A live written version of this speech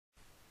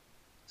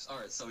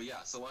Alright, so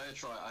yeah, so I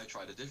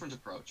tried a different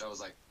approach. I was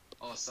like,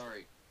 oh,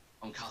 sorry,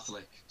 I'm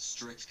Catholic,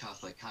 strict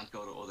Catholic, can't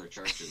go to other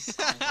churches.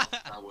 I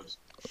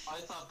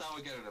thought that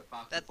would get her to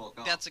back the fuck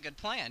off. That's a good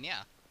plan,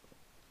 yeah.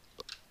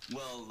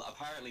 Well,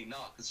 apparently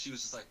not, because she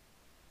was just like,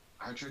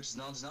 our church is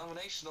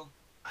non-denominational.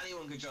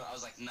 Anyone can join. I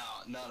was like, no,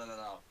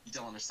 you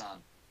don't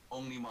understand.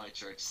 Only my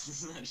church.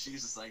 And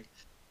she's just like,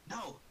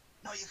 no,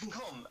 you can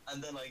come.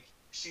 And then like,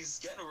 she's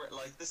getting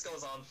like, this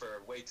goes on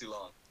for way too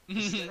long.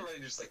 She's getting ready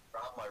to just like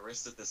grab my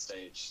wrist at this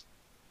stage.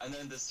 And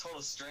then this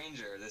total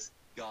stranger, this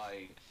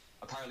guy,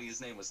 apparently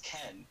his name was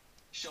Ken,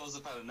 shows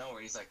up out of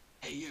nowhere. He's like,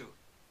 hey you,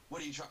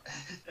 what are you trying?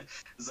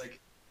 It's like,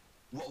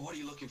 what are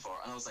you looking for?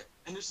 And I was like,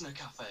 Internet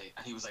Cafe.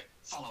 And he was like,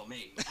 follow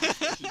me.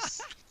 He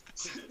just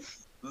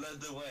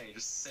led the way,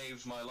 just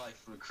saved my life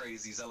from a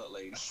crazy zealot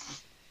lady.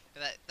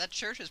 That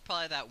church is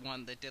probably that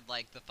one that did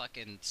like the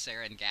fucking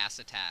sarin gas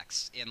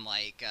attacks in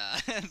like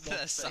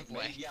the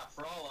subway. Yeah,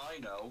 for all I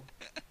know.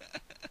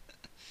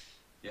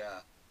 Yeah.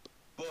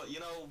 But you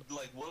know,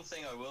 like one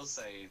thing I will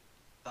say,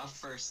 that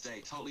first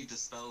day totally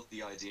dispelled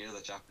the idea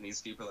that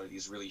Japanese people are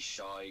these really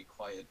shy,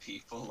 quiet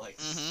people. Like,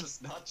 it's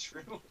just not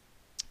true.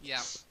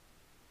 Yeah.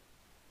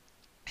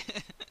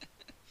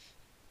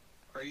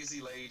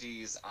 Crazy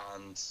ladies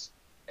and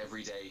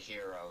everyday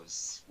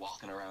heroes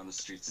walking around the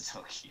streets of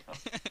Tokyo.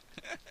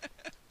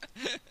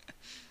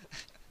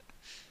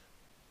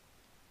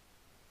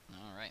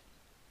 Alright.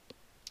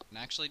 And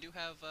I actually do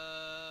have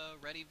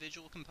ready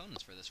visual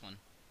components for this one.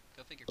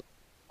 Go figure.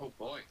 Oh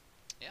boy.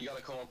 Yeah. You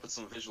gotta come up with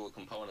some visual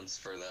components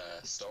for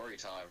the story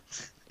time.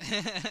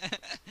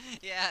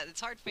 Yeah,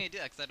 it's hard for me to do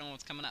that because I don't know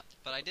what's coming up.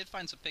 But I did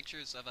find some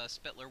pictures of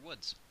Spittler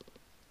Woods.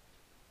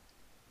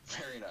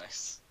 Very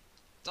nice.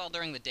 It's all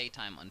during the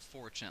daytime,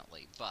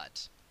 unfortunately,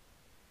 but...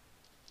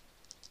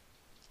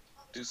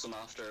 Do some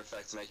After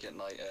Effects, make it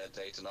night,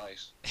 day to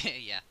night.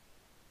 Yeah.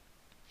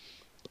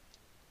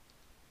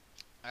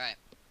 Alright.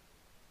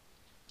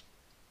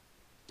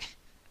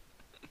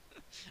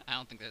 I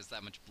don't think there's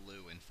that much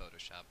blue in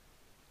Photoshop.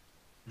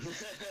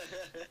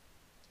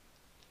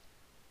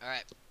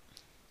 Alright.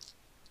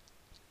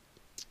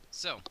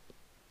 So.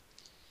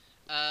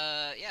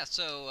 Yeah,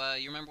 so,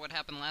 you remember what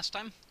happened last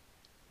time?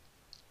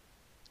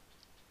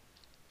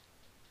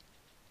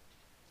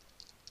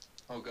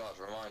 Oh god,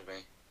 remind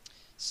me.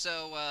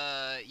 So,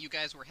 you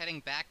guys were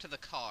heading back to the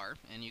car,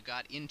 and you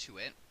got into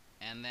it,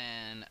 and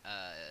then,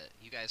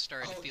 you guys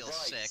started to feel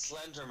sick.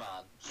 Slender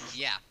Man.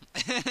 Yeah.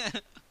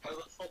 How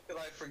the fuck did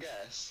I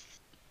forget?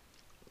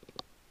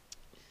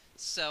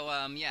 So,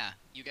 yeah,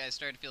 you guys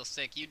started to feel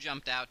sick. You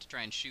jumped out to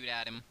try and shoot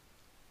at him.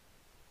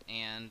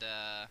 And,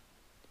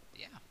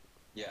 yeah.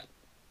 Yeah.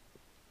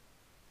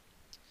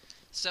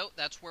 So,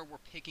 that's where we're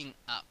picking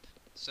up.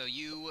 So,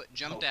 you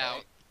jumped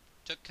out,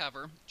 took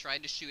cover,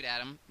 tried to shoot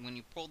at him. When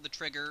you pulled the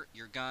trigger,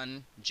 your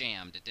gun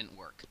jammed. It didn't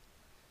work.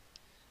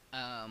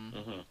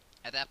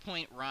 At that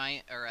point,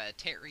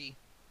 Terry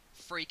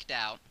freaked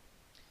out.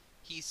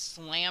 He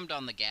slammed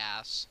on the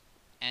gas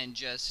and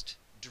just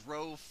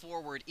drove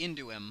forward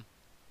into him,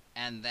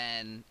 and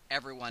then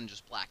everyone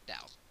just blacked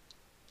out.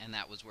 And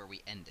that was where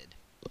we ended.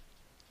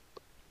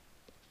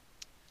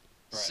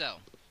 Right. So,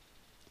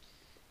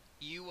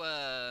 you,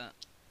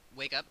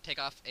 wake up, take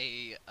off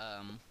a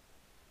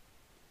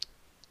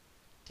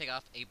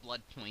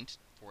blood point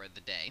for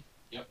the day.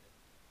 Yep.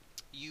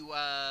 You,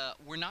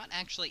 were not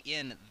actually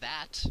in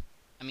that...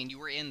 I mean, you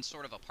were in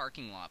sort of a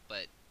parking lot,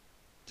 but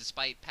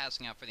despite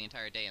passing out for the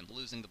entire day and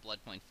losing the blood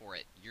point for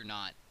it, you're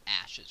not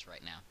ashes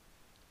right now.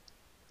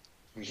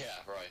 Yeah,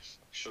 right.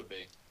 Should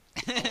be.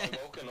 Am I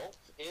woken up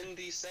in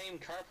the same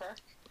car park?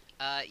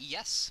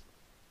 Yes.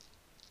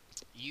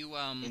 You,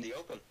 In the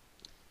open?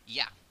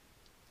 Yeah.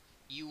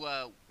 You,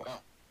 Wow.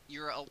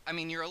 you're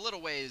a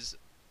little ways...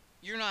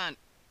 You're not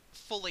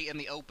fully in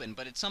the open,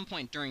 but at some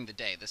point during the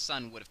day, the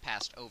sun would have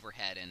passed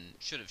overhead and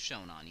should have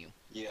shone on you.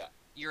 Yeah.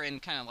 You're in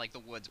kind of like the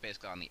woods,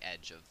 basically on the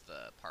edge of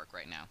the park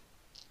right now.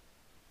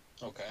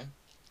 Okay.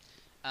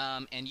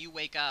 And you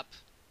wake up,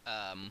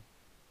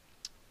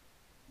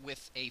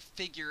 with a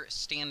figure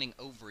standing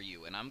over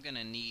you, and I'm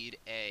gonna need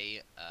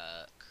a,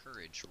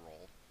 courage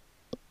roll.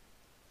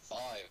 5.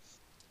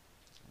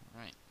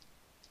 Alright.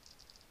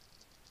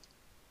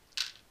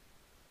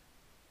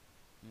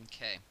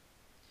 Okay.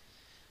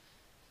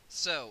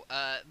 So,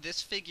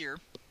 this figure,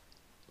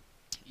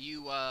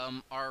 you,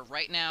 are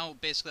right now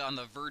basically on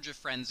the verge of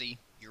frenzy.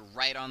 You're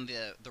right on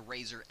the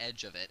razor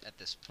edge of it at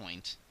this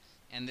point.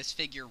 And this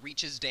figure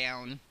reaches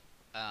down.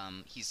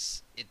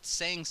 It's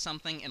saying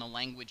something in a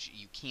language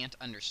you can't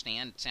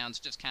understand. It sounds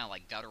just kind of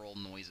like guttural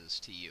noises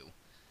to you.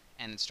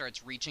 And it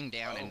starts reaching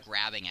down and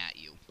grabbing at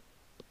you.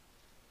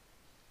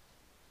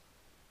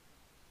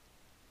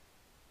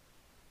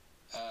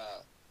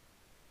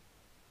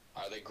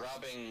 Are they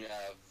grabbing,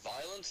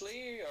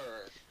 violently,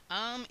 or...?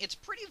 It's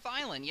pretty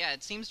violent, yeah.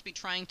 It seems to be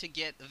trying to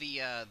get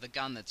the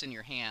gun that's in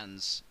your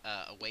hands,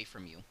 away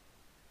from you.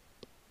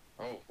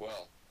 Oh,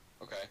 well,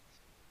 okay.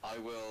 I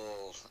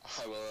will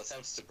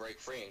attempt to break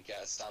free and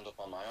stand up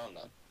on my own,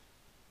 then.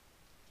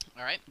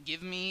 Alright,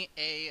 give me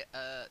a,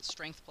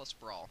 strength plus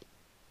brawl.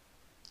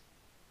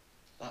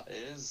 That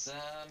is,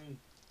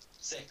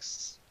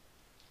 6.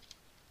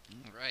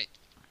 All right.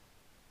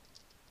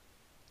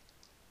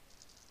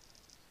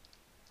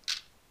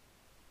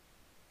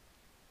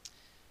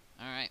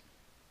 All right.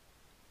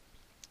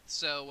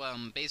 So,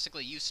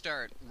 basically, you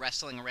start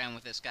wrestling around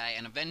with this guy,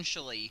 and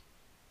eventually,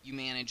 you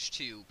manage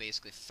to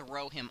basically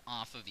throw him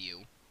off of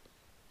you,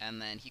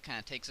 and then he kind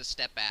of takes a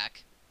step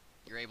back.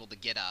 You're able to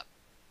get up,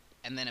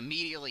 and then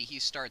immediately he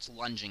starts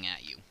lunging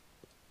at you.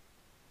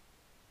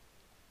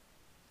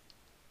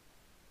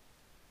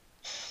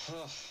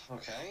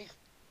 Okay.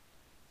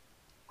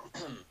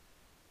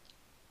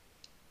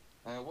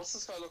 What's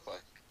this guy look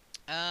like?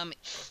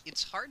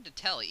 It's hard to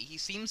tell. He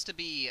seems to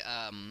be,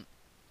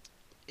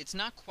 it's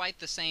not quite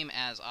the same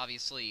as,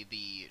 obviously,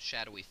 the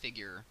shadowy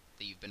figure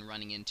that you've been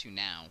running into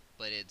now,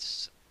 but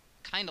it's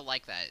kind of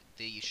like that.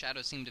 The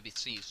shadows seem to be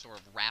sort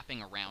of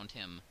wrapping around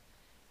him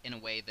in a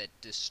way that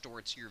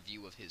distorts your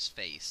view of his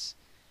face.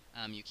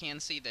 You can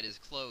see that his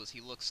clothes,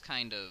 he looks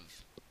kind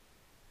of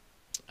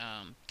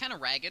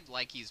ragged,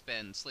 like he's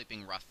been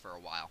sleeping rough for a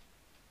while.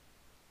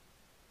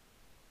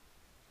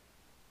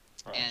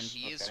 Right, And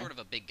he is okay. sort of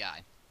a big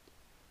guy.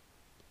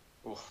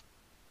 Ooh,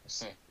 I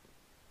see.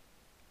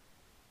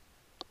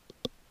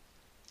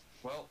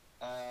 Well,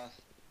 let's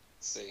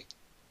see.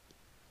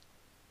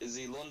 Is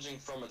he lunging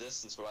from a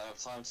distance? Will I have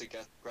time to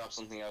grab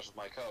something out of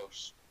my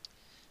coat?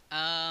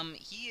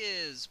 He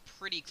is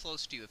pretty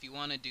close to you. If you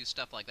want to do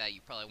stuff like that,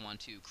 you probably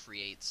want to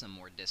create some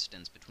more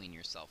distance between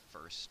yourself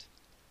first.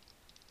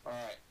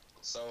 Alright,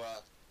 so,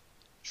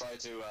 try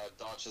to,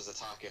 dodge his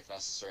attack if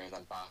necessary and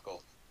then back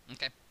up.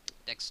 Okay.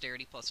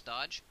 Dexterity plus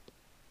dodge.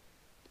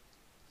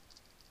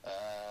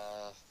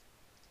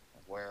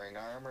 Wearing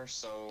armor,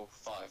 so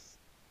 5.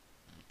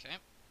 Okay.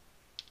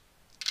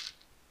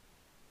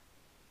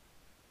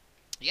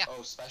 Yeah.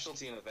 Oh,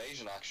 specialty and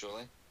evasion,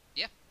 actually.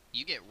 Yeah,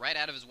 you get right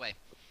out of his way.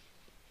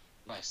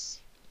 Nice.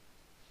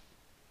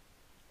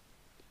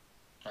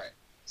 Alright,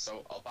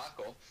 so I'll back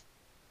up,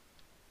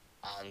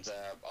 and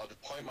I'll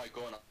point my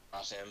gun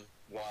at him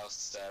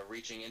whilst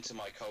reaching into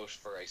my coat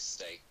for a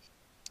stake.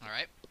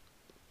 Alright.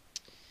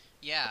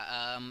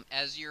 Yeah,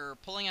 as you're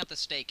pulling out the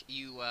stake,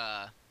 you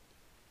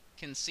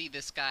can see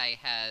this guy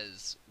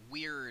has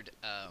weird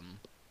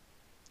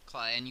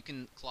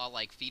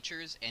claw-like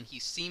features, and he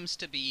seems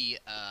to be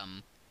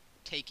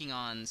taking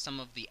on some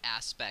of the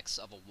aspects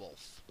of a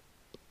wolf.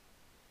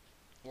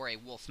 Or a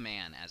wolf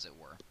man, as it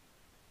were.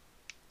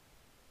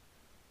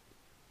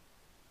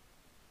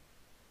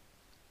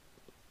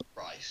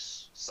 Right,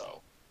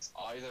 so it's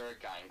either a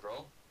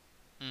gangrel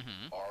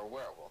or a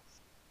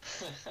werewolf.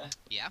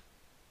 Yeah.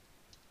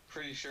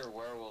 Pretty sure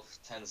werewolf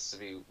tends to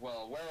be...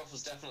 Well, werewolf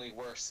is definitely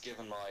worse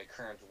given my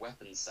current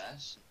weapon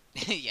set.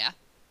 Yeah.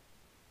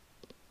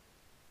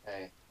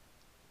 Hey.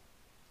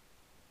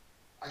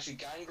 Actually,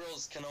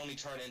 gangrels can only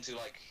turn into,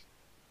 like,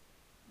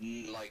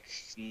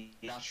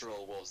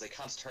 natural wolves. They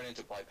can't turn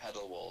into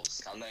bipedal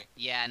wolves, can they?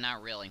 Yeah,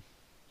 not really.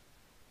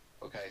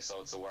 Okay, so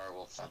it's a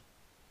werewolf then.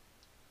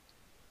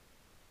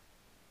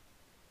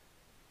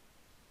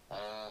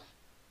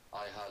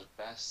 I had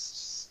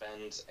best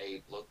spend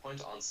a blood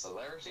point on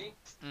celerity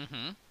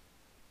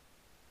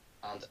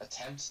and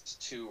attempt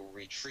to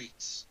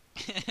retreat.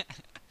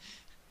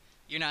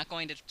 You're not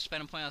going to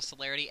spend a point on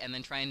celerity and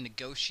then try and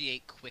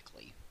negotiate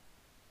quickly.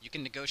 You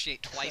can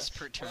negotiate twice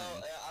per turn.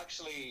 Well,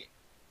 actually,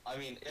 I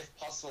mean, if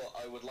possible,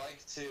 I would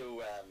like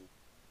to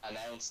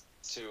announce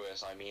to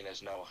it I mean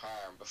it no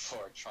harm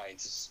before trying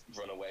to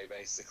run away,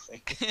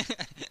 basically.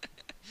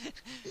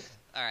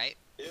 Alright.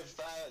 If,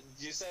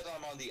 you said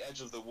I'm on the edge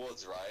of the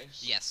woods, right?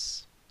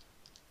 Yes.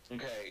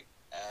 Okay,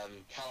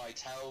 can I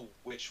tell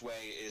which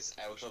way is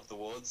out of the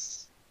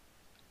woods?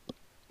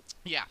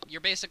 Yeah,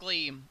 you're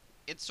basically...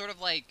 It's sort of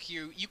like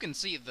you can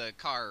see the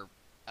car,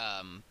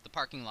 the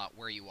parking lot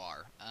where you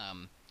are.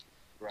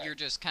 Right. You're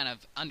just kind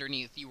of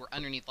underneath, you were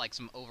underneath like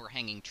some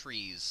overhanging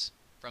trees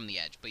from the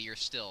edge, but you're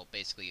still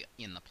basically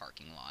in the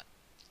parking lot.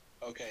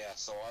 Okay, yeah,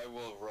 so I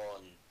will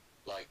run,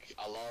 like,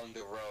 along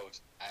the road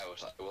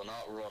out. I will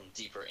not run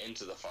deeper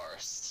into the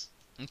forest.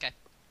 Okay.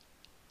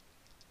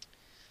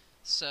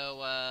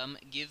 So,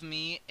 give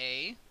me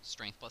a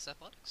strength plus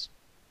athletics.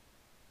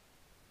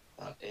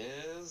 That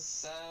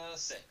is,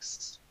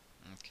 6.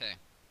 Okay.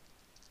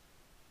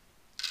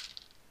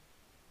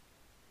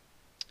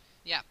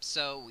 Yeah,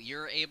 so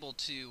you're able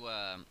to,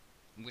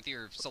 with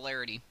your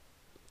celerity,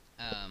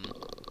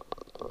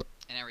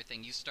 and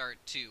everything, you start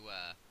to,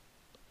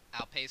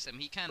 outpace him.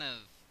 He kind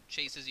of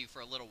chases you for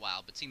a little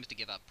while, but seems to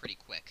give up pretty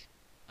quick,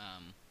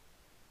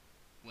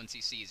 once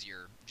he sees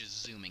you're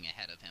just zooming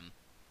ahead of him.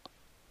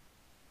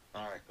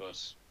 Alright, good.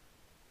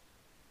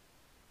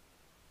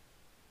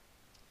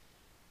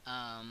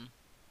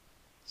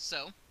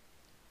 So,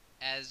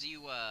 as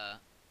you,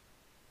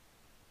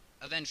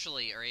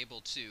 eventually are able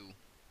to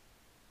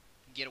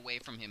get away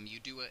from him, you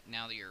do it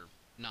now that you're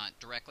not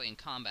directly in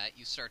combat,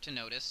 you start to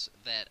notice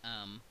that,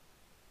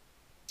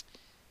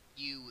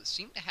 you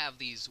seem to have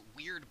these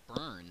weird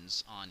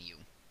burns on you.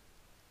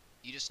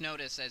 You just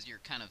notice as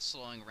you're kind of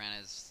slowing around,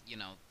 as, you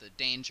know, the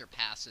danger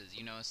passes,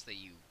 you notice that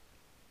you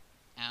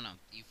I don't know,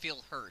 you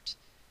feel hurt,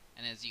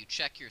 and as you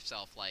check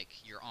yourself, like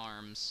your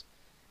arms,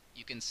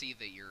 you can see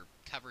that you're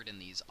covered in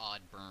these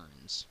odd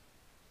burns.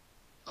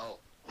 Oh,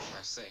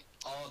 I see.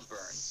 Odd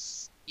burn.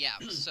 Yeah,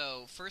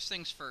 so first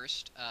things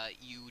first,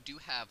 you do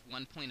have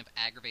 1 point of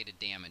aggravated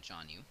damage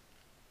on you.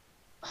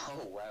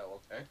 Oh, wow,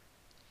 okay.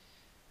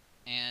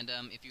 And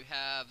if you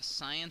have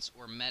science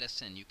or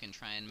medicine, you can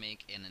try and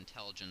make an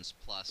intelligence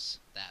plus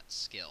that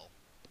skill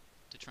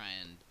to try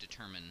and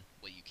determine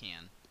what you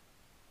can.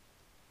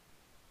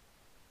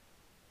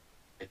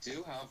 I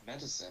do have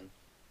medicine,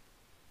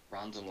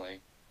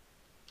 randomly.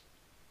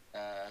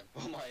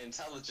 But my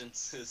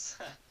intelligence is...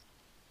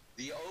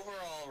 the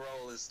overall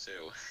roll is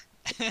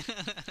 2.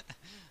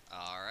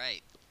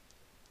 Alright.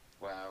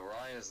 Wow,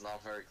 Ryan is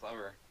not very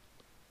clever.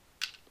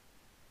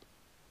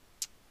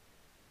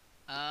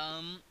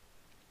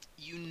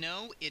 You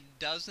know, it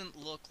doesn't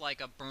look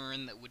like a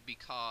burn that would be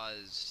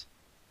caused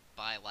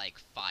by, like,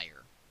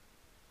 fire.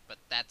 But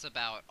that's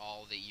about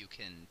all that you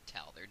can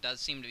tell. There does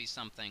seem to be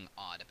something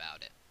odd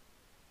about it.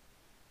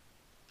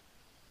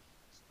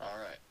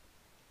 Alright.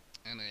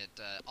 And it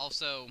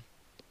also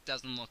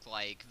doesn't look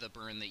like the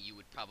burn that you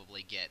would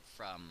probably get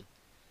from...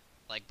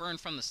 Like, burn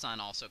from the sun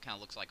also kind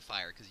of looks like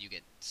fire because you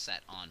get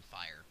set on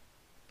fire.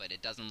 But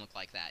it doesn't look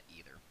like that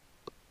either.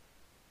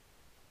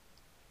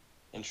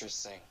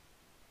 Interesting.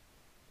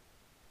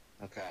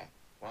 Okay,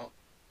 well...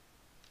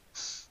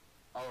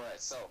 Alright,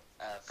 so,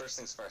 first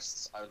things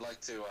first. I would like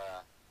to,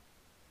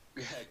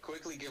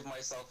 quickly give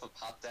myself a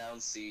pat down,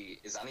 see,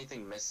 is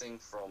anything missing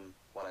from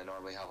what I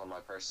normally have on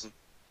my person?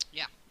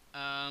 Yeah.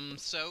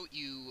 So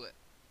you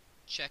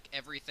check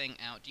everything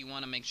out. Do you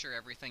want to make sure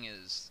everything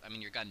is... I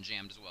mean, your gun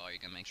jammed as well. Are you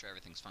going to make sure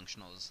everything's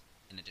functional as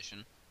in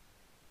addition?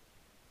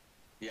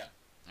 Yeah.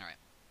 Alright.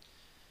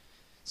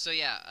 So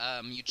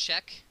yeah, you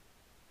check.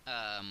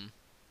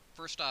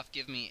 First off,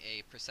 give me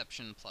a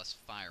perception plus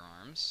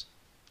firearms.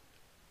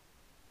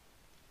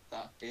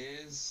 That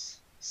is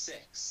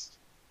 6.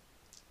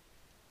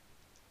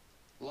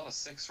 A lot of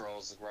 6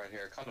 rolls right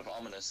here. Kind of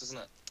ominous, isn't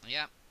it?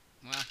 Yeah,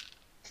 well...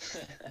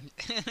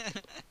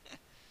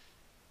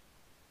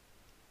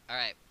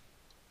 Alright.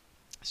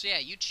 So yeah,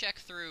 you check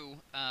through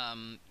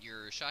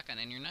your shotgun,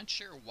 and you're not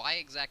sure why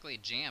exactly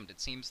it jammed.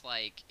 It seems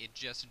like it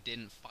just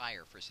didn't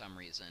fire for some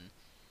reason.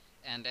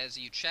 And as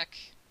you check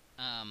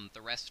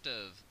the rest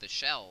of the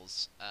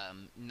shells,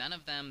 none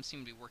of them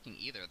seem to be working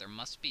either. There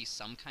must be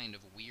some kind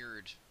of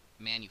weird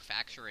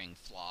manufacturing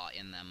flaw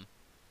in them,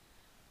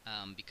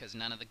 because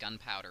none of the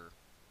gunpowder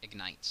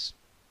ignites.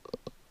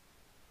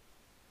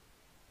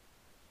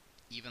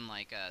 Even,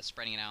 like,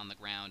 spreading it out on the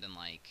ground and,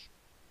 like,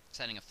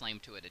 setting a flame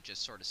to it, it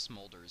just sort of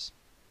smolders.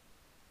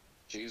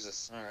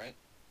 Jesus, alright.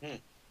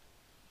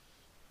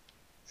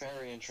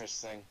 Very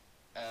interesting.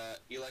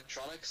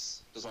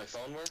 Electronics? Does my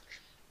phone work?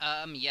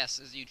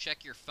 Yes, as you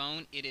check your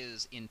phone, it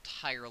is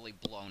entirely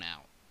blown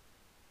out.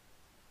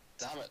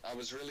 Damn it, I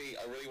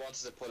really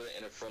wanted to put it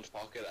in a front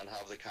pocket and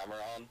have the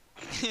camera on.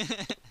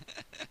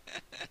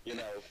 You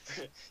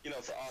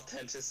know, for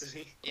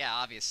authenticity. Yeah,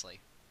 obviously.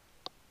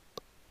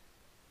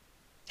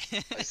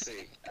 I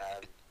see.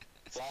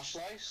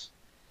 Flashlight?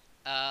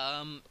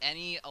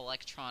 Any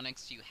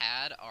electronics you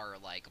had are,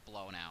 like,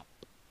 blown out.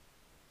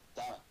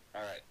 Damn it,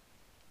 alright.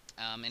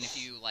 And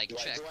if you, like,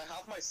 check... Do I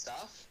have my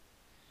staff?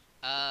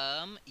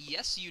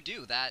 Yes, you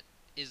do. That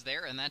is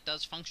there, and that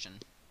does function.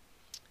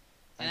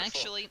 And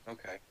actually,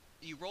 okay.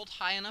 You rolled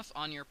high enough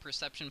on your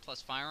perception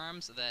plus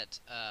firearms that,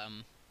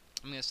 I'm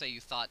gonna say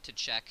you thought to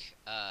check,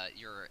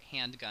 your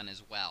handgun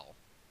as well.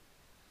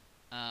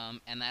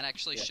 And that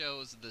actually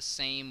shows the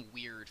same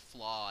weird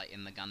flaw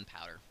in the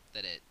gunpowder,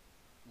 that it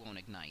won't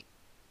ignite.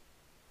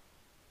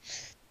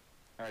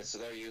 Alright, so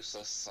they're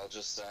useless. I'll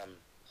just,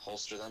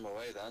 holster them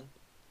away then.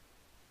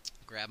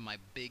 Grab my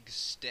big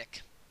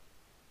stick.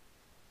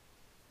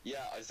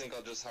 Yeah, I think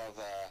I'll just have,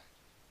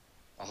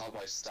 I'll have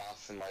my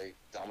staff in my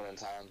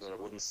dominant hand and a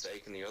wooden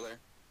stake in the other.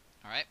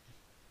 Alright.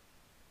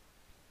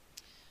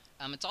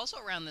 It's also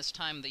around this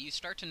time that you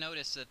start to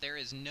notice that there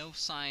is no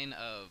sign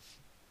of...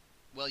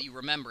 Well, you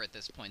remember at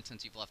this point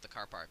since you've left the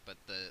car park, but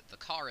the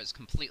car is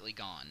completely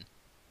gone.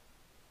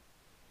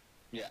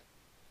 Yeah.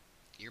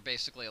 You're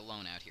basically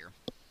alone out here.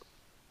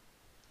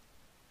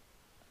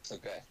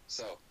 Okay,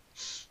 so...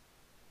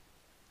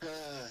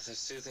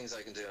 there's 2 things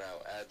I can do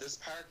now. This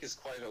park is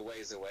quite a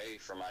ways away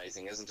from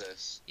anything, isn't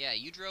it? Yeah,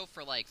 you drove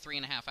for like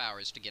 3.5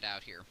 hours to get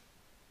out here.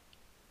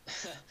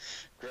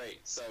 Great.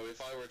 So if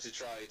I were to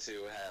try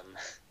to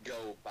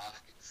go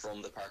back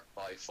from the park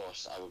by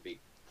foot, I would be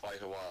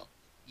quite a while.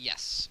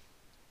 Yes.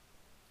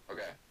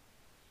 Okay.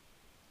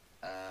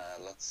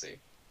 Let's see.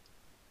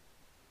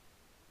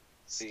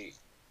 See,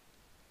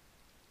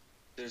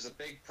 there's a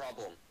big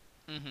problem.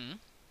 Mm-hmm.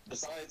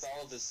 Besides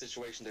all of this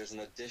situation, there's an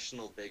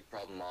additional big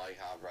problem I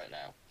have right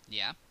now.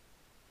 Yeah.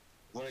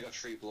 I've only got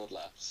 3 blood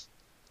left.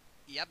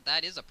 Yep,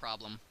 that is a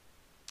problem.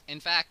 In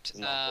fact,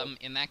 Not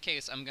in that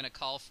case, I'm going to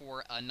call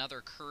for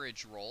another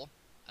courage roll,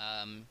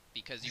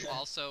 because you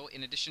also,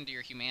 in addition to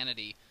your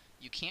humanity,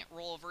 you can't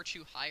roll a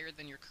virtue higher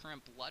than your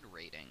current blood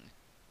rating.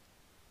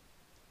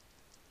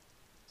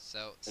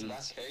 So, In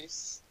that since...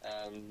 case,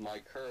 my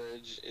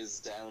courage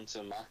is down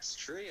to max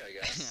 3, I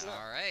guess.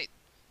 Alright.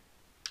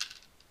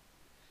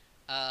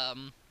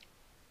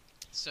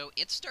 So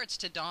it starts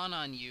to dawn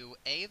on you,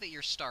 A, that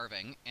you're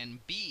starving,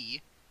 and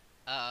B,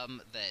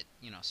 that,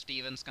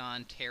 Steven's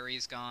gone,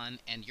 Terry's gone,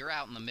 and you're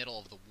out in the middle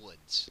of the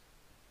woods.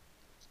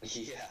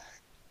 Yeah.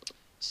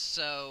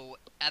 So,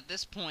 at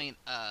this point,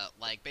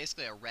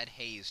 basically a red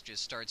haze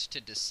just starts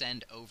to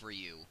descend over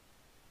you,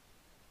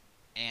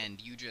 and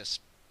you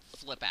just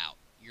flip out.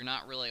 You're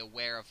not really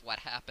aware of what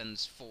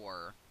happens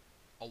for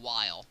a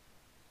while.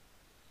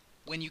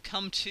 When you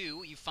come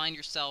to, you find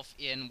yourself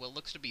in what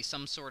looks to be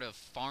some sort of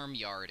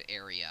farmyard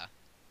area.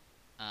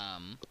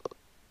 Let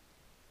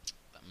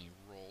me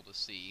roll to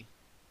see.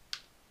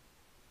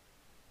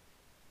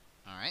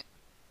 Alright.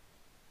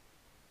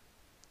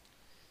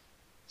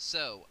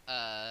 So,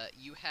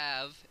 you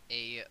have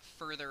a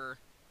further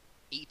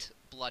 8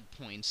 blood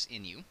points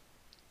in you.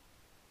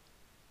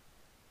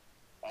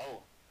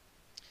 Oh.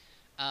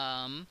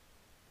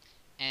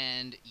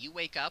 And you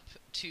wake up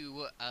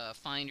to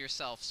find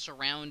yourself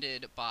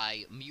surrounded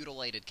by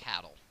mutilated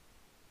cattle.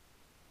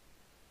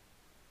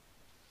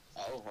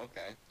 Oh,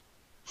 okay.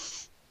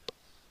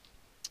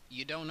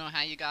 You don't know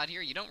how you got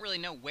here. You don't really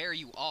know where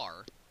you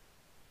are.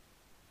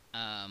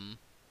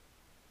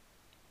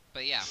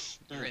 But yeah,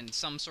 you're in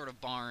some sort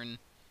of barn,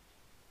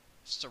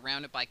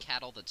 surrounded by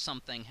cattle that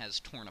something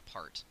has torn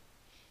apart.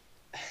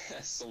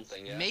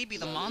 Something, yeah. Maybe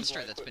the Did I lose monster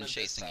my that's been equipment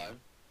chasing this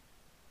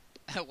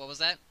you. time? What was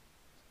that?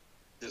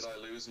 Did I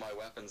lose my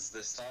weapons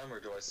this time, or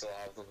do I still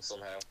have them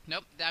somehow?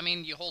 Nope, I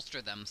mean, you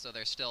holstered them, so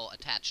they're still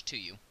attached to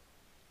you.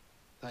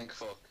 Thank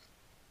fuck.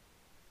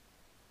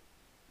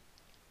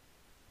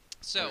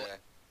 So, Okay.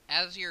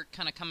 as you're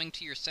kind of coming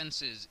to your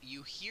senses,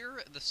 you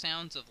hear the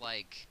sounds of,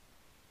 like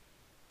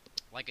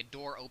a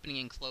door opening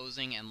and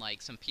closing, and,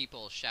 some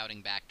people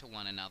shouting back to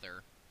one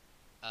another,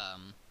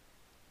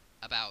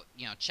 about,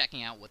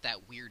 checking out what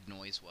that weird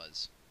noise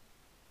was.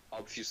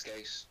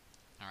 Obfuscate.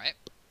 Alright.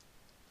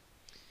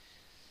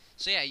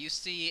 So yeah, you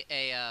see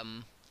a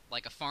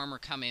farmer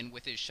come in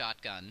with his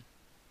shotgun,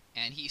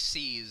 and he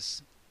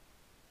sees,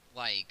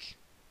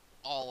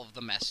 all of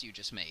the mess you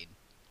just made.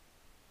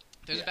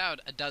 There's about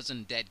a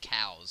dozen dead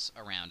cows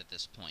around at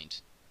this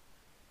point.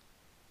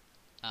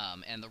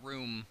 And the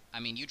room, I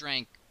mean, you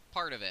drank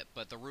part of it,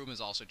 but the room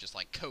is also just,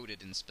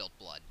 coated in spilt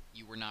blood.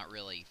 You were not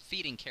really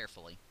feeding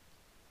carefully.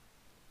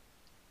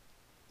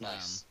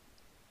 Nice.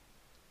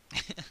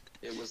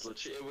 It was La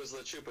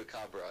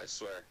Chupacabra, I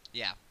swear.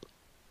 Yeah.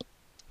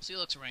 So he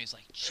looks around, he's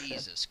like,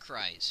 Jesus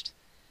Christ.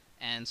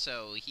 And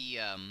so he,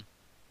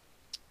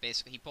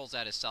 basically, he pulls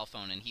out his cell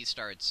phone and he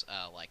starts,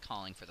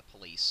 calling for the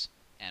police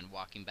and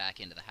walking back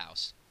into the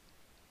house.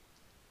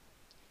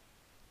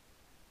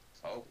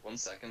 Oh, 1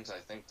 second, I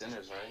think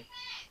dinner's ready.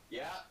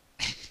 Yeah.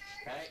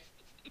 Okay.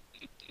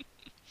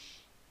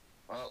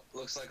 Well,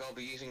 looks like I'll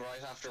be eating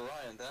right after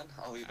Ryan then.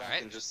 I'll be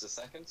back in just a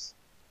second.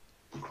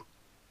 I'm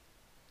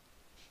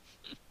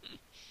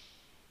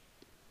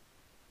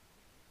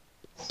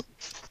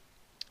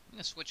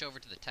going to switch over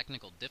to the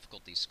technical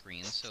difficulty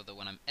screen so that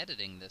when I'm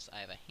editing this, I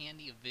have a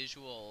handy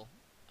visual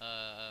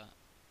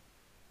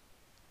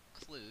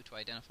clue to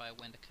identify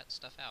when to cut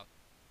stuff out.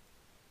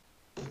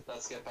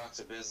 Let's get back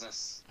to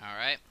business.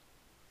 Alright.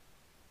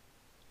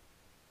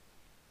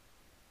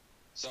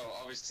 So,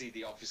 obviously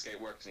the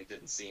obfuscate worked and he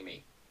didn't see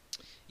me.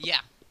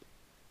 Yeah.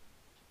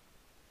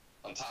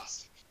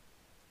 Fantastic.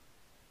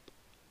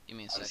 Give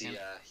me a second.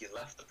 He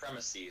left the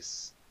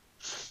premises.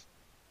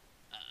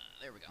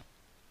 There we go.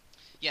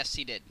 Yes,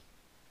 he did.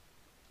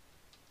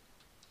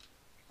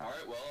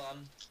 Alright, well,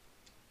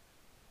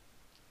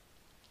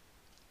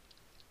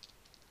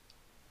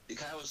 the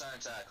cows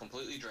aren't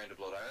completely drained of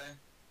blood, are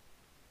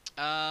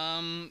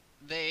they?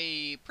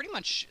 They pretty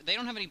much, they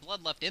don't have any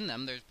blood left in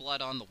them. There's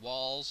blood on the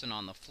walls and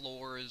on the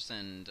floors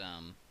and,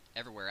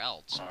 everywhere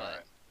else, All but...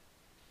 right.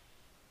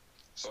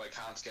 So I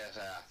can't get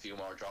a few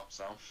more drops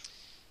now?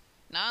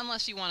 Not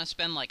unless you want to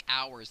spend,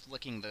 hours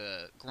licking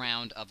the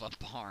ground of a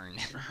barn.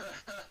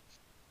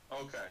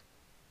 Okay.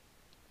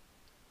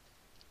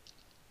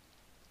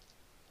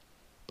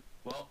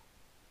 Well,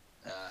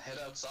 head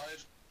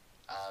outside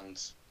and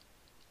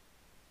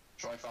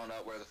try to find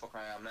out where the fuck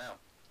I am now.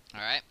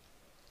 Alright.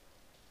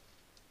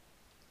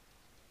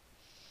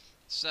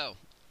 So,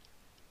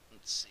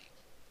 let's see.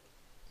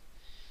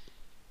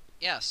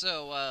 Yeah,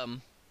 so,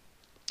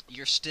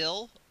 you're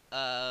still,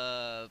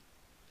 out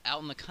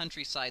in the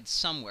countryside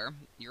somewhere.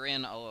 You're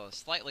in a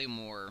slightly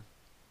more,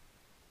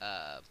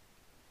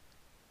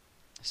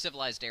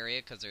 civilized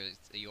area, because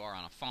you are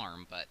on a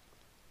farm, but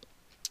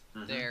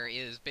there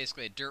is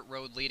basically a dirt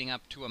road leading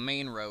up to a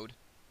main road,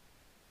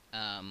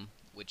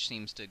 which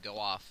seems to go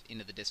off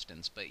into the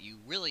distance, but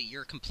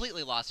you're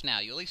completely lost now.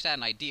 You at least had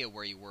an idea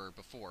where you were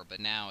before, but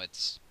now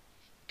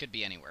could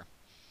be anywhere.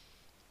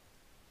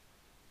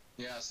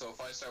 Yeah, so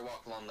if I start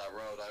walking along that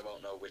road, I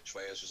won't know which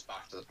way is just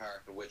back to the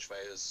park and which way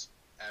is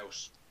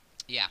out.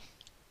 Yeah.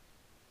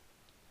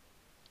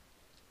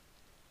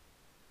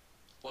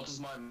 What does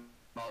my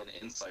modern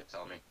insight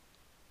tell me?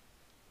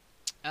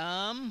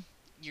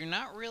 You're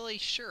not really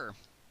sure.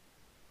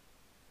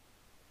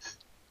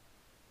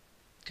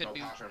 Could No be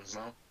patterns,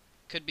 no?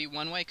 could be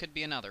one way, could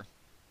be another.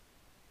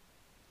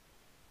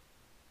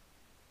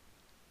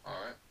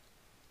 Alright.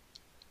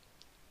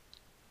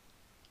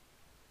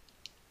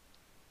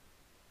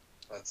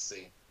 Let's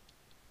see.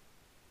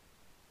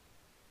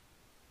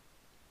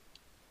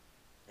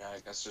 Yeah, I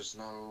guess there's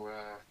no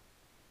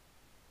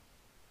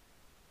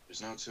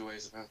two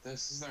ways about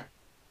this, is there?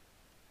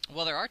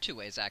 Well, there are two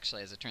ways,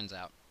 actually, as it turns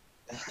out.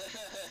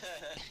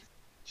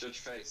 Shut your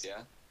face,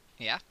 yeah?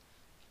 Yeah?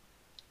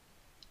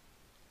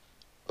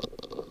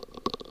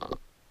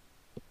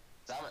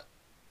 Damn it.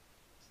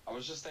 I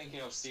was just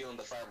thinking of stealing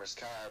the farmer's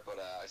car, but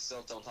I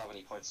still don't have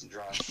any points in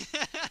drive.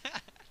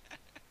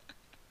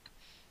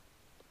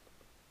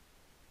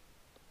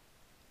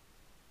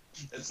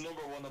 It's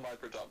number one on my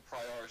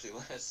priority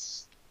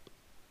list.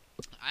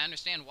 I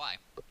understand why.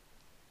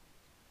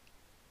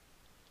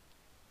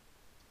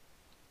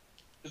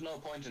 There's no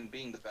point in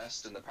being the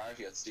best in the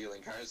party at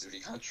stealing cars if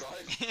you can't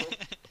drive.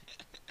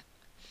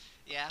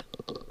 Yeah.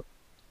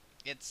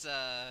 It's,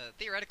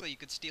 theoretically you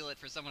could steal it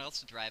for someone else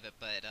to drive it,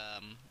 but,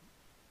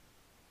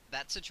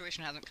 that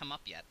situation hasn't come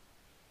up yet.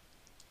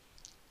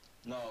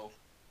 No.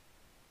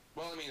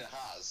 Well, I mean, it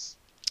has.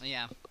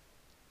 Yeah.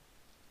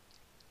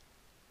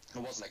 It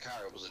wasn't a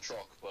car, it was a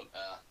truck, but,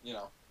 you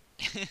know.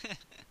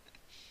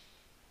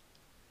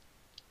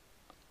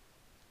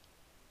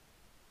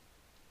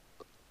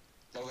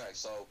 Okay,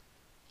 so,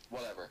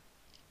 whatever.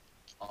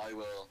 I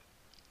will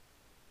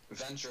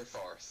venture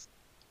forth.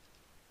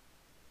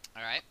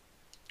 Alright.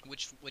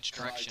 Which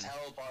direction? Can I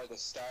tell by the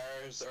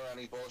stars or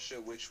any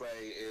bullshit which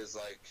way is,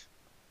 like,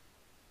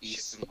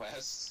 east and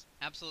west?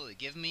 Absolutely.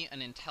 Give me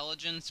an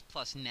intelligence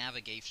plus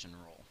navigation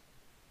roll.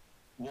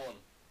 1.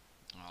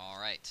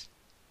 Alright.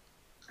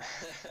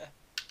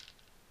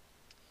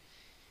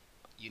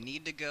 You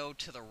need to go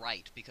to the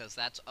right, because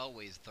that's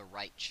always the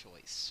right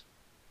choice.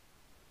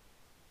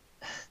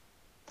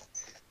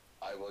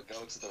 I will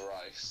go to the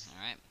right.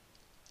 Alright.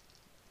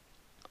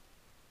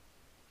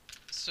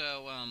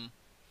 So,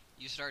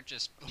 you start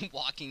just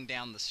walking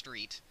down the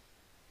street.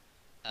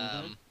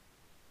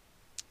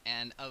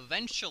 And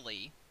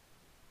eventually,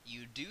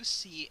 you do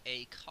see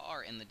a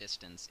car in the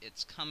distance.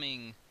 It's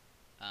coming,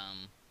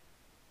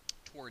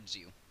 towards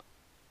you.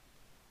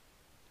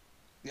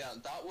 Yeah,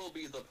 that will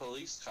be the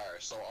police car,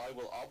 so I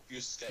will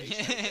obfuscate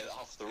and get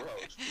off the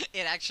road.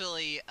 It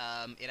actually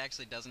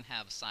doesn't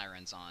have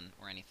sirens on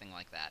or anything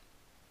like that.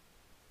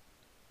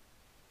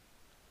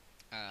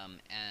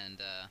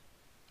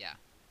 Yeah.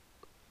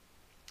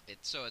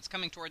 So it's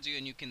coming towards you,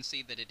 and you can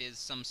see that it is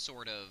some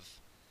sort of,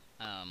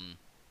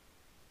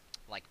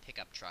 like,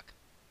 pickup truck.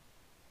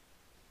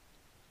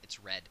 It's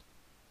red.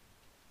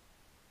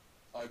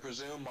 I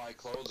presume my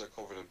clothes are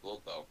covered in blood,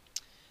 though.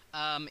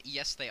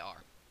 Yes, they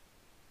are.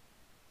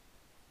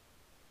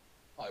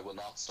 I will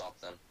not stop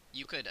them.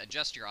 You could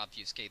adjust your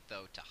obfuscate,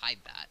 though, to hide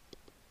that.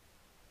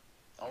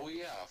 Oh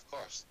yeah, of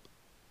course.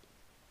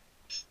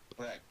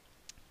 Okay.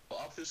 I'll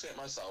obfuscate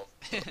myself.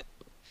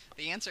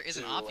 The answer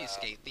isn't to,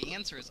 obfuscate, the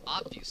answer is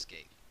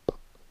obfuscate.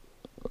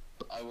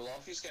 I will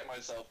obfuscate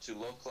myself to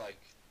look like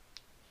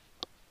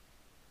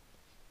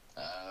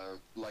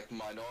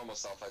my normal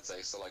self, I'd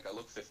say, so like I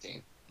look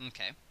 15.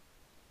 Okay.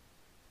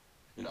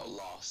 You know,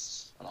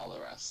 lost and all the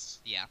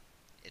rest. Yeah.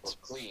 It's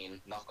But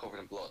clean, not covered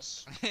in blood.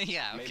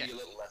 yeah, okay. Maybe a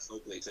little less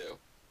ugly too.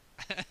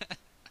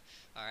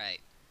 Alright.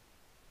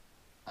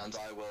 And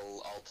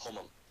I'll tum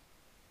him.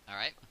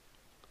 Alright.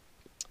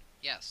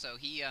 Yeah, so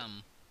he,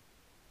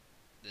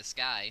 this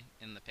guy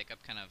in the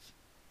pickup kind of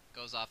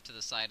goes off to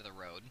the side of the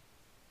road,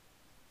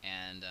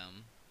 and,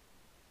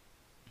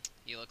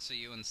 he looks at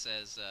you and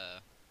says,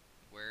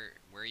 where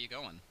are you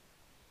going?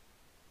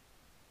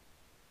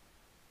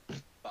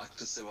 Back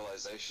to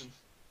civilization.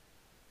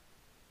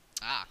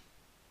 Ah.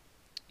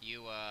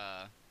 You,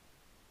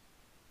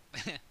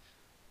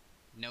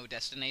 no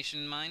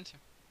destination in mind?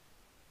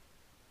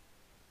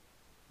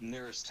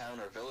 Nearest town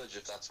or village,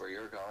 if that's where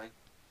you're going.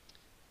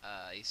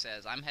 He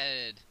says, I'm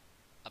headed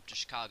up to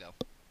Chicago.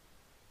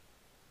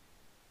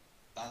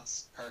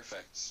 That's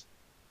perfect.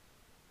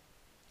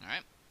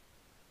 Alright.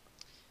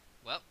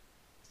 Well,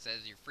 it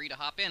says you're free to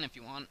hop in if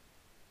you want.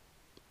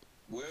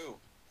 Woo.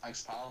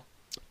 Thanks, pal.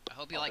 I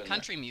hope you Hop like in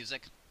country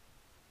music.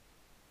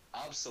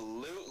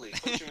 Absolutely.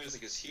 Country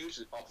music is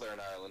hugely popular in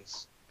Ireland.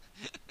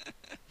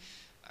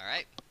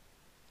 Alright.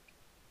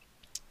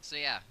 So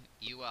yeah,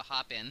 you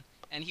hop in.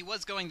 And he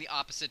was going the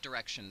opposite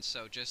direction,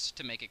 so just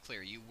to make it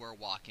clear, you were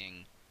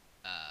walking,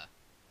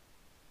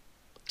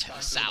 to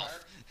the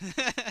south.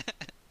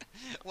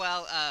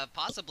 Well,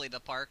 possibly the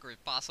park, or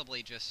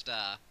possibly just,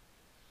 I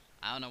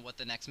don't know what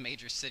the next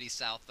major city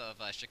south of,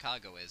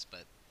 Chicago is,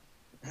 but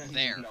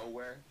there.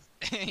 Nowhere.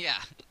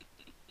 Yeah.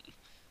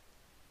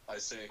 I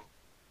see.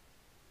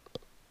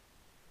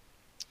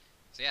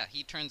 So yeah,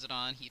 he turns it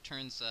on, he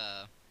turns,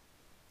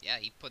 yeah,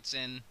 he puts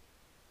in,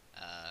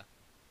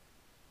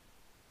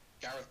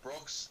 Gareth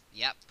Brooks.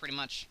 yep, pretty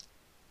much.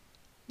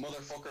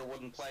 Motherfucker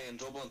wouldn't play in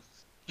Dublin.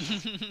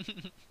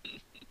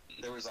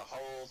 There was a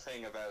whole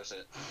thing about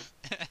it.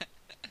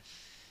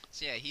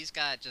 So yeah, he's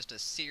got just a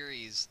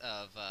series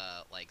of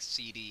like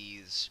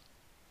CDs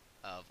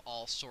of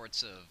all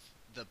sorts of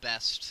the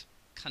best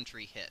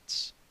country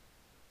hits.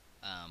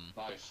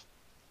 Nice.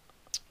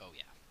 Oh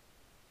yeah.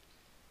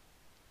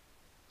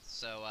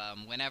 So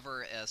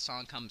whenever a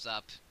song comes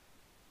up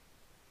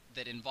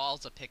that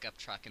involves a pickup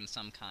truck in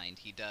some kind,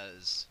 he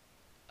does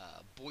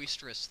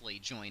boisterously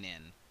join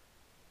in.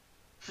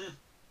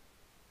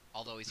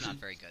 Although he's not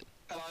very good.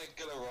 Can I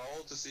get a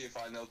roll to see if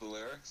I know the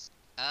lyrics?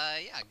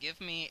 Yeah, give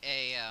me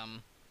a, I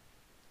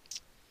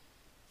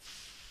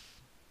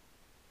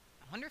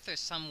wonder if there's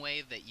some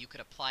way that you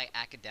could apply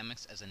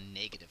academics as a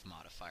negative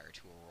modifier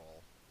to a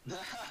roll.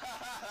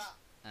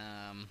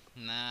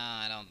 No,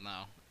 I don't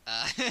know.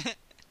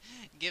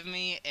 Give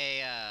me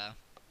a,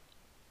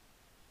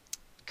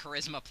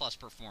 charisma plus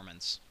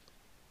performance.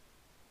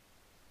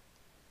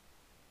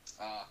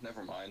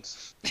 Never mind.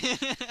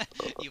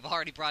 You've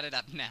already brought it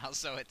up now,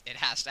 so it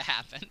has to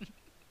happen.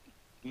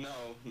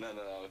 No,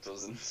 it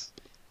doesn't.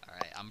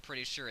 Alright, I'm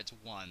pretty sure it's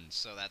 1,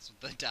 so that's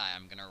the die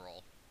I'm gonna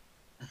roll.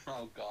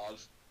 Oh god.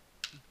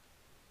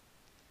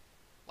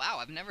 Wow,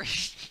 I've never...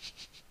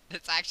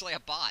 It's actually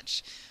a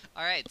botch.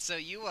 Alright, so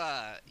you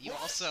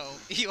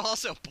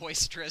also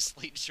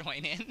boisterously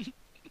join in.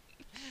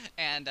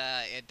 And,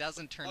 it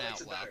doesn't turn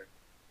out well. Better.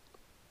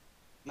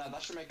 No,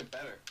 that should make it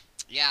better.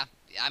 Yeah,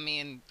 I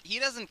mean, he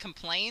doesn't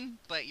complain,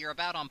 but you're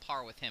about on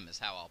par with him, is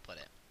how I'll put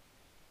it.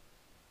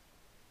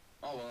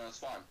 Oh, well, that's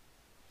fine.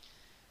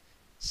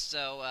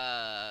 So,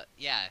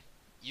 yeah,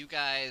 you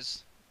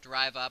guys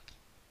drive up,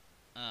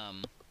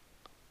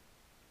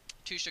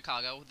 to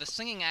Chicago. The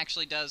singing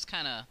actually does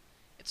kinda...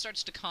 It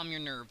starts to calm your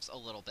nerves a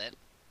little bit.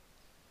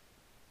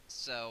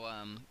 So,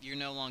 you're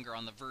no longer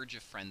on the verge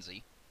of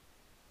frenzy.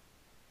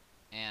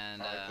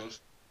 And,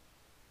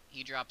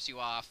 he drops you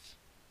off.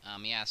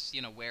 He asks,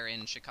 you know, where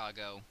in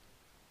Chicago.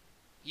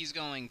 He's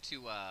going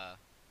to,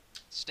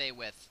 stay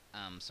with,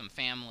 some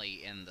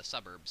family in the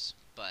suburbs,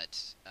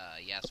 but,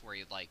 he asks where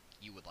you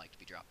would like to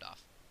be dropped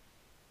off.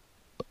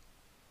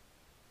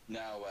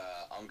 Now,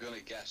 I'm gonna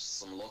get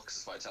some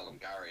looks if I tell him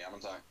Gary,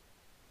 haven't I?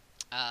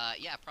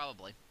 Yeah,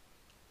 probably.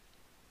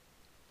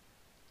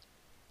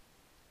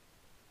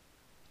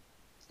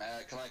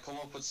 Can I come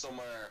up with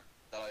somewhere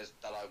that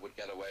I would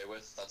get away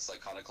with that's,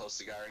 like, kind of close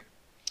to Gary?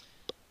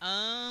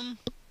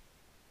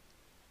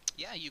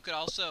 Yeah, you could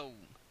also...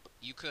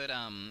 You could,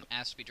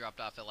 ask to be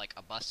dropped off at, like,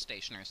 a bus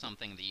station or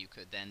something that you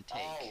could then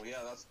take. Oh,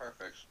 yeah, that's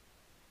perfect.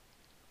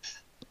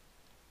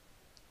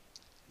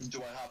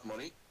 Do I have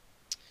money?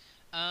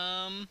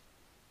 Let's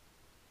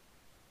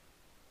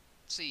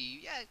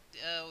see, yeah,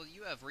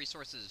 you have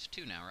resources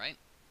too now, right?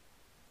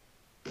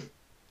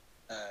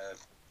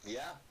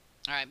 Yeah.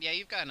 Alright, yeah,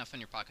 you've got enough in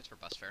your pockets for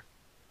bus fare.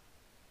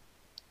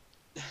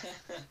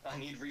 I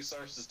need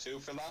resources too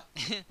for that?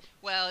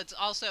 Well, it's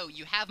also,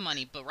 you have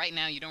money, but right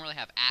now you don't really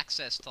have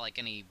access to, like,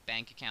 any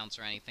bank accounts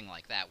or anything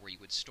like that where you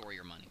would store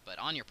your money. But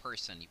on your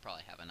person, you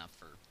probably have enough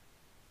for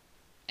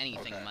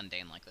anything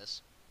mundane like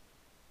this.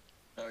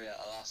 Oh yeah,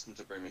 I'll ask him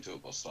to bring me to a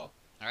bus stop.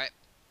 Alright.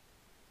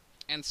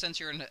 And since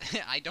you're in...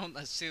 I don't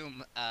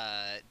assume,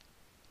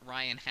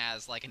 Ryan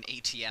has, like, an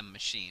ATM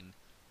machine,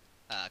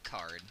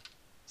 card,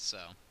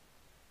 so...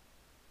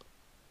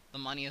 The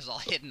money is all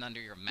hidden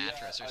under your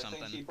mattress or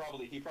something. I think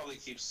he probably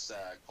keeps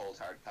cold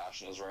hard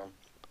cash in his room.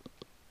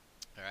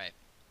 Alright.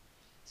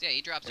 So yeah,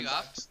 he drops you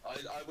off.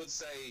 I would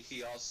say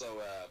he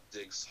also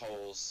digs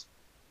holes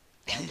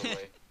along the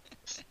way.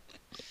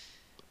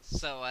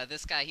 So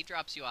this guy, he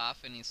drops you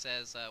off and he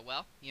says,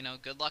 well, you know,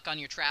 good luck on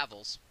your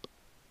travels.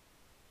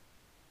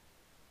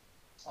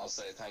 I'll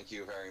say thank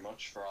you very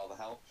much for all the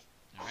help.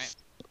 Alright.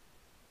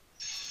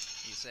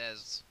 He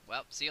says,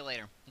 well, see you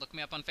later. Look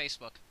me up on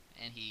Facebook.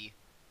 And he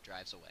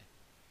drives away.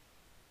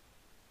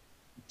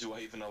 Do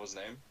I even know his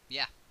name?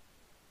 Yeah.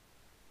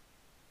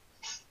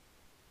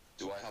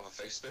 Do I have a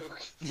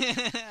Facebook?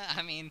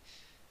 I mean,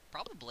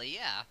 probably,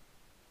 yeah.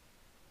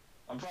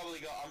 I'm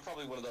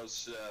probably one of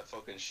those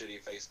fucking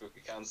shitty Facebook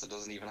accounts that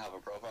doesn't even have a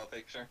profile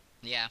picture.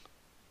 Yeah.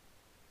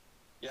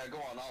 Yeah, go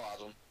on, I'll add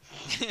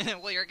him.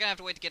 Well, you're gonna have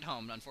to wait to get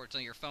home.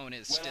 Unfortunately, your phone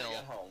is when still I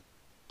get home.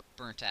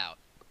 Burnt out.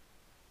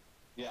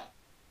 Yeah.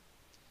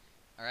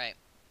 Alright.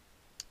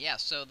 Yeah,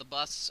 so the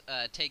bus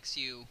takes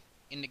you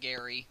into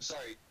Gary.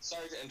 Sorry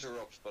to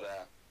interrupt,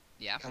 but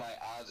yeah. Can I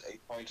add a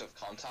point of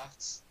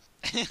contacts?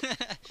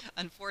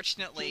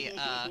 Unfortunately,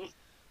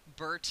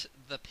 Bert,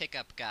 the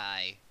pickup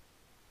guy,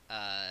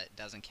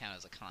 doesn't count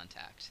as a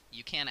contact.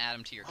 You can add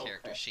him to your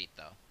character sheet,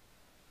 though.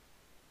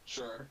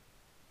 Sure.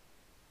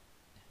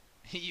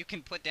 You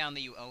can put down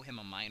that you owe him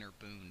a minor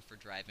boon for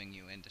driving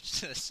you into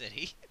the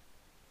city.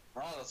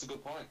 Oh, that's a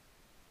good point.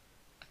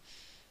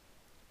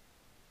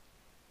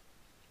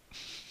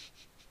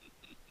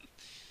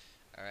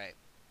 Alright.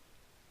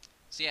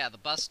 So yeah, the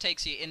bus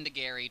takes you into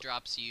Gary,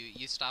 drops you,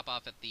 you stop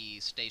off at the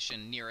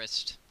station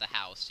nearest the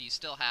house. You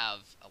still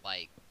have,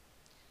 like,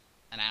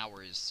 an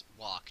hour's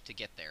walk to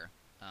get there.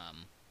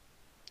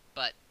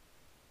 But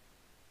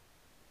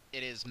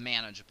it is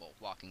manageable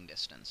walking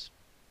distance.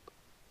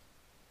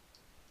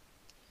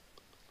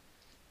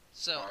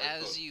 So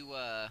as you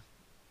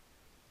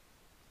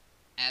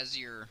as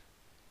you're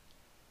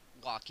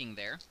walking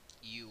there,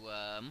 you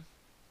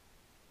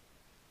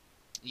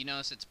you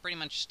notice it's pretty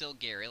much still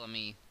Gary. Let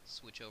me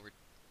switch over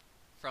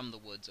from the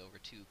woods over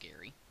to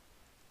Gary.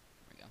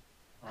 There we go.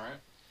 Alright.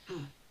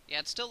 Yeah,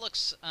 it still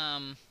looks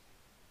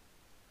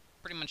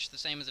pretty much the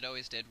same as it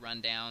always did.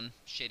 Run down,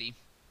 shitty.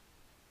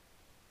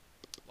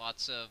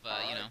 Lots of,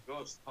 you know...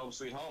 Good. Home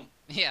sweet home.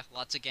 Yeah,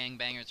 lots of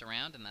gangbangers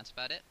around, and that's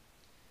about it.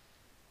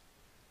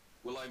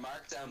 Will I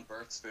mark down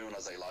Bert's boon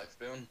as a life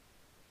boon?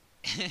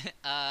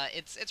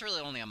 It's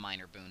really only a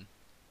minor boon.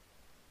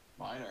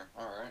 Minor,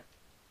 alright.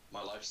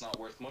 My life's not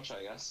worth much,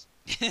 I guess.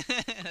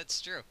 That's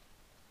true.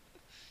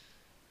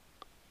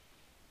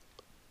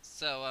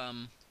 So,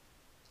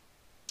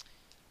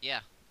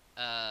 yeah.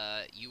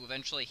 You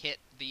eventually hit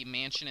the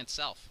mansion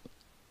itself.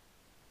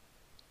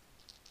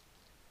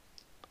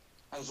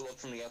 How's it look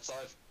from the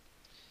outside?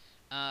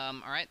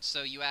 Alright,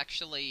 so you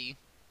actually,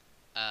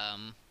 yeah,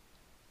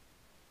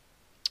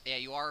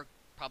 you are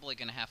probably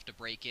gonna have to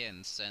break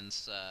in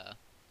since,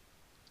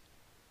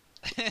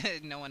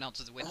 no one else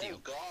is with you. Oh,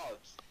 God.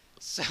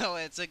 So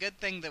it's a good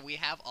thing that we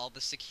have all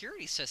the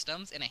security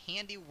systems in a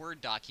handy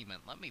Word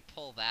document. Let me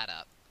pull that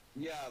up.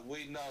 Yeah,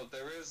 we know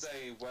there is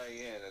a way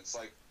in. It's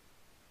like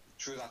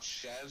through that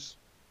shed.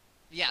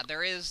 Yeah,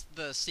 there is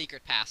the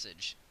secret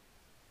passage.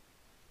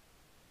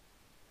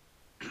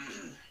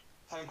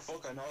 Thank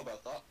fuck I know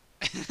about that.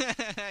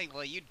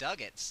 Well, you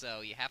dug it,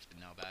 so you have to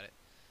know about it.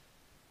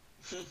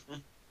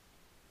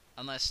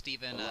 Unless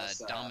Steven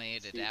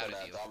dominated Steven, out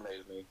of you.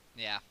 dominated me.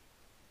 Yeah.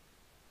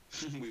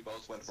 We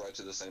both went right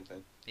to the same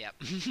thing. Yep.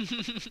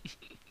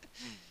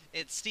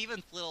 It's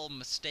Steven's little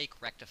mistake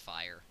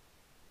rectifier.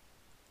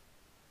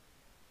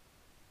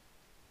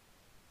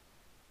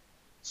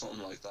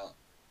 Something like that.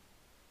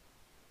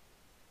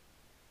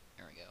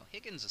 There we go.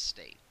 Higgins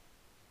Estate.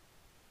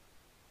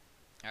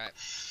 Alright.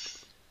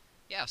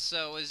 Yeah,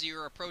 so as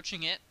you're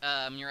approaching it,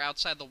 you're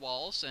outside the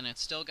walls, and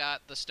it's still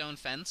got the stone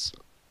fence.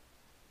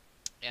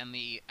 And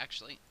the...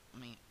 Actually,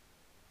 let me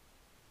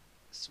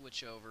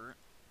switch over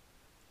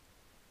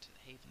to the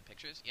Haven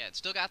pictures. Yeah, it's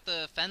still got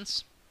the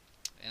fence,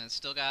 and it's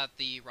still got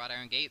the wrought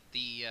iron gate.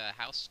 The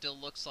house still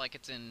looks like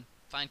it's in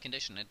fine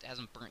condition. It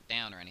hasn't burnt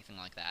down or anything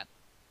like that.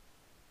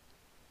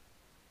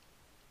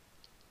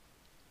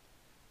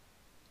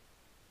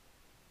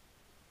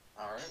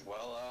 Alright,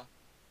 well,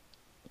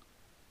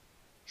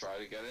 try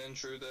to get in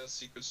through the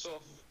secret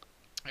stuff.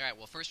 Alright,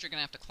 well, first you're going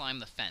to have to climb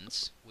the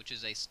fence, which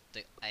is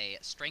a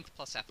strength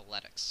plus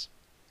athletics.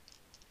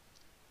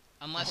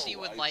 Unless you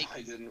would like...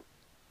 I didn't...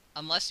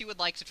 Unless you would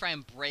like to try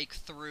and break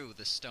through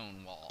the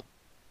stone wall,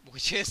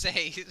 which is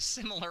a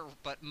similar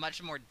but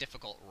much more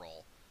difficult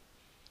roll.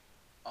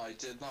 I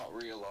did not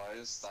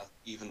realize that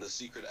even the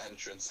secret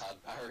entrance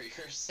had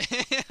barriers.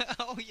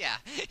 Oh yeah,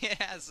 it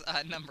has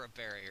a number of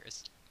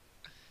barriers.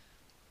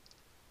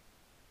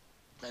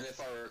 And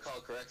if I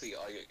recall correctly,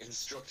 I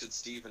instructed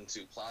Steven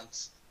to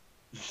plant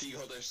the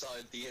other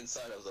side, the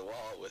inside of the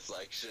wall with,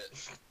 like,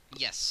 shit.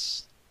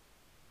 Yes.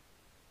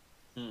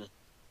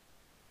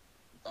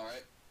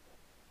 Alright.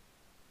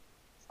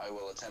 I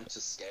will attempt to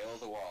scale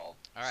the wall.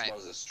 Alright. So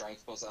what is it,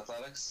 strength plus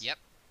athletics? Yep.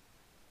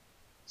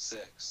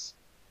 6.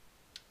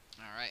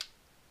 Alright.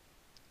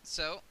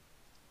 So,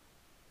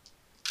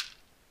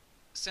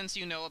 since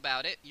you know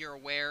about it, you're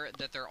aware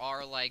that there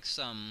are, like,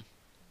 some,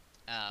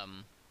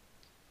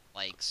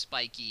 like,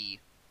 spiky,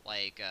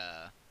 like,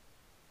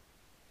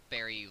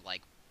 berry,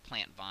 like,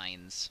 plant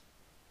vines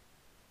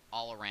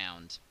all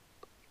around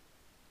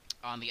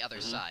on the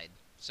other side.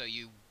 So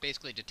you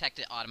basically detect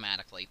it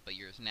automatically, but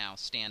you're now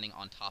standing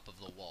on top of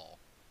the wall,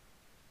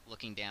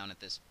 looking down at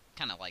this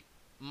kind of, like,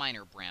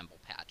 minor bramble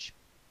patch.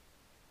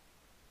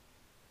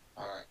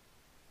 Alright.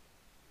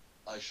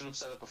 I should have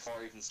said it before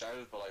I even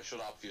started, but I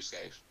should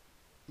obfuscate.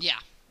 Yeah,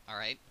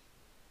 alright.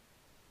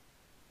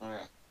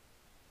 Okay.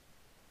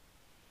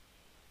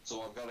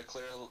 So I've got a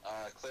clearing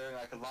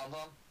I can land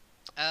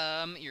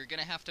on? You're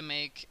gonna have to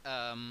make,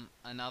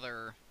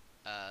 another,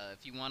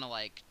 if you want to,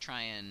 like,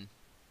 try and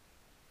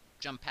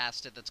jump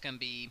past it, that's gonna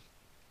be,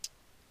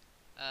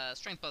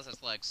 strength plus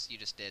athletics you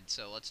just did,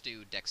 so let's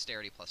do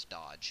dexterity plus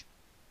dodge.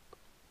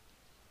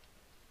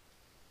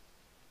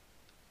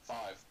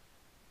 5.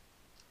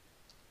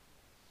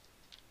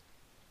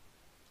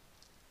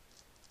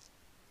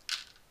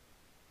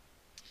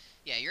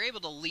 Yeah, you're able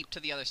to leap to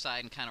the other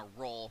side and kind of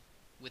roll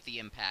with the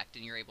impact,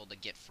 and you're able to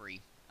get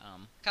free.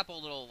 A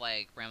couple little,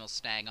 like, brambles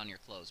snag on your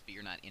clothes, but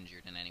you're not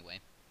injured in any way.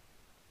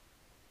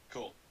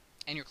 Cool.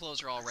 And your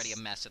clothes are already a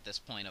mess at this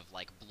point of,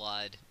 like,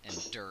 blood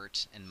and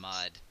dirt and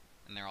mud,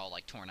 and they're all,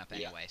 like, torn up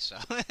anyway, so...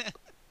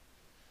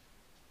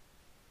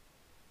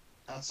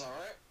 That's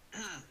alright.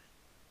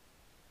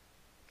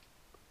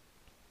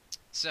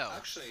 So...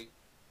 Actually,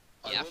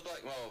 yeah. I would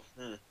like, well,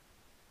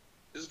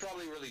 this is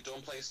probably a really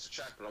dumb place to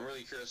check, but I'm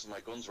really curious if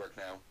my guns work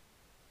now.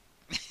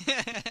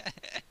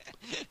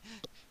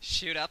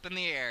 Shoot up in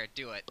the air,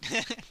 do it.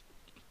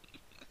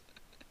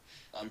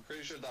 I'm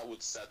pretty sure that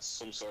would set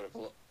some sort of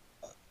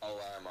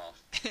alarm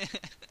off.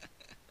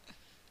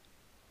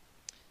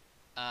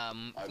 I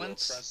will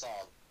press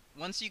on.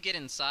 once you get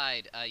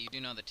inside, you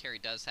do know that Terry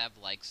does have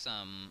like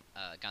some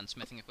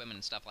gunsmithing equipment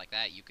and stuff like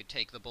that. You could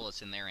take the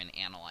bullets in there and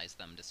analyze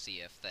them to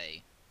see if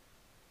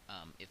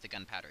the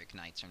gunpowder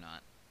ignites or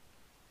not.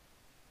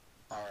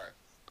 All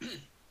right.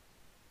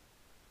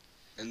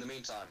 In the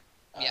meantime,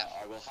 Yeah.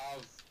 I will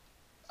have,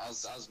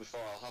 as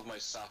before, I'll have my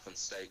staff and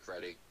stake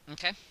ready.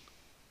 Okay.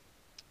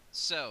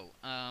 So,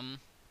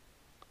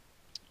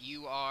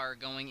 you are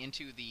going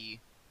into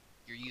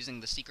you're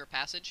using the secret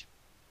passage,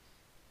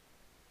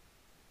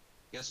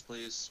 Yes,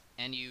 please.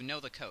 and you know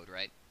the code,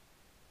 right?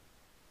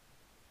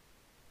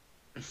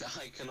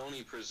 I can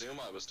only presume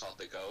I was taught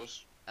the code.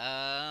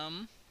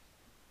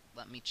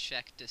 Let me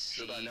check to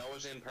see. Should I know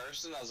it in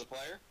person as a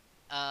player?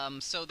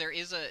 So there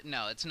is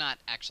no, it's not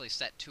actually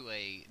set to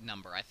a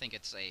number. I think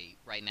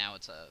right now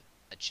it's a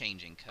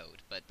changing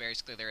code, but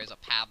basically there is a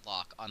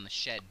padlock on the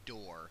shed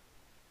door,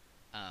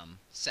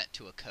 set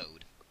to a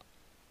code.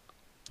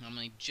 I'm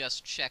gonna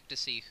just check to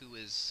see who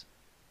is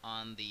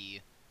on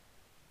the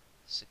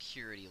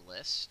security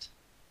list.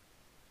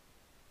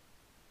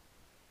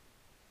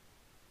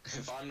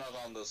 If I'm not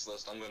on this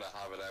list, I'm gonna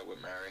have it out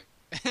with Mary.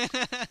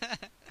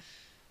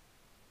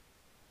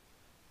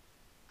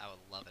 I would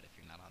love it if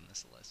you're not on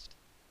this list.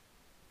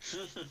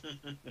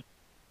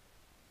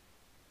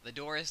 The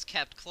door is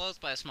kept closed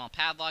by a small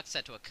padlock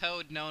set to a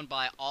code known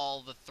by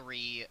all the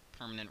 3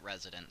 permanent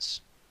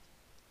residents.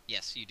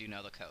 Yes, you do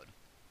know the code.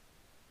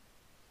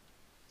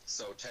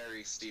 So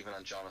Terry, Stephen,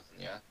 and Jonathan,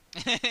 yeah?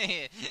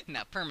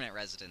 No, permanent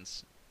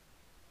residents.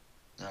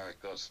 Alright,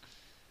 good.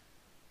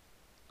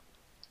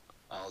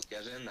 I'll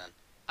get in then.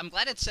 I'm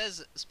glad it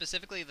says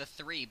specifically the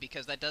 3,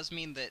 because that does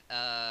mean that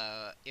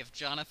if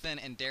Jonathan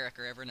and Derek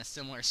are ever in a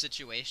similar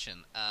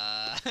situation,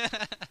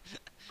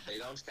 They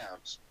don't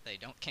count. they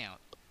don't count.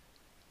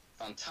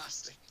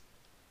 Fantastic.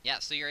 Yeah,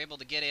 so you're able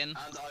to get in.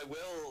 And I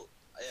will,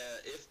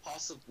 if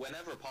possible,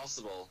 whenever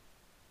possible,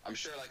 I'm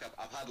sure like a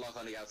padlock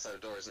on the outside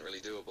door isn't really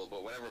doable,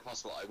 but whenever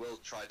possible, I will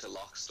try to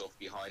lock stuff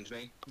behind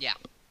me. Yeah.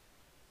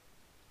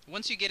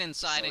 Once you get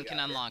inside and can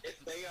unlock...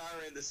 If they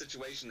are in the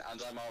situation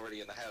and I'm already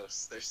in the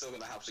house, they're still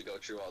going to have to go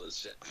through all this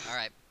shit.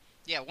 Alright.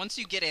 Yeah, once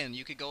you get in,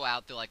 you could go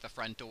out through, like, the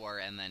front door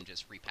and then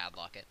just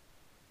repadlock it.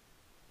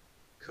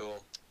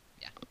 Cool.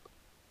 Yeah.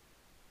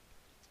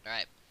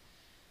 Alright.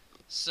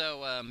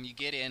 So, you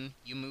get in,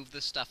 you move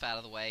the stuff out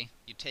of the way,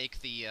 you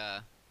take the,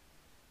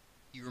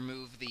 you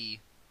remove the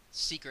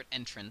secret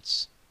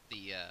entrance,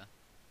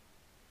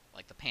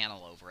 like the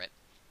panel over it,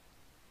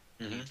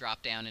 and you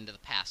drop down into the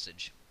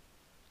passage.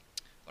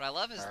 What I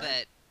love is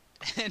that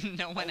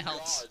no one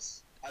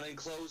else... God. An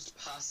enclosed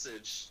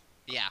passage.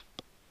 Yeah.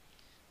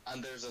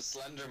 And there's a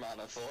Slender Man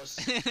afoot.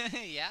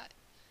 Yeah.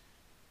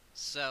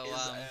 So,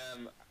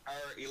 are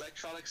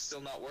electronics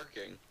still not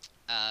working?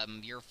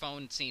 Your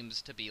phone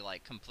seems to be,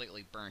 like,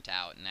 completely burnt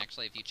out, and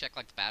actually, if you check,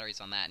 like, the batteries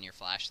on that and your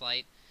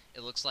flashlight,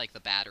 it looks like the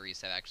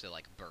batteries have actually,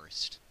 like,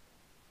 burst.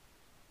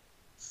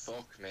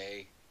 Fuck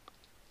me.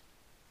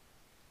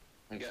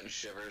 I'm getting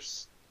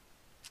shivers.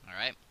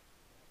 Alright.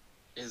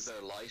 Is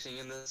there lighting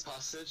in this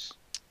passage?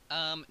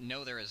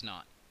 No there is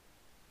not.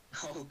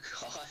 Oh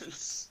god.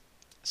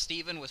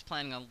 Steven was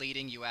planning on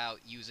leading you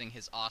out using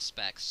his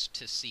auspex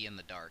to see in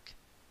the dark.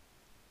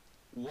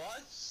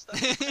 What?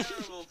 That's a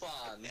terrible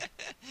plan.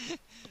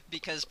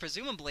 Because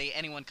presumably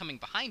anyone coming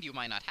behind you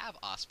might not have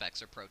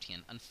auspex or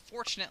protean.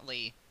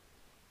 Unfortunately,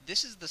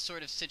 this is the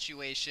sort of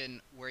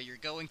situation where you're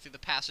going through the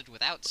passage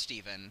without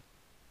Steven.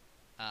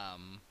 Yeah.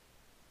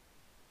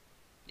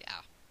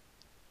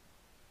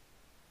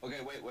 Okay,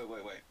 wait.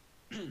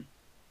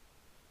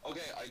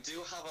 Okay, I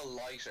do have a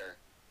lighter.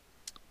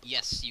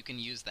 Yes, you can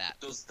use that.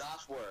 Does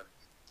that work?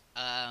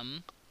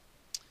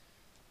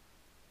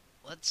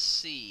 Let's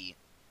see.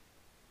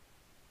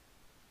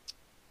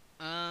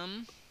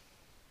 I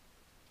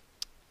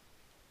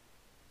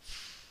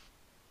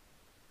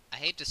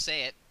hate to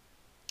say it,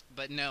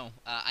 but no.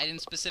 I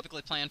didn't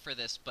specifically plan for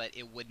this, but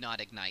it would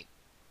not ignite.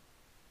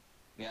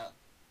 Yeah.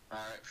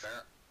 Alright,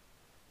 fair.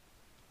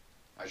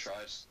 I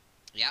tried.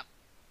 Yeah.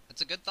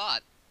 That's a good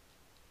thought.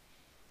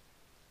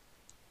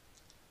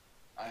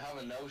 I have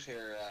a note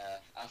here,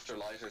 after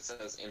lighter it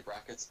says, in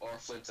brackets, or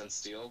flint and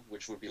steel,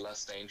 which would be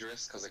less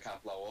dangerous, because it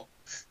can't blow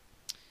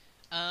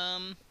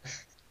up.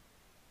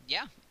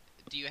 Yeah.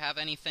 Do you have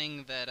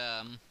anything that,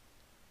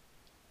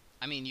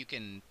 I mean, you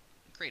can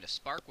create a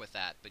spark with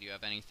that, but do you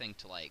have anything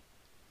to, like,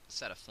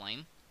 set a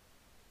flame?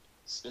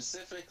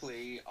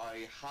 Specifically,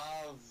 I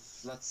have,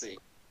 let's see.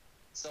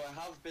 So I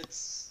have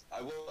bits,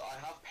 I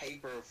have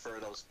paper for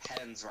those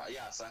pens, right?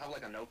 Yeah, so I have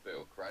like a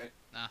notebook, right?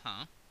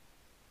 Uh-huh.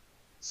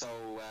 So,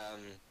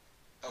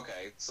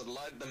 okay, so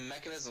the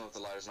mechanism of the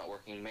lighter's not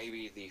working.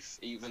 Maybe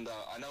even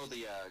though I know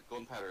the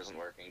gunpowder isn't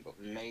working, but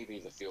maybe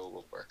the fuel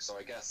will work. So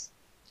I guess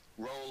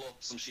roll up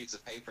some sheets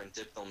of paper and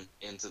dip them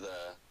into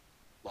the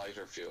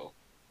lighter fuel.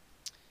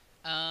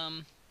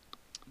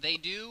 They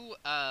do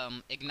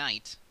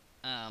ignite,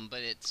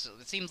 but it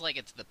seems like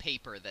it's the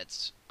paper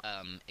that's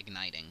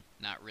igniting,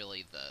 not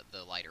really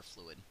the lighter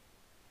fluid.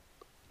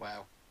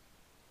 Wow.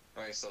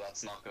 Okay, so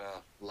that's not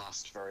gonna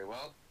last very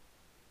well.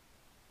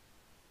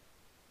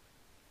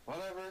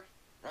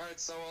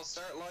 so I'll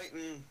start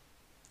lighting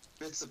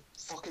bits of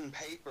fucking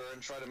paper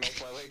and try to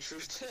make my way through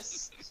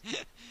this.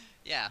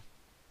 Yeah.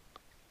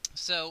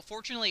 So,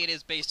 fortunately, it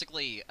is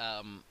basically,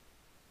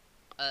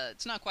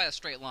 it's not quite a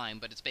straight line,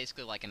 but it's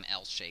basically like an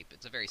L shape.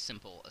 It's a very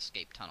simple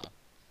escape tunnel.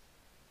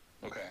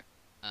 Okay.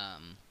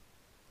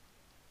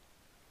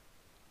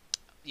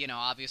 You know,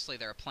 obviously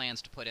there are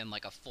plans to put in,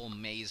 like, a full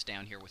maze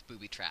down here with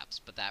booby traps,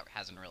 but that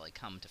hasn't really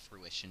come to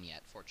fruition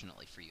yet,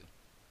 fortunately for you.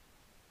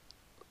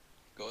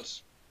 Good.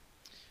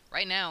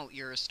 Right now,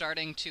 you're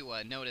starting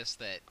to notice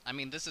that, I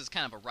mean, this is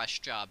kind of a rush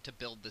job to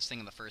build this thing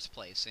in the first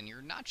place, and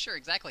you're not sure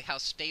exactly how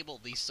stable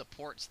these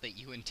supports that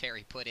you and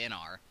Terry put in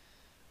are,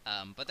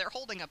 but they're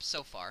holding up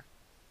so far.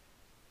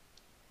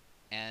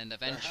 And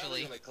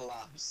eventually... They're gonna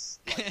collapse,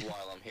 like,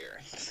 while I'm here.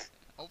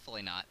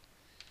 Hopefully not.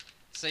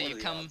 So What you are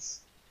the come... odds?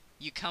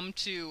 You come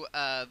to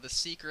the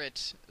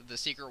secret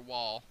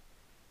wall,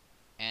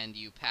 and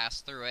you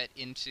pass through it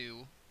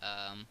into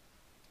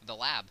the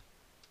lab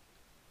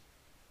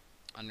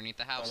underneath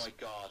the house. Oh my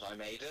god, I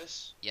made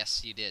it?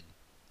 Yes, you did.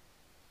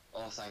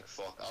 Oh, thank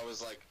fuck. I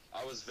was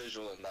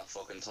visual in that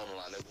fucking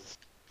tunnel and it was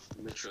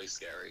literally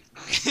scary.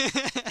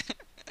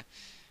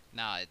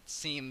 Nah, it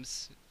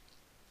seems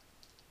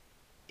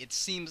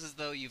as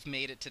though you've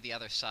made it to the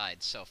other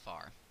side so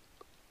far.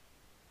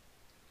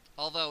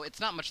 Although, it's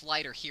not much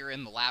lighter here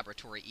in the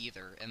laboratory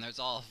either, and there's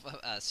all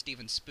of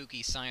Steven's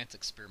spooky science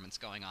experiments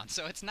going on,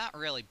 so it's not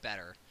really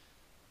better.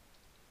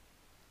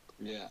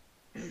 Yeah.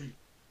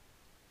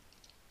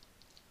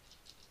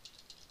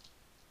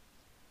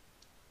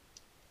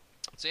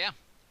 So yeah.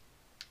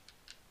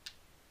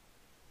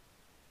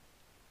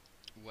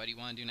 What do you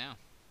want to do now?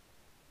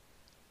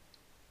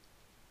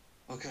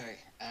 Okay,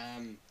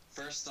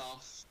 first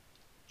off,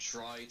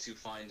 try to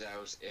find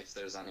out if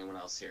there's anyone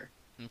else here.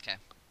 Okay.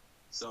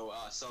 So,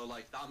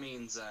 like, that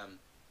means,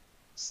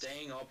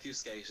 staying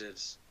obfuscated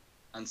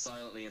and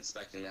silently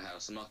inspecting the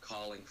house. I'm not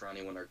calling for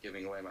anyone or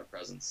giving away my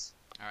presence.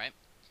 Alright.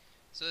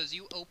 So as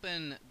you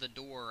open the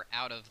door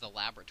out of the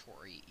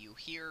laboratory, you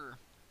hear,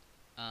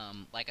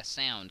 like a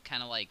sound,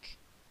 kind of like,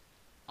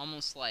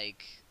 almost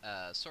like,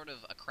 sort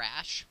of a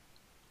crash,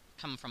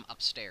 coming from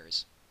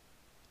upstairs.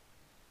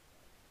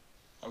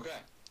 Okay.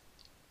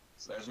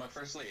 So there's my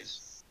first lead.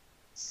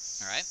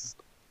 Alright.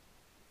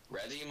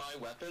 Ready my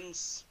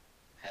weapons,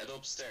 head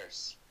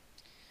upstairs.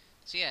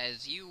 So yeah,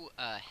 as you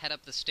head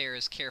up the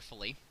stairs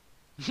carefully,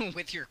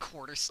 with your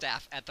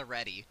quarterstaff at the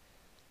ready,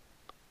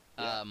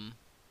 Yeah.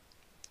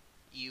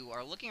 you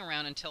are looking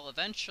around until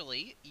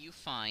eventually you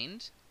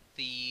find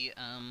the,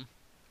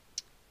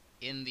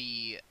 in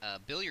the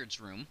billiards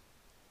room,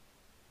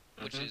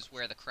 which is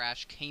where the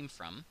crash came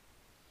from,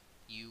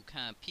 you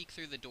kind of peek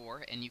through the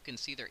door and you can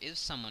see there is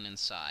someone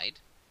inside.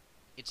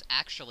 It's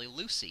actually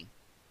Lucy.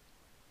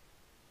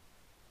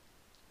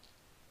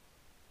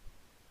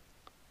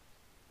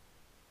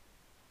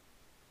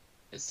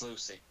 It's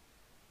Lucy.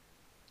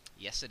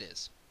 Yes, it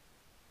is.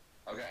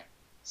 Okay,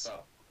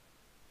 so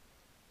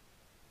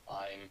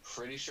I'm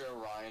pretty sure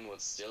Ryan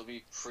would still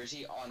be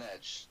pretty on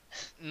edge.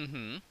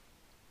 Mm-hmm.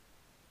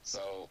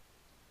 So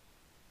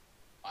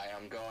I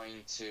am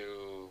going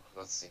to,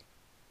 let's see,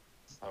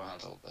 how do I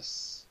handle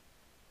this?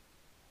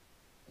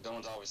 I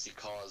don't obviously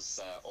cause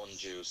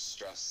undue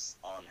stress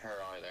on her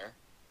either.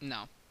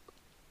 No.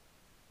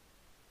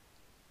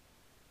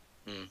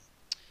 Hmm.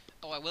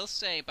 Oh, I will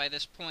say by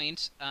this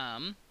point,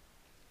 her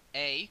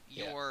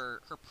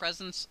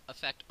presence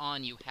effect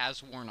on you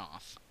has worn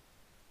off.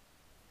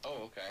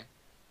 Oh, okay.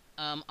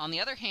 On the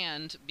other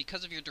hand,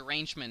 because of your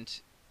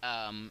derangement,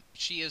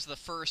 she is the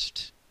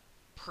first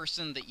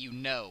person that you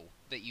know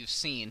that you've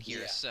seen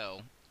here, Yeah.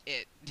 so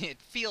it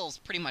feels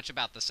pretty much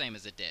about the same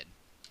as it did.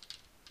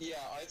 Yeah,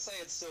 I'd say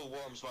it still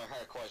warms my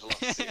heart quite a lot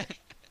to see her.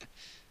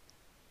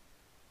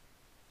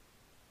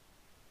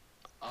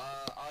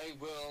 I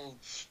will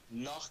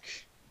knock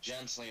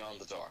gently on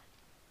the door.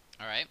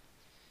 Alright.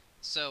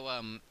 So,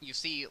 you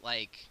see,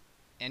 like,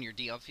 and you're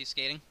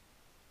de-obfuscating?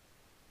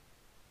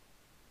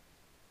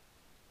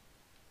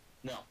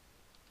 No.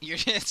 You're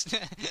just...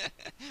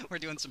 We're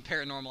doing some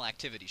paranormal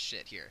activity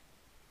shit here.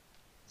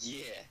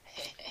 Yeah.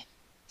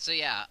 So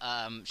yeah,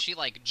 she,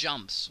 like,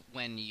 jumps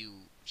when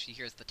she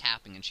hears the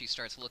tapping, and she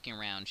starts looking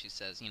around. She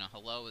says, you know,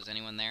 hello, is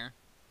anyone there?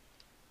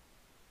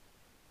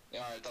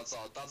 Yeah, alright, that's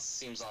all. That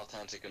seems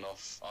authentic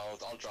enough. I'll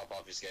drop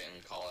obfuscating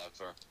and call out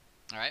to her.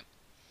 Alright.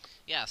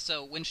 Yeah,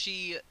 so when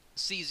she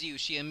sees you,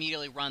 she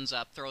immediately runs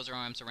up, throws her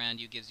arms around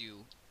you, gives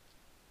you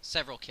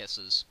several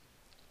kisses.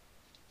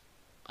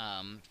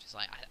 She's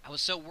like, I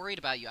was so worried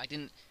about you.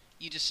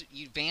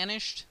 You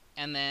vanished,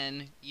 and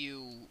then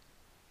you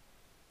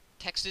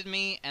texted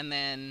me, and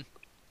then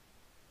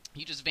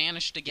you just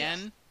vanished again,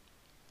 Yeah.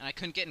 and I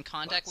couldn't get in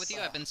contact with you.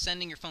 I've been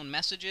sending your phone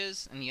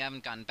messages, and you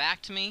haven't gotten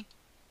back to me.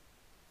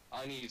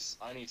 I need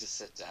to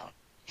sit down.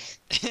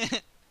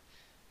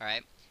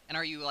 Alright. And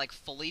are you, like,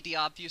 fully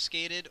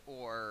de-obfuscated,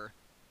 or...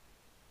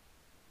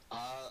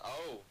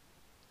 Oh,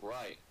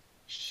 right.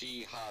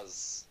 She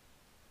has...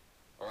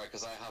 Alright,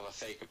 because I have a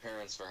fake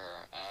appearance for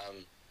her.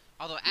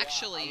 Although, Yeah,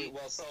 actually...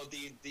 well, so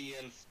the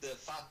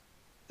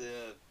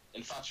the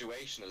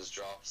infatuation has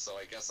dropped, so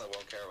I guess I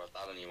won't care about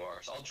that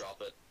anymore. So I'll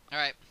drop it. All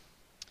right.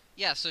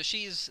 Yeah, so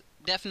she's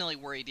definitely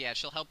worried. Yeah,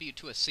 she'll help you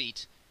to a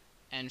seat,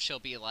 and she'll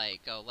be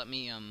like, "Oh, let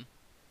me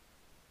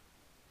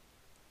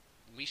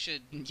we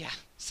should yeah,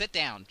 sit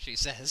down," she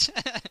says.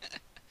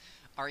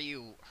 Are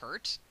you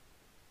hurt?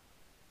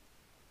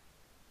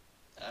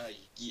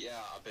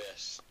 Yeah, a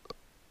bit.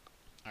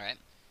 All right.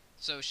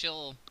 So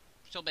she'll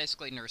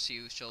basically nurse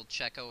you. She'll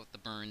check out the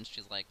burns.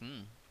 She's like,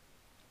 "Hmm."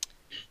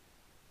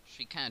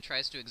 She kind of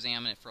tries to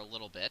examine it for a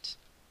little bit.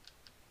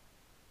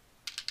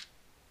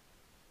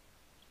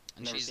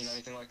 And Never seen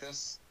anything like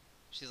this.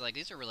 She's like,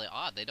 "These are really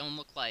odd. They don't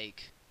look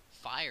like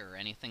fire or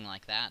anything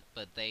like that,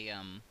 but they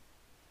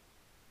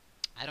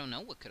I don't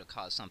know what could have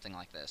caused something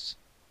like this."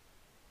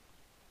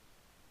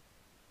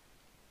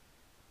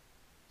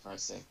 I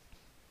see.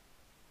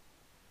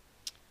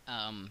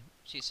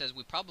 She says,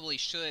 "We probably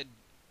should,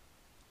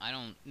 I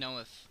don't know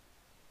if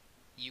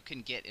you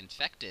can get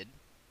infected,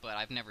 but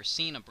I've never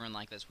seen a burn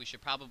like this. We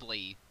should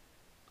probably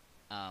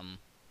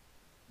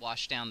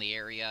wash down the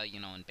area, you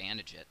know, and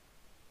bandage it."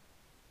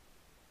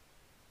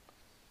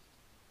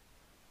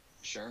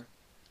 Sure.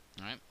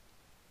 All right.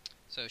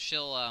 So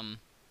she'll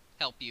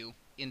help you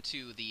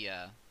into the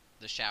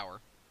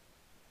shower.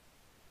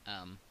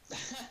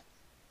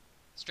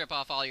 Strip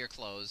off all your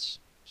clothes.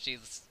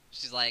 She's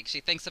like,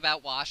 she thinks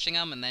about washing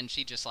them, and then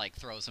she just like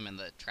throws them in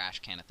the trash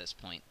can at this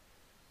point.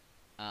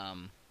 I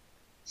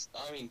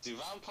mean, do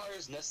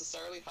vampires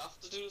necessarily have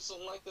to do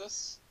something like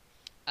this?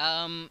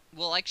 Well,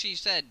 like she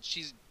said,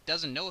 she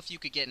doesn't know if you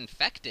could get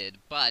infected,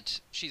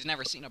 but she's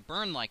never seen a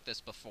burn like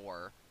this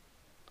before.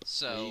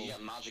 So You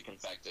get magic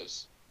infected.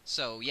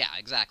 So yeah,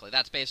 exactly.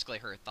 That's basically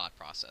her thought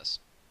process.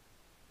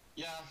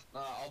 Yeah,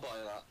 I'll buy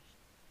that.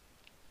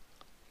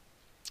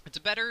 It's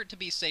better to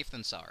be safe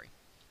than sorry.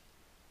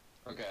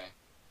 Okay.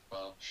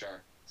 Well,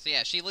 sure. So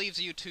yeah, she leaves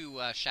you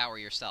to shower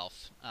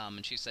yourself,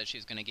 and she says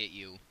she's gonna get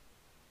you,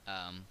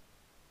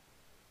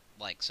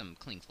 like some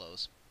clean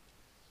clothes.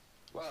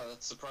 Well,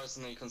 that's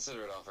surprisingly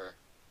considerate of her.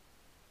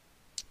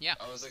 Yeah.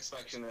 I was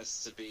expecting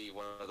this to be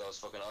one of those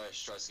fucking, oh,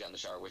 she tries to get in the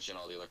shower with you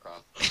and all the other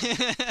crap.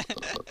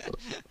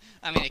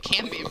 I mean, it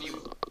can be if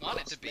you want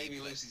it to be. Maybe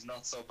Lucy's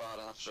not so bad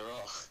after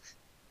all.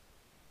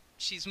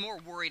 She's more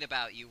worried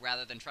about you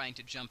rather than trying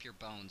to jump your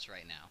bones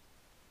right now.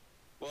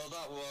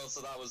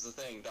 So that was the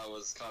thing. That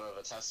was kind of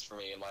a test for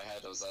me in my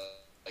head. I was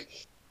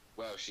like,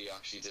 wow, she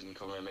actually didn't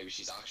come in. Maybe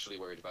she's actually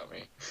worried about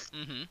me.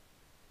 Mm-hmm.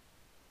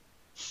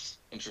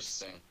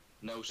 Interesting.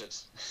 Noted.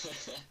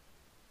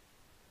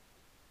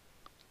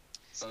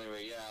 So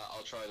anyway, yeah,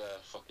 I'll try to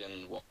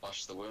fucking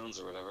wash the wounds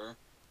or whatever.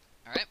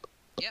 Alright.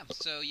 Yeah,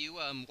 so you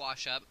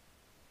wash up.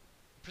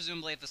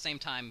 Presumably at the same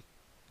time,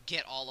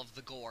 get all of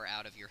the gore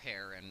out of your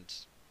hair and...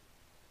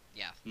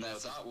 yeah. Now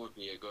that would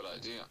be a good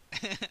idea.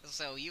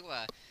 So you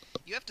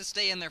have to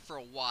stay in there for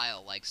a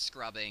while, like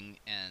scrubbing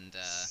and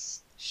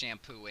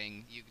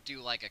shampooing. You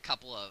do like a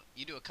couple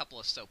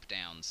of soap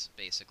downs,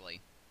 basically.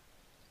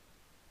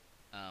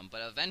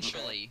 But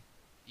eventually,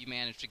 you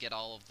manage to get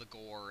all of the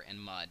gore and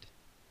mud.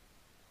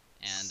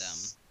 And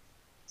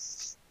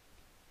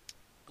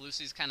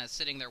Lucy's kind of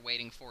sitting there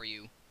waiting for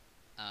you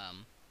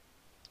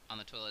on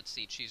the toilet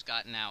seat. She's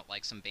gotten out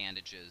like some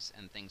bandages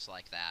and things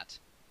like that.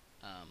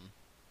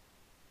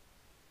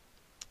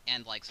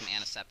 And like some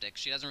antiseptic.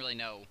 She doesn't really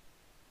know.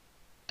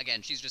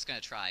 Again, she's just gonna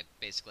try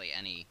basically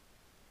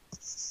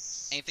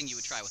anything you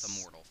would try with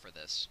a mortal for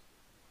this.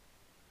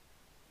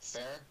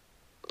 Fair.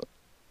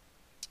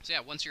 So yeah,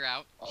 once you're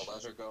out, I'll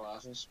let her go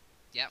at it.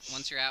 yeah,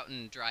 once you're out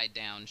and dried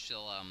down,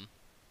 she'll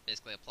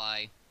basically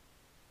apply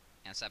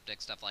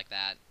antiseptic, stuff like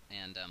that,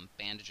 and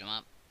bandage them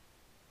up.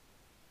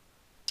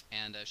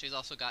 And she's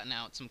also gotten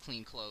out some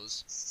clean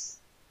clothes.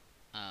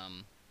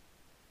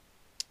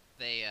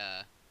 They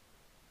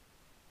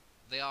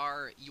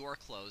are your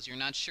clothes. You're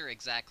not sure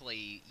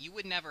exactly. You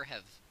would never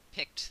have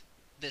picked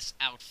this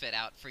outfit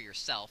out for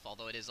yourself,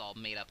 although it is all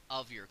made up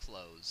of your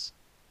clothes.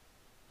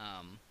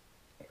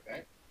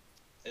 Okay.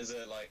 Is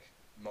it like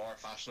more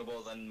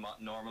fashionable than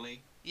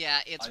normally? Yeah,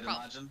 I'd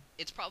imagine.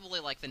 It's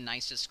probably like the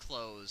nicest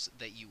clothes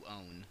that you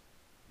own,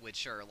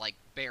 which are like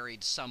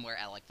buried somewhere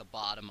at like the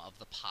bottom of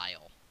the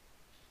pile.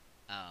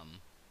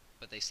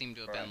 But they seem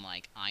to have been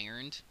like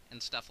ironed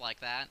and stuff like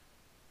that.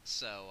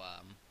 So,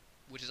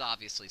 which is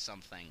obviously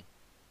something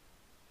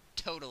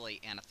totally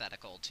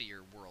antithetical to your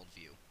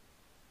worldview.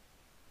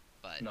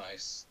 But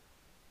nice.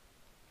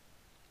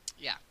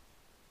 Yeah.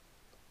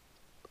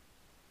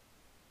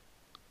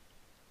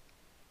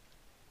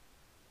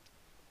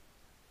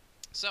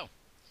 So,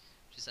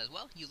 she says,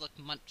 "Well, you look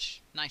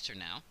much nicer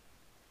now."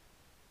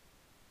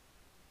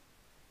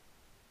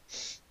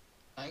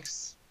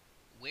 Thanks.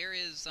 Where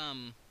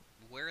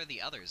are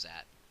the others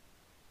at?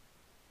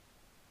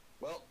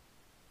 Well,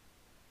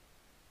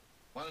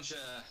 why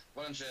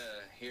don't you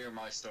hear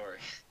my story?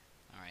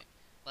 All right.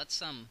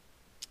 Let's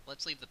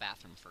leave the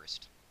bathroom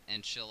first.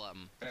 And she'll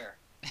Fair.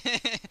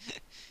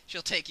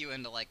 she'll take you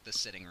into like the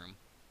sitting room.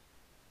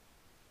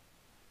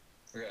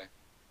 Okay.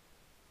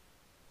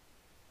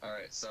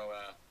 Alright, so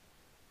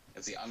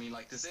let's see. I mean,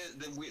 like this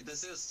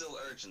is still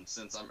urgent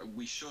since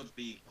we should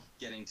be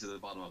getting to the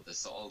bottom of this.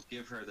 So I'll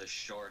give her the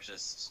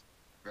shortest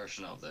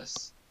version of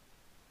this.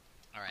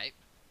 All right.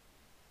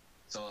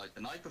 So like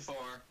the night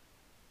before,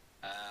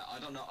 I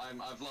don't know.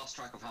 I've lost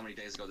track of how many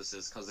days ago this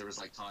is because there was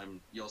like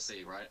time. You'll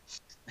see, right?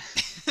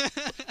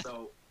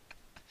 So,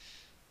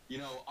 you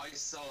know, I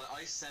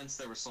sensed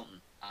there was something,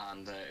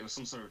 and it was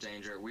some sort of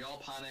danger. We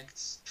all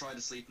panicked, tried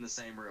to sleep in the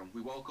same room.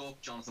 We woke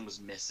up. Jonathan was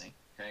missing.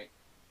 Okay,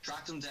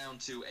 tracked him down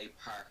to a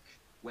park.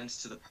 Went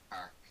to the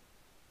park.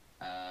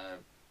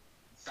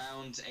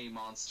 Found a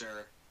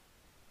monster.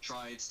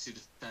 Tried to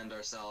defend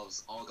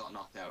ourselves. All got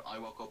knocked out. I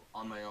woke up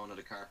on my own at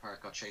a car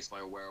park. Got chased by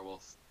a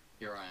werewolf.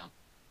 Here I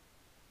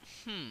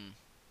am.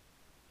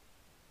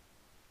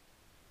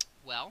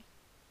 Well.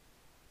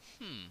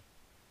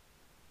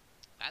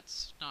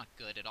 That's not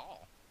good at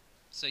all.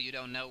 So you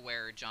don't know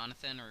where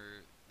Jonathan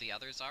or the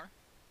others are?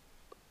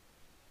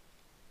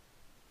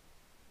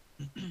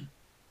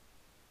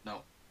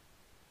 No.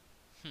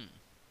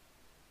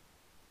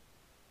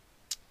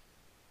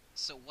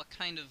 So what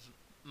kind of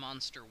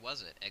monster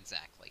was it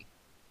exactly?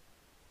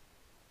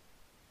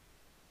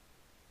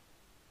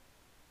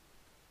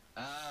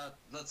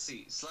 Let's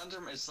see. Is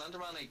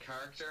Slenderman a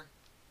character?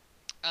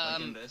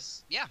 Like in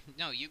this? Yeah,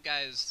 no, you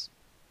guys,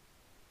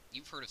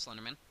 you've heard of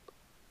Slenderman.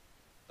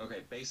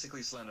 Okay,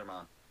 basically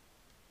Slenderman.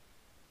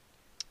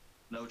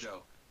 No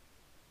joke.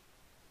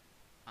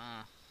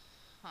 Huh.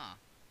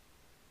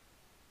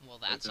 Well,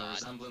 that's the odd.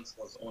 resemblance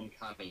was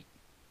uncanny.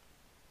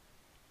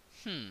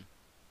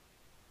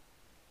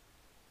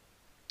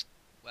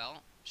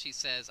 Well, she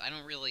says, I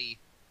don't really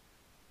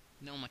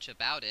know much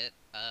about it.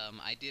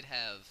 I did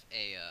have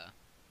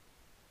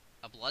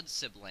a blood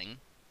sibling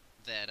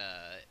that,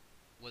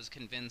 was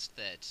convinced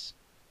that,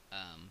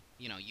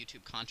 you know,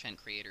 YouTube content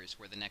creators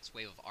were the next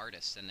wave of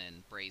artists and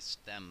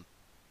embraced them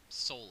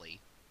solely.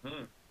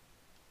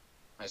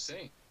 I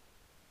see.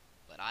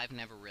 But I've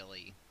never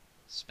really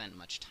spent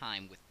much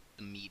time with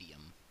the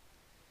medium.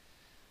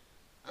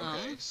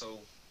 Okay, so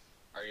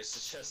are you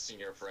suggesting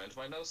your friend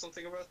might know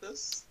something about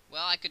this?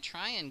 Well, I could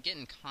try and get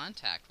in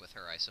contact with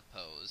her, I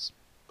suppose.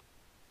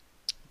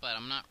 But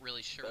I'm not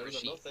really sure where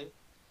she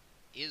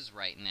is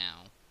right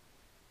now.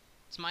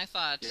 It's my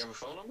thought... Do you have a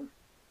phone number?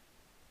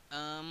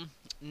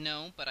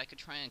 No, but I could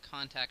try and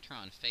contact her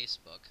on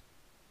Facebook.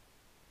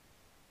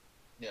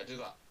 Yeah, do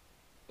that.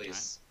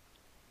 Please.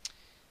 Right.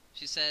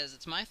 She says,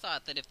 it's my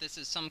thought that if this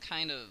is some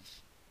kind of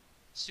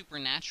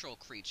supernatural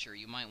creature,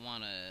 you might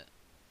want to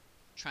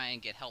try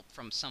and get help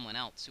from someone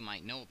else who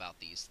might know about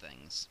these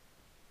things.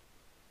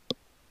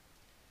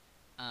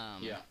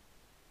 Yeah.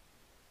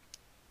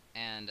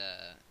 And,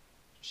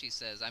 she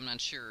says, I'm not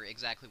sure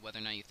exactly whether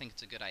or not you think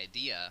it's a good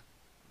idea,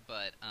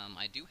 but,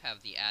 I do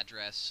have the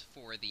address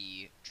for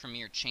the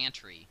Tremere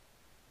Chantry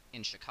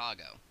in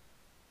Chicago.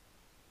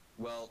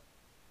 Well,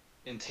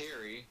 in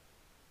theory,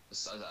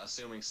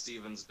 assuming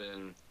Steven's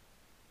been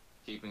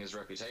keeping his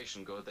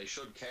reputation good, they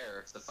should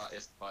care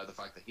by the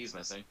fact that he's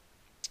missing.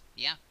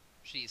 Yeah,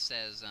 she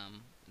says,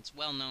 it's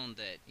well known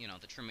that, you know,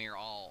 the Tremere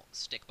all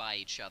stick by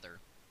each other,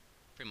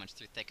 pretty much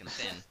through thick and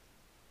thin.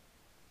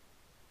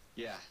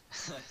 Yeah.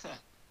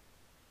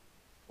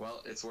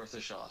 Well, it's worth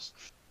a shot.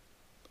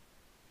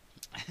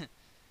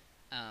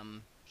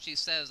 She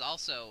says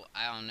also,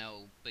 I don't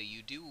know, but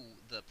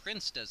the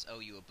prince does owe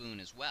you a boon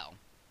as well.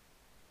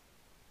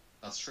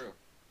 That's true.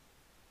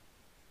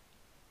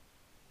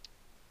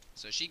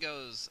 So she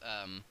goes,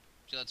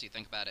 she lets you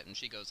think about it, and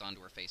she goes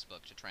onto her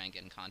Facebook to try and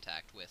get in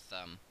contact with,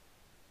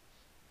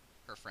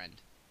 her friend.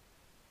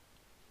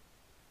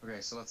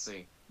 Okay, so let's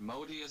see.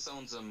 Modius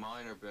owns a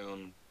minor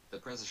boon. The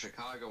Prince of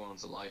Chicago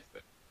owns a life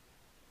boon.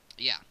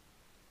 Yeah.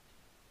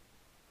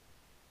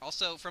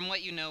 Also, from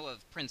what you know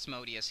of Prince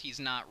Modius, he's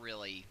not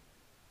really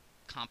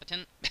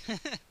competent.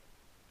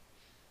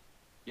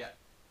 Yeah.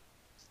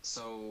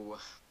 So,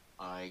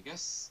 I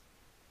guess...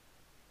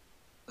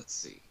 Let's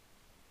see.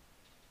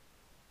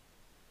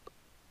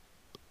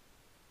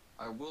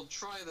 I will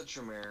try the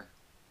Tremere.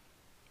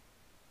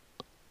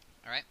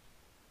 Alright.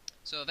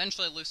 So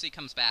eventually Lucy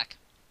comes back.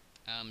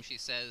 She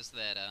says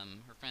that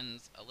her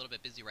friend's a little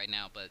bit busy right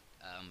now, but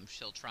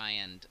she'll try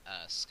and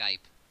Skype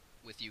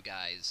with you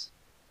guys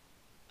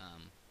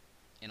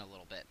in a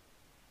little bit.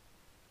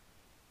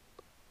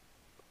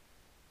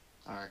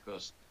 Alright,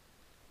 good.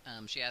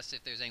 She asks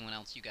if there's anyone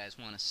else you guys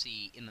want to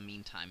see in the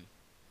meantime.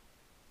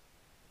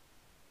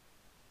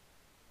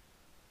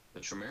 The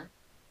Tremere?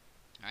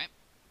 Alright.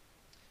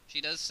 She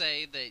does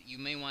say that you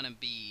may want to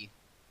be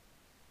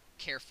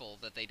careful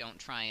that they don't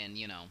try and,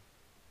 you know,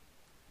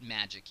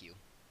 magic you.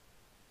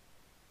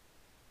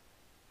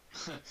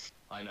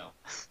 I know.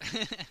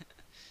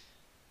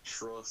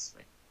 Trust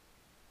me.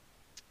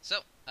 So,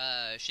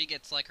 she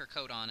gets, like, her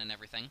coat on and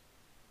everything.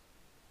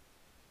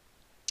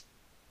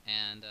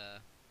 And,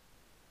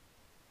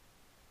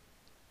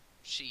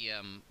 she,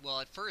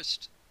 well, at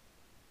first,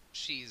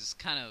 she's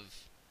kind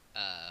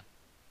of,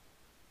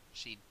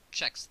 she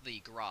checks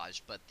the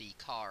garage, but the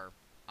car,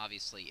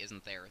 obviously,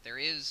 isn't there. There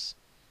is,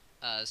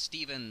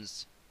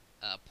 Steven's,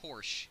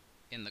 Porsche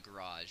in the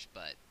garage,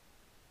 but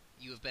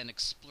you have been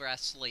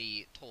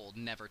expressly told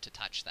never to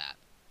touch that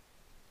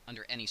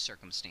under any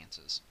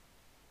circumstances.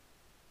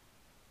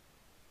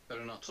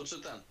 Better not touch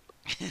it then.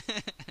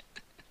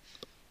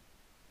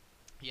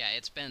 Yeah,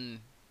 it's been...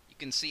 You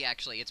can see,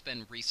 actually, it's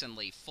been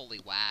recently fully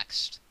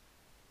waxed.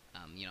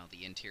 You know,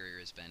 the interior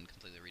has been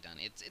completely redone.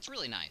 It's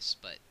really nice,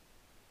 but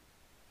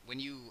when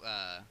you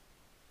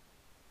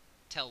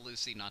tell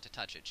Lucy not to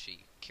touch it,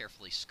 she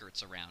carefully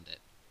skirts around it.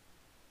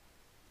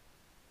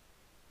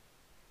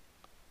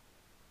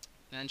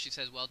 And then she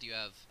says, well, do you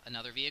have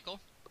another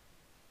vehicle?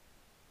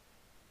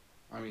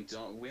 I mean,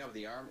 don't we have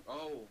the arm?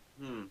 Oh,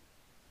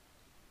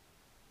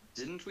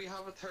 Didn't we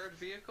have a third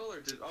vehicle,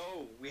 or did?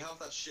 Oh, we have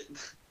that shit.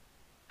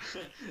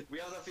 We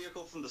have that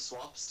vehicle from the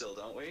swap still,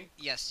 don't we?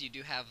 Yes, you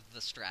do have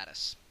the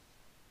Stratus.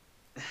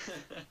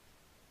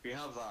 We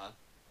have that.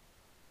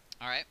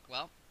 Alright,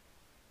 well,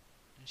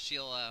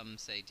 she'll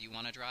say, do you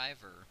want to drive,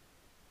 or...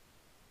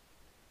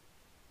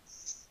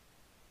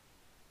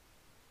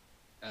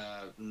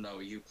 No,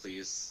 you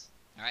please.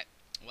 Alright,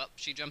 well,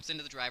 she jumps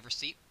into the driver's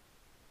seat.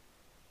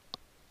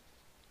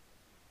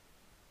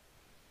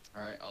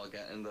 Alright, I'll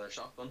get in the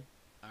shotgun.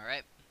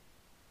 Alright.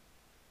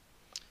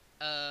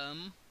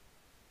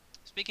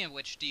 Speaking of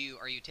which,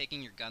 are you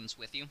taking your guns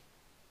with you?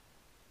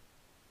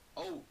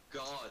 Oh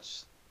god,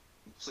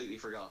 completely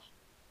forgot.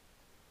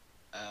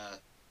 I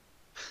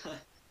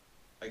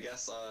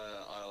guess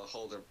I'll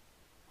hold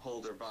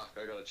her back.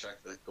 I gotta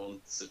check the gun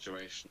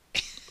situation.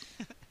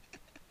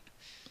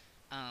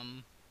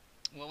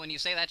 Well, when you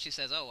say that, she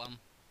says, oh,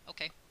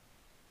 okay.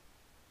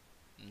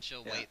 And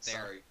she'll wait there.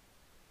 Sorry.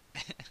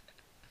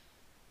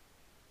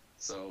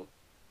 So,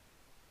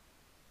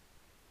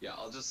 yeah,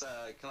 I'll just,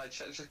 can I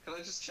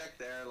just check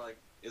there, like,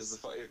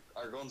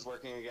 are guns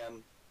working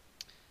again?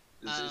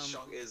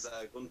 Is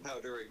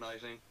gunpowder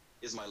igniting?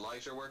 Is my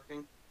lighter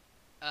working?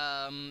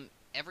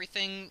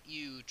 Everything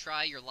you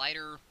try, your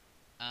lighter,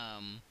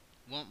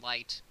 won't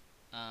light,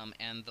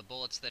 and the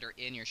bullets that are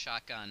in your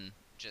shotgun,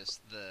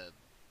 just the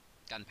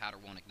gunpowder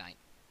won't ignite.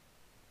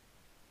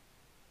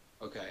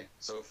 Okay,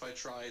 so if I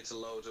try to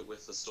load it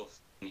with the stuff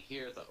in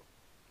here, though?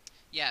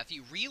 Yeah, if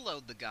you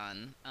reload the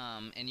gun,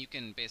 and you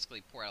can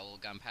basically pour out a little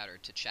gunpowder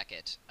to check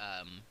it,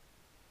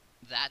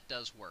 that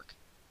does work.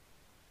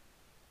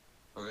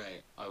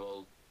 Okay,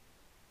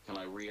 can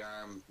I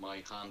rearm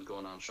my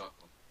handgun and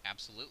shotgun?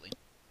 Absolutely.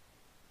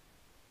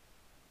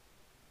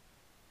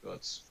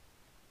 Good.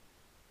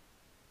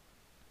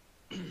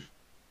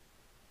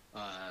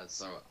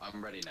 So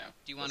I'm ready now.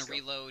 Do you want to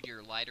reload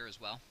your lighter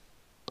as well?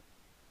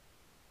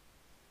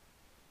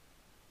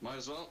 Might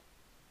as well.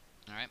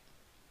 Alright.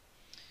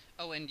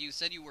 Oh, and you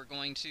said you were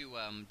going to,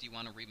 do you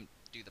want to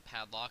redo the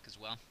padlock as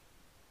well?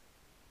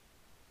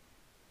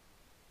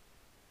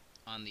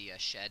 On the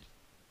shed?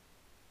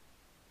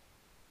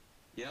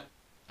 Yep.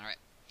 Alright.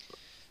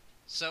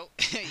 So,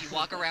 you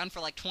walk around for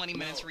like 20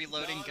 minutes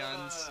reloading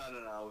guns.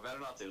 No, we better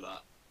not do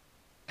that.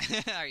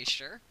 Are you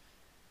sure?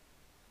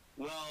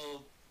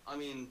 Well, I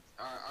mean,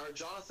 are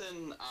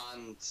Jonathan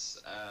and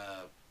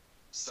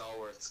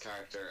Stalwart's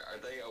character, are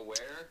they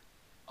aware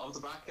of the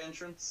back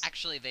entrance?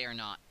 Actually, they are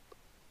not.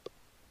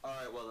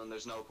 Alright, well then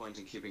there's no point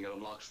in keeping it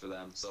unlocked for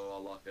them, so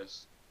I'll lock it.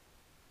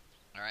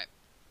 Alright.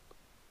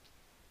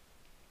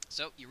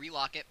 So, you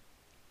relock it,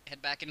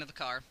 head back into the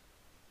car,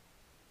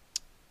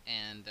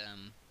 and,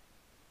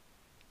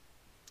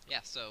 yeah,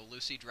 so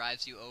Lucy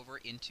drives you over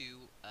into,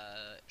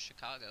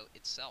 Chicago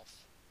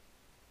itself.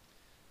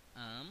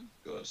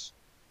 Good.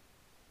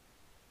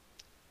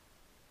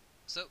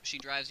 So, she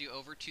drives you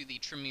over to the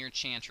Tremere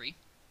Chantry,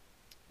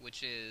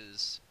 which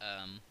is,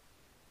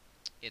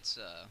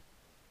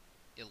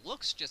 it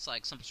looks just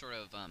like some sort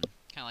of, kind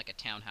of like a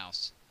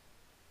townhouse,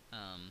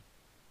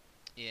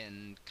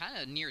 in kind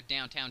of near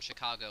downtown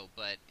Chicago,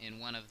 but in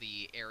one of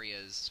the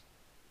areas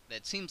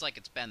that seems like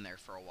it's been there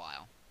for a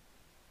while.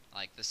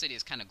 Like, the city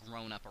has kind of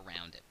grown up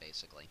around it,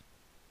 basically.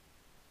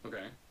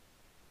 Okay.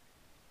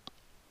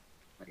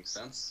 Makes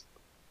sense.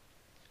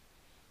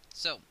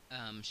 So,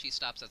 she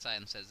stops outside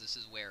and says, this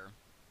is where,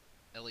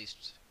 at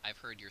least, I've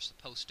heard you're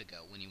supposed to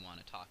go when you want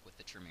to talk with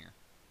the Tremere.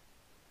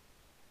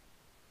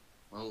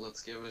 Well,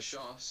 let's give it a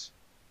shot.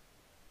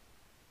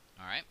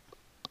 Alright.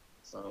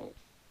 So,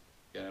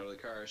 get out of the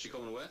car. Is she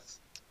coming with?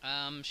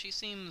 She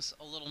seems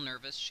a little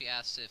nervous. She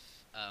asks if,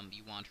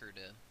 you want her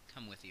to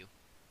come with you.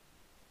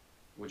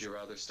 Would you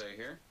rather stay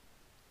here?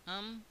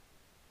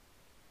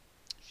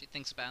 She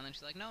thinks about it and then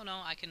she's like, no,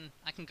 I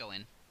can go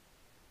in.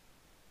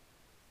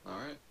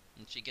 Alright.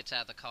 And she gets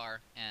out of the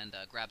car and,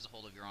 grabs a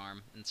hold of your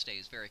arm and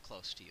stays very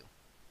close to you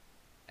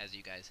as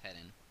you guys head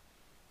in.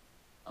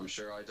 I'm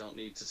sure I don't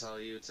need to tell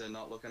you to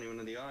not look anyone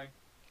in the eye.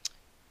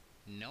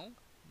 No,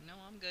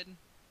 I'm good.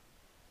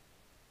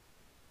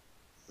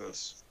 Good.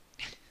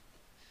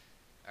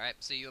 Alright,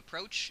 so you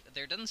approach.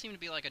 There doesn't seem to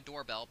be like a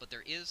doorbell, but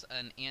there is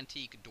an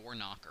antique door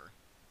knocker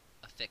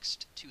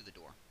affixed to the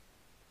door.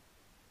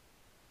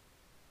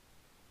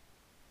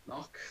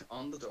 Knock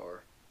on the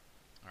door.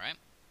 Alright.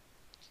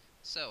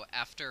 So,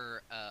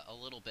 after a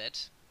little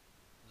bit,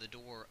 the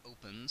door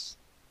opens,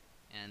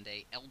 and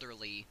a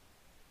elderly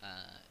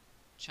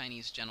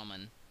Chinese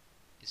gentleman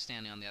is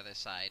standing on the other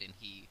side, and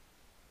he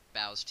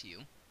bows to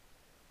you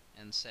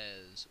and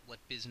says, "What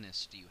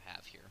business do you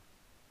have here?"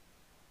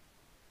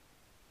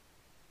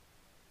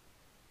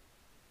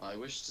 I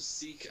wish to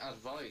seek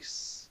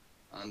advice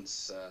and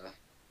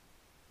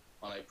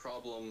on a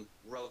problem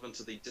relevant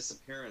to the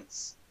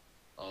disappearance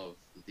of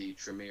the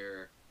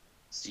Tremere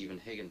Stephen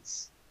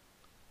Higgins.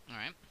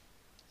 Alright.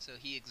 So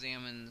he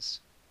examines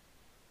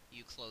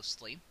you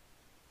closely,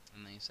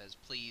 and then he says,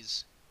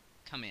 "Please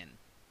come in."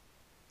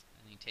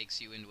 And he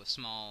takes you into a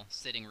small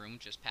sitting room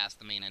just past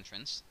the main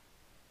entrance.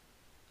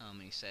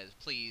 And he says,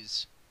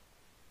 "Please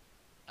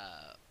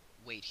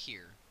wait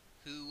here.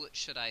 Who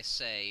should I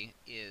say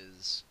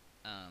is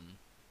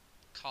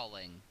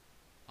calling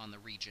on the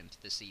Regent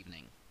this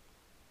evening?"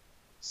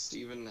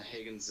 Stephen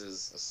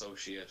Higgins'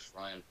 associate,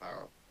 Ryan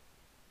Farrell.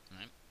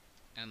 Alright.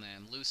 And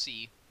then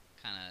Lucy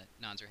kind of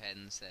nods her head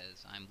and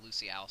says, "I'm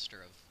Lucy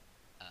Allister of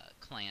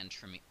Clan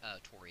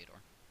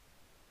Toreador."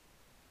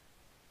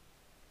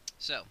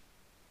 So,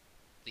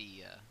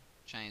 the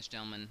Chinese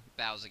gentleman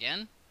bows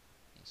again.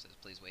 He says,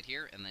 "Please wait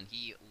here," and then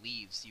he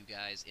leaves you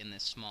guys in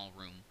this small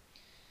room.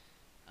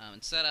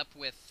 It's set up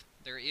with,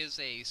 there is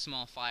a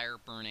small fire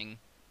burning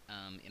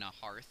in a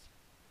hearth,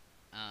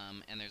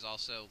 and there's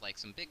also like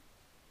some big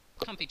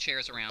comfy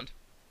chairs around,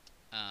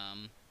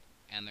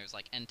 and there's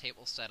like end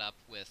tables set up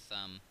with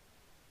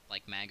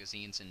like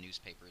magazines and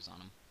newspapers on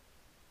them.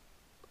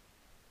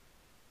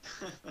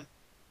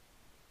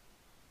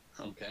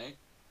 Okay.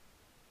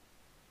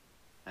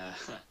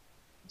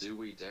 Do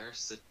we dare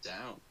sit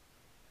down?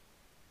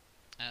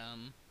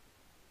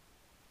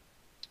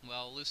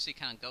 Well, Lucy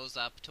kind of goes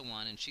up to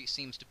one, and she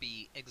seems to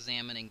be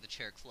examining the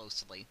chair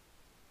closely,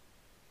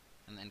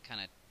 and then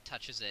kind of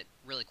touches it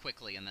really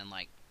quickly, and then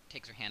like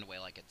takes her hand away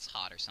like it's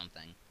hot or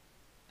something,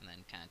 and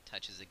then kind of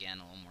touches again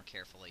a little more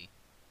carefully,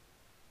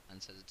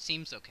 and says, "It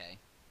seems okay."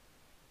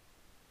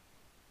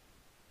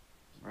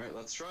 Alright,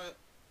 let's try it.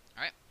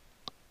 Alright.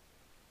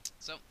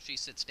 So, she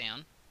sits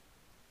down,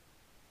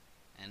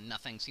 and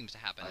nothing seems to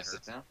happen to her.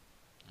 Sit down.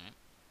 Alright.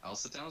 I'll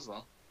sit down as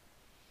well.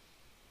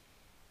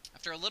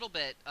 After a little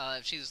bit,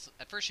 at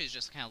first she's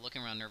just kind of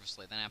looking around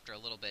nervously, then after a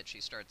little bit she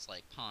starts,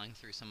 like, pawing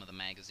through some of the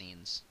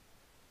magazines.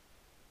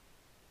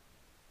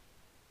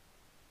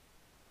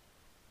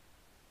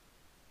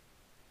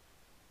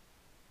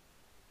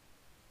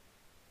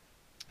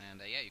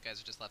 And, yeah, you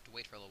guys are just left to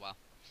wait for a little while.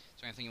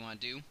 Is there anything you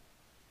want to do?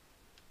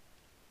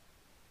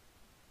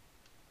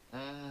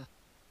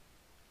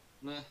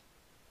 Nah.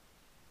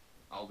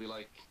 I'll be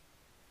like,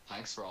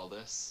 "Thanks for all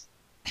this."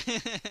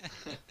 She's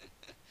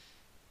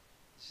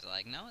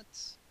like, "No,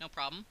 it's no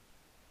problem.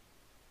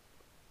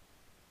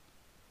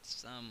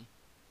 It's,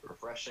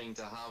 refreshing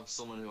to have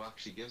someone who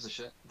actually gives a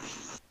shit.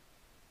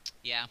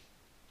 yeah."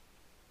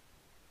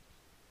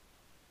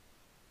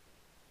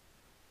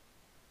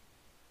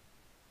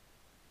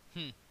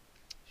 She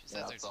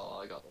says That's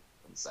all I got to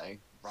say.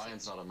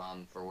 Ryan's not a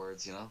man for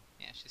words, you know?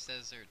 Yeah, she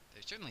says they're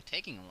certainly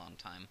taking a long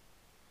time.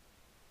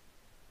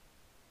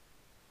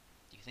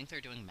 Do you think they're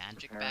doing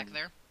magic back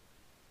there?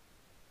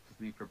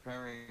 Be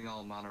preparing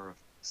all manner of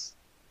things.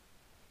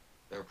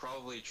 They're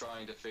probably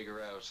trying to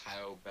figure out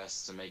how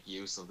best to make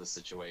use of the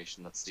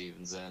situation that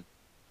Stephen's in.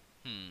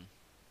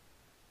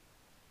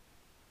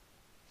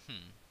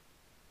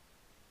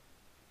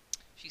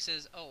 She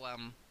says,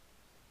 "Oh,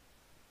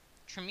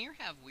 Tremere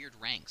have weird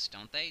ranks,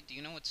 don't they? Do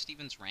you know what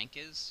Stephen's rank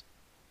is?"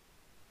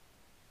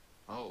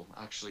 Oh,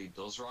 actually,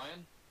 does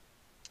Ryan?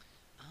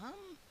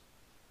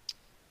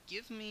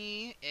 Give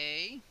me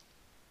a...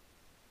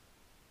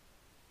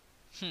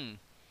 I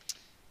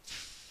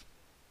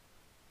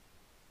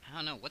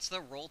don't know, what's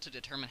the roll to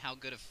determine how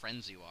good of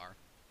friends you are?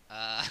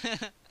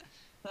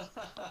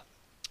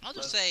 I'll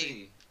just say...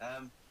 See.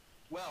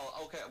 Well,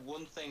 okay,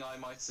 one thing I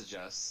might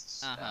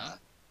suggest,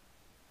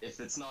 if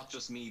it's not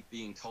just me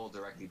being told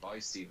directly by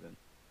Stephen,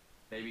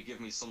 maybe give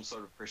me some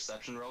sort of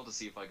perception roll to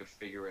see if I could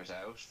figure it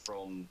out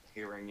from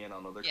hearing in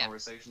on other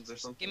conversations or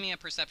something. Give me a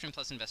perception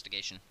plus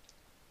investigation.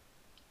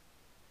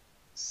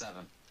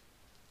 7.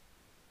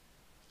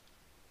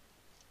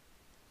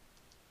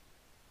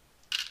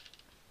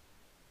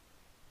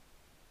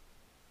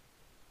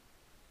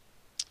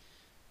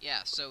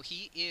 Yeah, so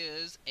he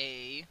is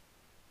a...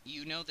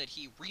 You know that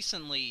he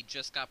recently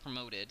just got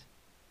promoted,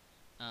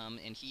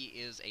 and he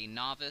is a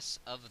novice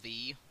of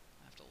the...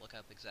 I have to look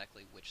up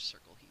exactly which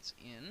circle he's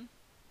in.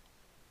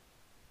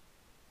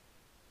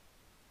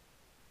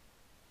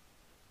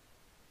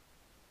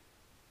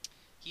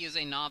 He is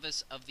a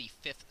novice of the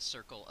 5th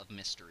Circle of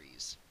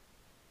Mysteries.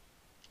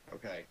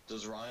 Okay.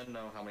 Does Ryan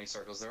know how many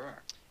circles there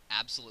are?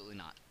 Absolutely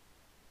not.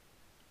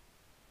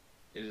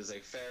 It is a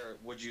fair...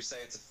 Would you say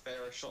it's a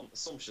fair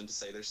assumption to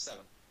say there's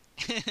 7?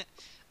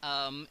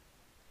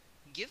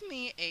 Give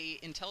me a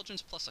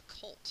intelligence plus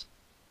occult.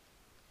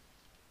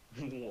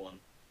 1.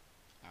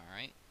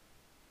 Alright.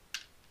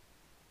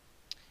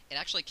 It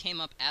actually came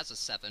up as a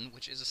 7,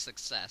 which is a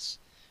success.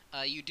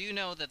 You do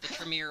know that the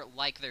Tremere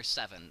like their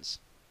 7s.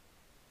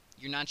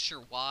 You're not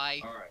sure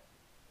why. Alright.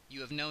 You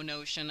have no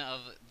notion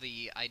of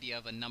the idea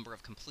of a number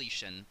of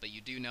completion, but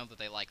you do know that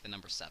they like the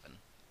number 7.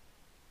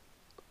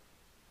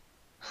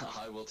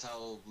 I will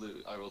tell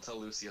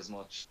Lucy as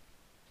much.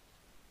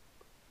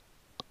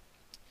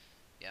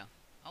 Yeah,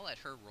 I'll let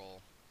her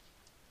roll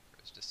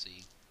for us to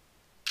see.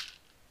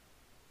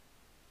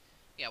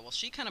 Yeah, well,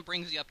 she kind of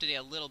brings you up to date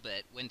a little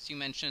bit once you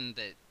mentioned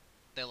that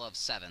they love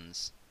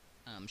 7s.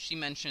 She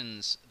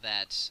mentions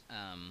that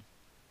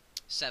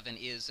 7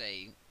 is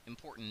a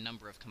important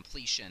number of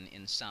completion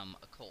in some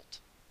occult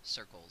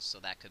circles, so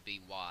that could be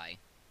why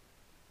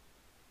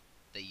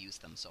they use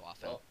them so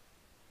often.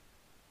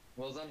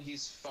 Well then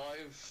he's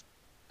 5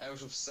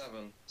 out of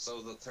 7,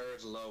 so the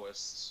 3rd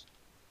lowest,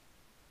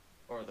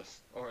 or the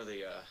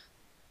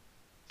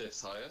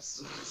 5th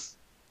highest.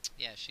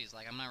 Yeah, she's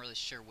like, I'm not really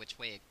sure which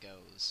way it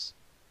goes.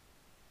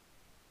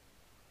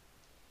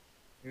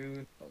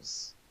 Who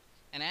knows?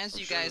 And as I'm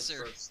you sure guys the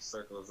are, first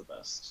circle is the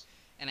best.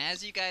 and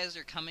as you guys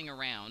are coming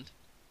around,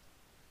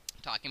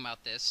 talking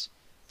about this,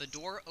 the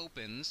door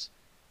opens,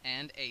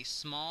 and a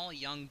small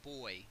young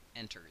boy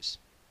enters.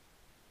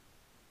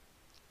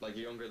 Like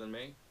younger than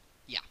me?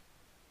 Yeah,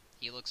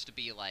 he looks to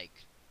be like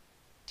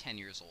 10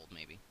 years old,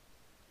 maybe.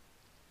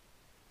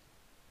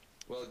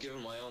 Well,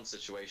 given my own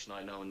situation,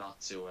 I know not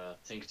to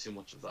think too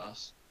much of that.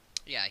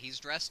 Yeah, he's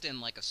dressed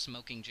in like a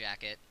smoking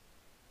jacket,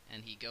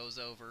 and he goes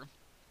over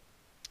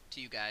to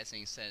you guys and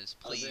he says,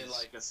 please. As in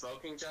like a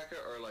smoking jacket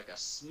or like a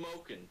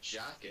smoking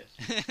jacket?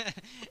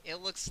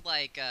 It looks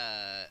like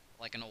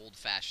an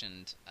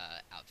old-fashioned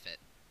outfit.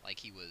 Like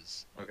he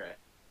was... Okay.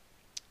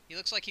 He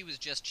looks like he was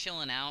just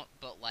chilling out,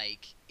 but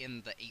like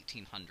in the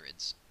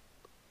 1800s.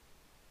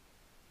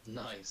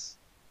 Nice.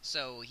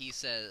 So he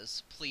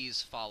says,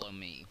 please follow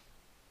me.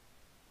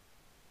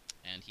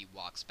 And he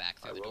walks back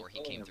through the door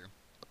he came through.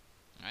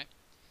 Alright?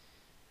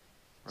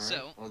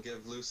 So, I'll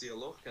give Lucy a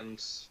look and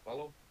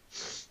follow.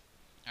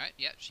 Alright,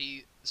 yeah,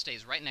 she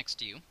stays right next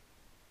to you.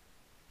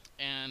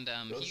 And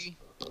he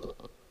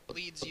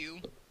leads you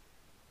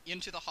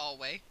into the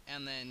hallway,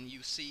 and then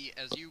you see,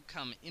 as you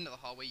come into the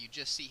hallway, you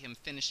just see him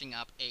finishing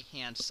up a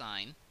hand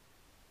sign.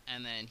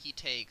 And then he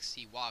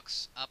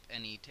walks up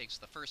and he takes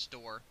the first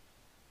door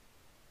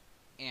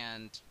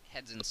and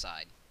heads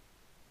inside.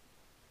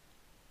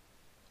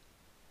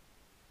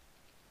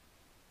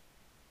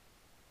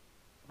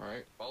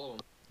 Alright, follow him.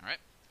 Alright,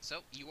 so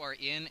you are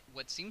in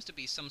what seems to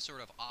be some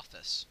sort of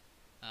office.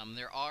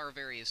 There are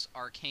various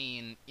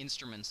arcane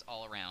instruments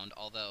all around,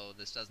 although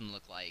this doesn't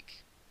look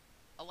like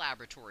a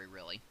laboratory,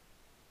 really.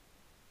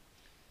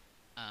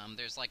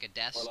 There's like a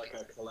desk. Or like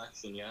a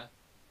collection, yeah?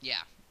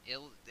 Yeah,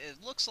 it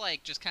looks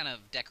like just kind of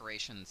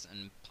decorations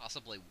and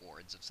possibly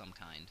wards of some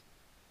kind.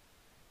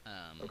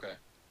 Okay.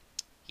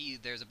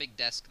 There's a big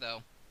desk,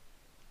 though,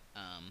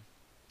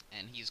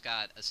 and he's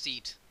got a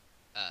seat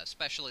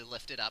specially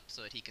lifted up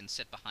so that he can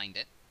sit behind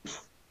it.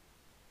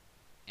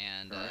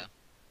 And Right.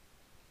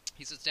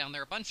 he sits down.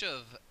 There are a bunch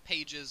of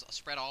pages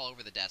spread all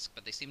over the desk,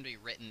 but they seem to be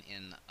written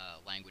in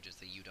languages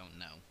that you don't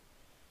know.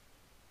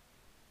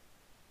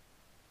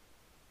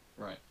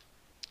 Right.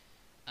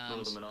 None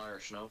of them in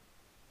Irish, no?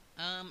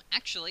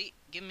 Actually,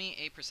 give me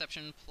a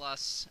perception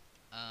plus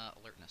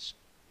alertness.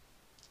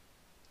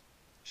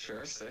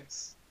 Sure,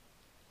 6.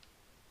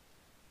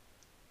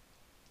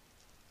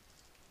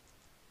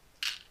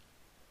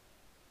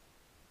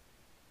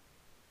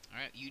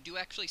 Alright, you do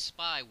actually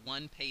spy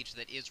one page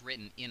that is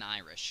written in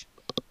Irish.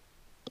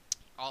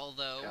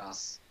 Although,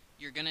 Yes.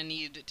 you're gonna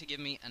need to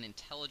give me an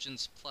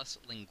intelligence plus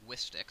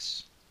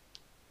linguistics.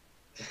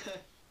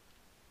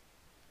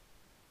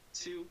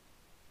 2.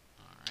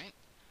 Alright.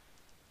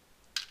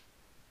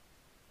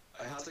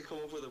 I had to come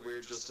up with a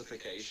weird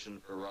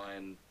justification for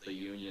Ryan, the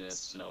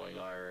unionist, knowing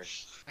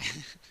Irish.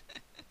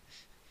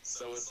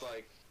 So it's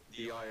like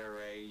the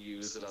IRA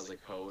used it as a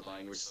code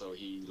language, so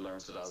he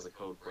learned it as a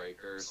code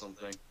breaker or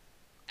something.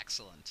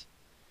 Excellent.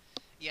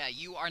 Yeah,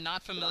 you are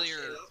not familiar...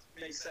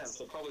 That makes sense.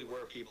 There probably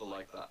were people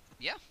like that.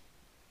 Yeah.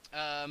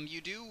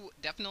 You do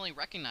definitely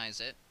recognize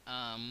it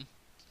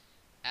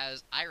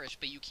as Irish,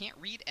 but you can't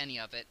read any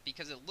of it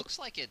because it looks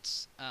like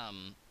it's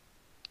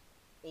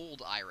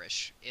Old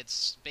Irish.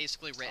 It's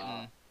basically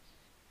written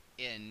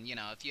in,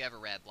 if you ever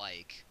read,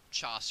 like,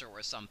 Chaucer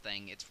or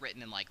something, it's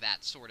written in, like,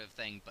 that sort of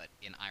thing, but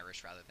in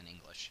Irish rather than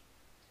English.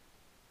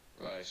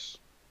 Right.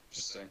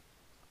 Interesting.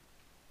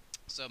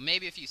 So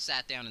maybe if you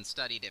sat down and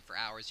studied it for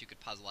hours, you could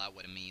puzzle out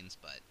what it means,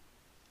 but...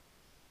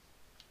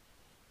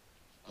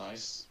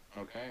 Nice.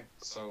 Okay.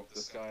 So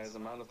this guy is a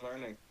man of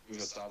learning. We've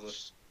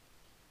established.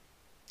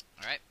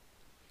 Alright.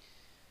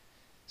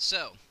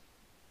 So,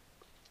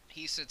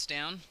 he sits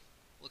down,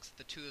 looks at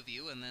the two of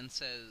you, and then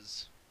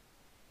says...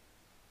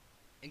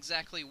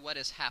 Exactly what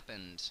has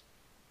happened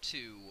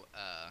to,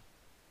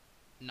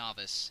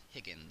 Novice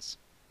Higgins?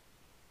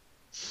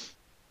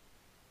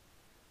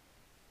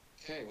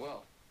 Okay,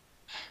 well.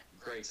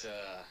 Great,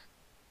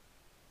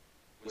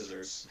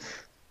 wizards.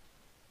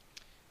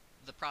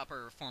 The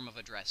proper form of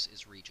address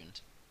is Regent.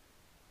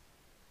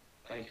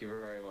 Thank you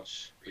very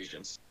much,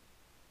 Regent.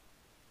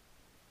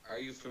 Are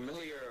you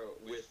familiar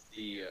with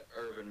the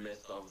urban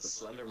myth of the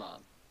Slender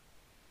Man?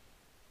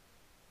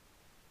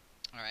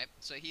 Alright,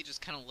 so he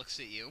just kind of looks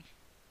at you,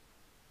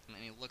 and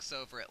then he looks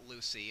over at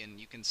Lucy, and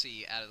you can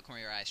see out of the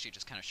corner of your eyes she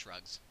just kind of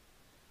shrugs.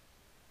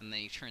 And then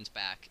he turns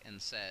back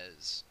and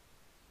says,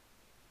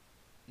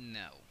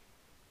 "No."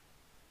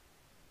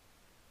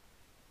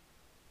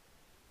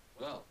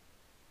 Well,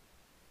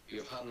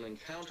 you've had an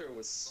encounter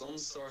with some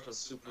sort of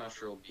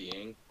supernatural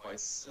being quite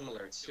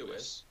similar to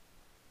it,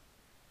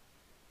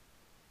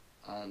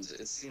 and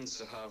it seems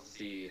to have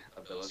the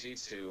ability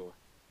to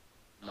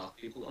knock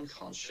people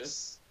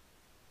unconscious,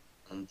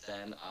 and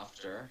then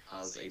after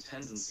has a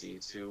tendency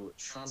to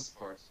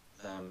transport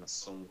them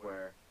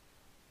somewhere,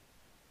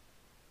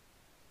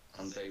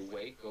 and they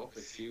wake up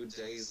a few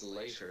days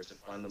later to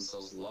find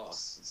themselves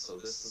lost. So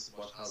this is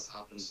what has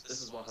happened.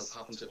 This is what has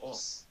happened to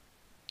us.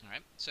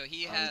 Alright, so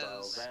he And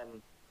has...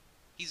 then,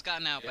 He's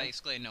gotten out Yeah.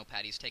 basically a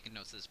notepad. He's taken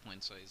notes at this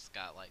point, so he's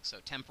got, like, so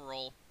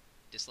temporal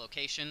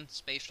dislocation,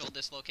 spatial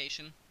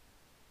dislocation.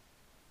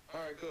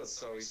 alright, good.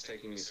 So he's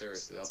taking me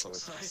seriously. That's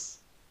always nice.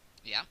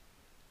 Yeah.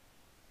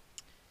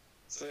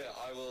 So yeah,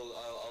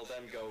 I'll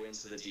then go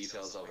into the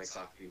details of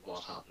exactly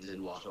what happened,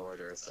 in what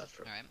order,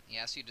 etc. Alright, he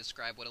asks you to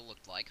describe what it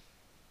looked like.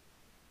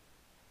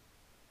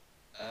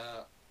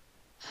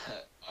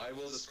 I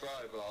will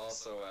describe, but I'll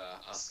also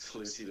ask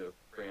Lucy to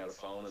bring out a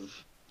phone and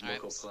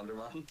look up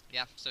Slenderman.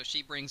 Yeah, so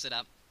she brings it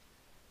up,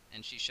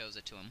 and she shows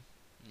it to him.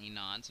 And he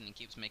nods, and he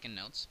keeps making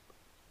notes.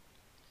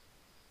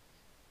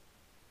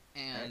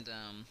 And,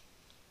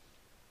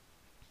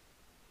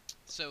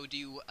 so do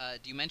you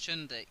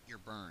mention that you're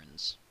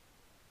burns?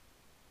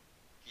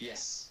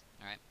 Yes.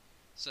 Alright.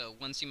 So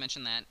once you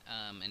mention that,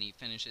 and he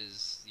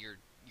finishes your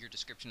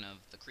description of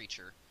the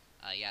creature,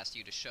 he asks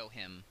you to show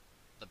him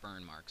the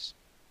burn marks.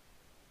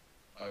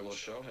 I will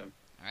show him.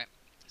 Alright.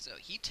 So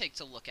he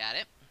takes a look at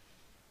it,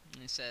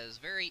 and he says,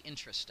 "Very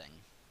interesting.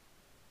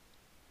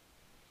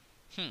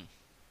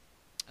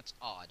 That's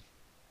odd."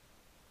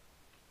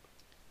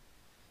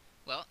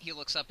 Well, he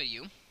looks up at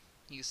you.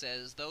 He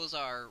says, "Those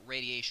are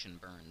radiation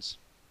burns.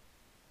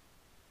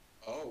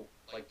 Oh,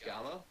 like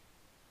gamma?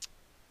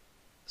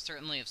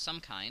 Certainly of some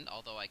kind,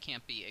 although I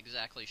can't be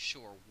exactly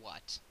sure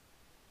what.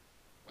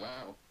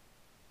 Wow.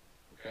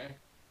 Okay.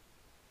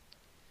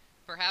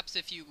 Perhaps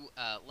if you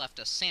left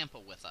a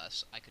sample with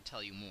us, I could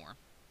tell you more."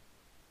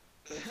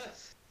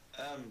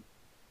 And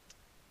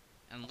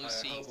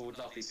Lucy... I hope it would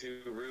not be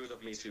too rude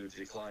of me to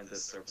decline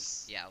this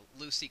service. Yeah,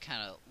 Lucy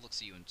kind of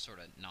looks at you and sort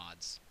of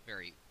nods,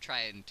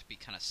 trying to be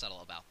kind of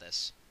subtle about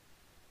this.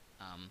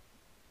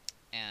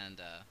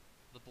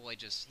 The boy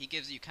he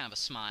gives you kind of a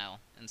smile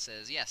and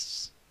says,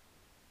 "Yes,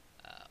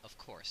 of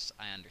course,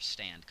 I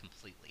understand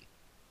completely."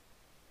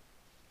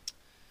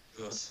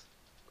 Good.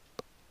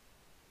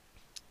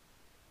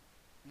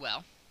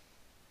 Well,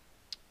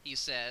 he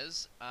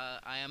says,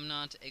 "I am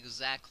not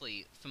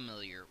exactly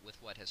familiar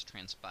with what has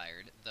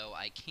transpired, though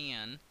I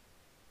can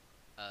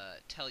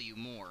tell you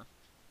more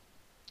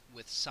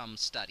with some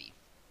study."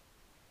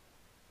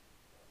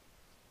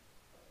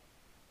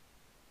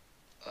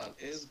 That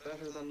is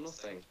better than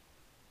nothing.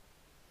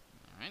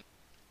 Alright.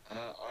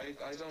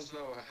 I don't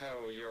know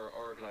how your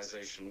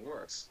organization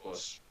works,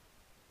 but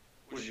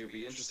would you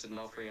be interested in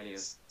offering any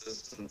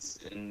assistance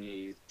in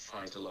me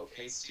trying to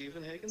locate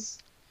Stephen Higgins?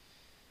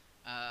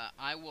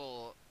 I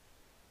will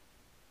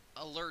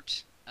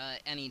alert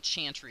any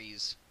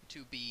chantries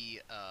to be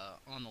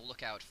on the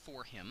lookout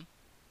for him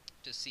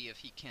to see if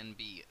he can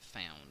be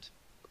found.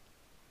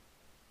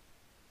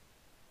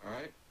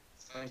 Alright,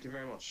 thank you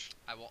very much.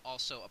 I will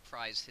also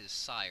apprise his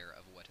sire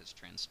of what has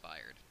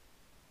transpired.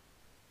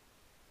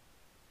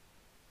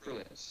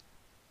 Brilliant.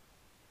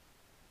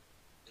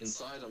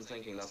 Inside, I'm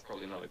thinking that's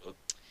probably not a good...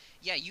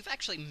 Yeah, you've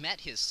actually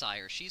met his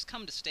sire. She's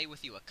come to stay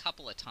with you a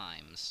couple of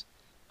times.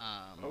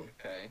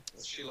 Okay,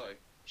 what's she like?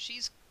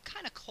 She's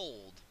kind of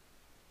cold.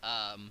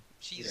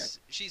 She's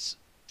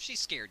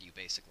scared you,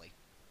 basically.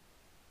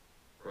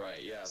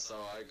 Right, yeah, so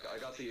I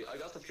got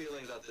the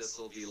feeling that this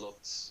will be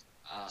looked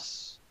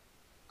at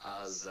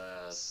as,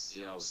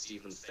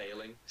 Stephen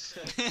failing.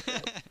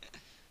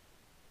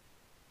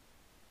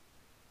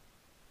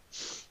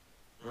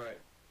 Right.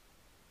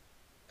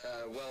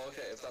 Well,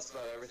 okay, if that's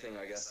about everything,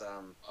 I guess,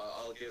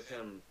 I'll give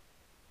him...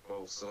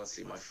 Oh, so let's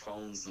see, my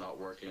phone's not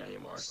working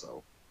anymore,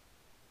 so...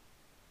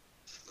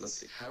 Let's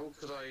see, how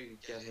could I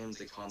get him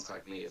to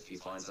contact me if he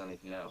finds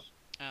anything out?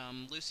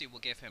 Lucy will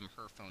give him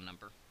her phone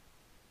number.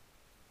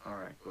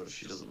 Alright, good, if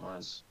she doesn't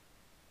mind.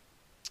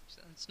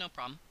 So it's no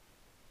problem.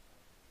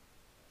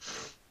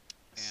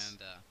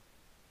 And,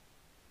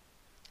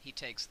 he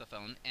takes the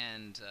phone,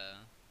 and,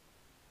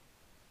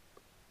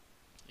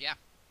 yeah.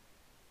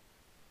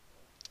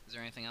 Is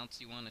there anything else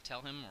you want to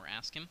tell him or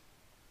ask him?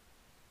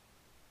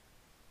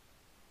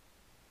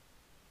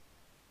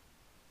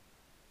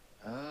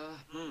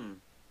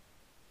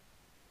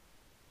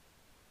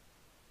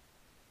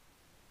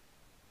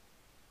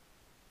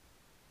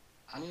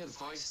 Any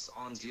advice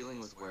on dealing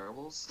with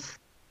werewolves?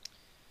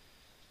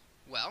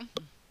 Well,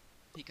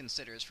 he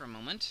considers for a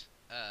moment.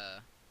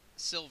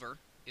 Silver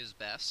is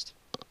best.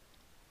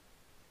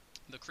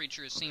 The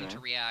creatures seem to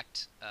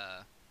react,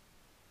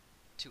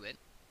 to it.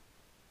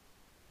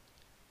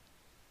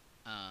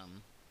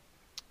 Um,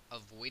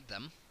 avoid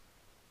them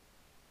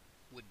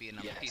would be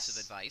another piece of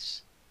Yes.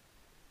 advice.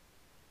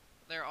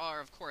 There are,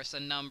 of course, a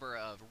number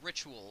of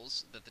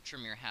rituals that the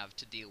Tremere have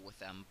to deal with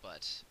them,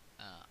 but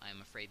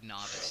I'm afraid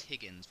Novice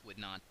Higgins would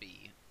not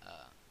be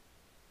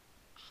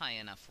high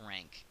enough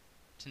rank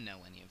to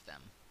know any of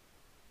them.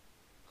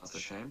 That's a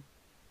shame.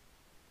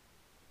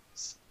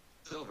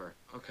 Silver.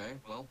 Okay,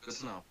 well, good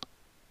to know.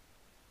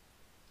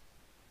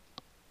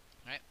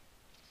 Alright.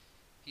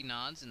 He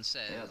nods and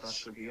says... Yeah, that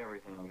should be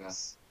everything, I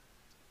guess.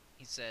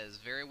 He says,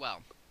 very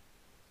well.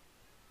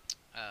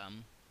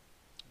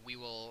 We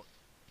will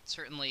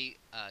certainly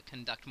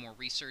conduct more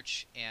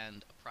research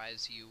and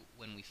apprise you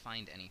when we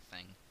find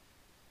anything.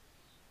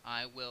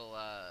 I will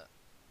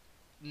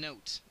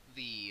note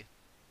the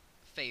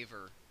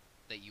favor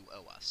that you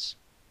owe us.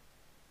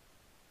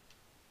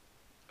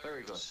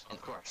 Very good,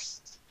 of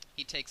course.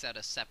 He takes out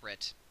a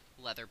separate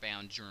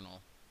leather-bound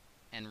journal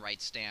and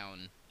writes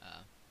down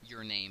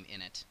your name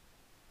in it,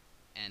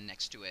 and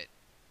next to it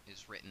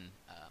is written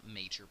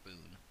Major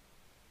Boone.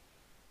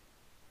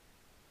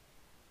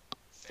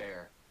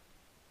 Fair.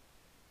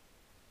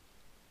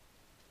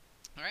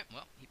 Alright,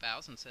 well, he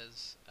bows and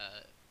says,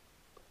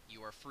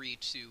 you are free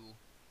to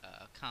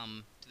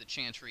come to the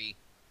Chantry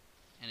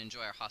and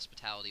enjoy our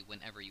hospitality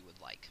whenever you would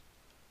like.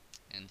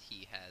 And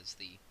he has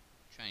the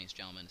Chinese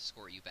gentleman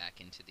escort you back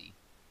into the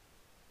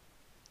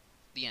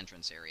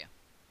entrance area.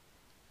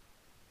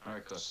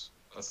 Alright, good.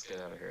 Let's get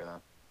out of here, then.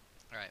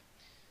 Alright,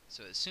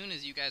 so as soon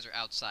as you guys are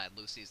outside,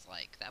 Lucy's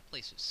like, that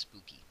place was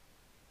spooky.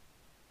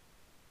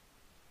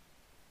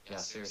 Yeah,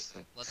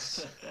 seriously.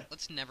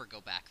 Let's never go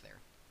back there.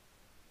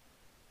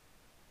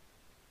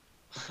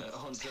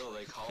 Until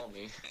they call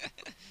me.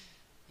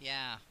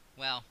 Yeah,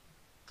 well,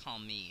 call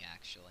me,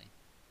 actually.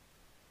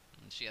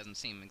 And she doesn't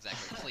seem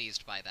exactly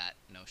pleased by that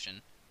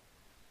notion.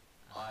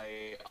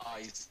 I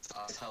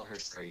tell her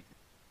straight.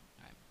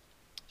 Alright.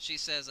 She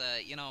says,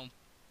 you know,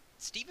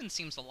 Steven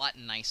seems a lot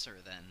nicer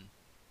than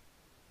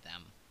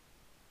them.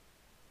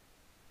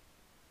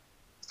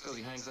 It's because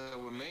he hangs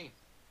out with me.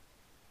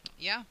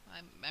 Yeah,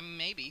 I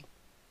maybe.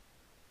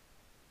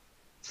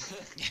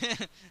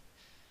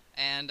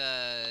 And,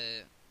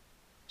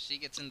 she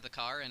gets into the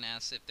car and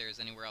asks if there's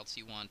anywhere else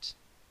you want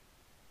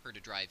her to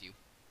drive you.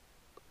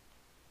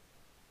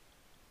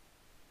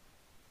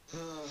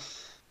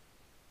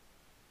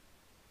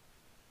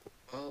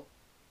 Well,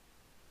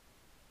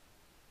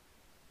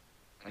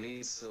 I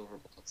need silver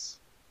bullets.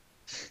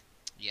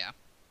 Yeah.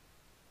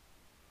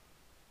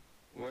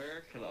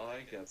 Where can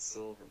I get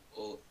silver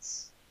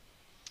bullets?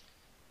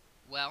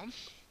 Well,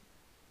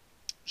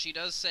 she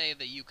does say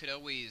that you could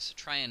always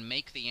try and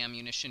make the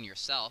ammunition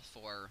yourself,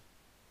 or,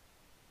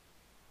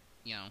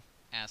 you know,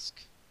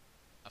 ask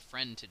a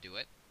friend to do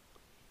it.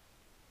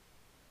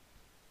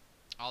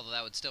 Although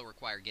that would still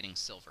require getting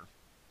silver.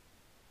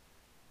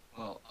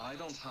 Well, I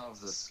don't have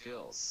the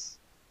skills.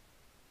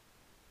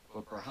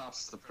 But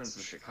perhaps the Prince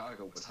of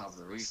Chicago would have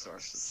the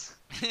resources.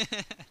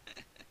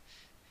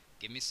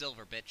 Give me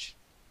silver, bitch.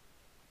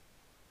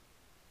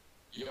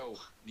 Yo,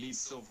 need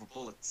silver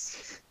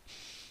bullets.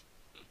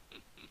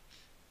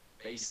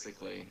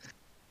 Basically.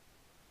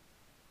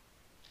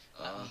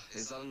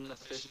 Is that an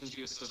efficient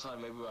use of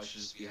time? Maybe I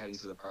should just be heading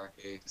to the park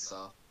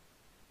ASAP.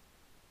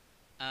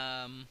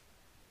 I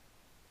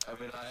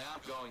mean, I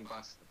am going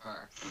back to the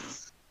park.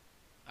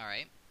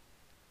 Alright.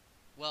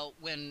 Well,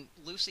 when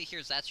Lucy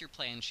hears that's your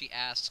plan, she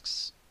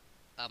asks,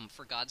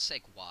 for God's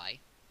sake, why?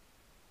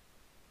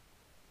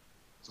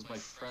 Because my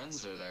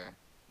friends are there.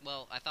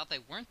 Well, I thought they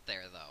weren't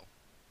there, though.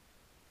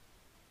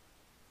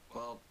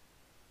 Well,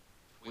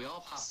 we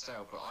all passed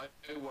out, but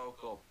I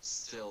woke up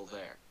still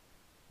there.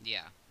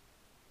 Yeah.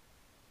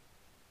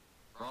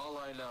 For all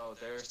I know,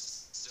 they're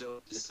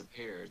still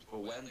disappeared, but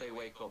when they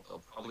wake up,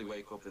 they'll probably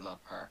wake up in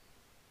that park.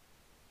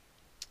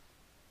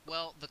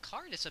 Well, the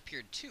car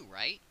disappeared too,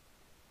 right?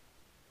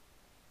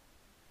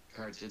 The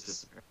car did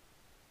disappear.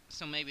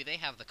 So maybe they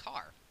have the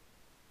car.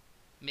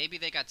 Maybe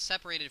they got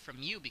separated from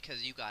you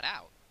because you got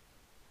out.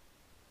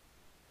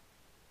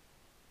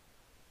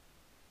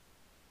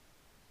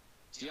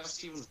 Do you have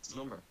Steven's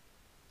number?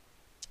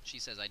 She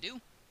says, I do.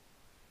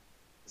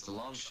 It's a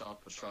long shot,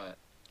 but try it.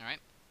 Alright.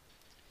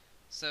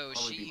 So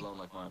Probably she... be blown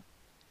like mine.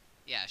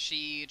 Yeah,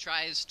 she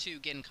tries to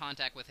get in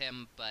contact with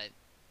him, but...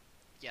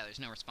 yeah, there's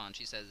no response.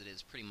 She says it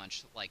is pretty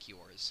much like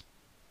yours.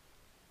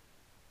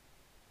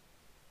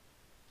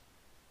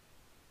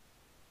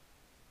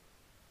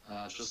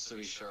 Just to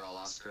be sure, I'll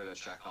ask her to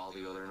check all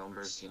the other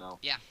numbers, you know.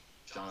 Yeah.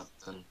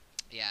 Jonathan.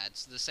 Yeah,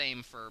 it's the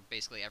same for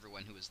basically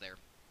everyone who was there.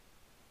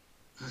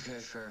 Okay,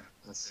 fair.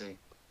 Let's see.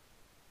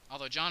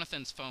 Although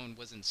Jonathan's phone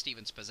was in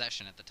Steven's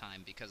possession at the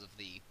time because of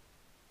the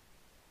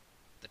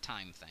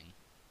time thing.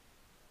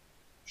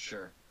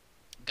 Sure.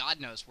 God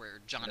knows where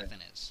Jonathan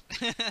is.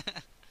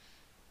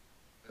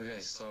 Okay,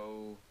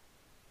 so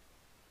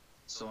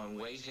I'm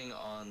waiting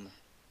on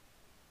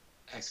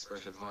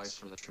expert advice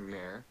from the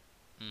Tremere.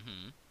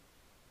 Mm-hmm.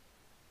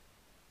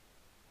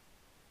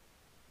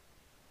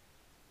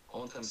 I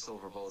want them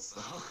silver bullets,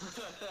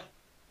 though.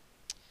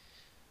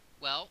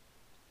 Well,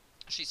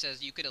 She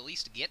says you could at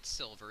least get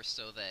silver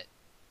so that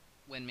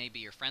when maybe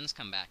your friends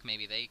come back,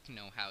 maybe they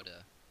know how to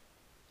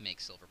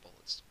make silver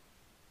bullets.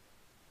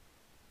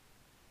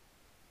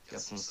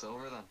 Get some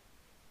silver then.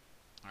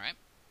 Alright.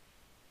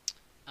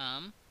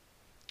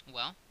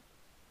 Well,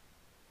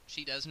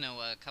 she does know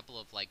a couple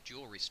of, like,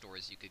 jewelry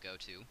stores you could go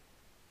to.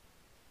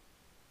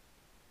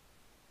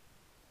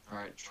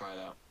 Alright, try it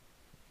out.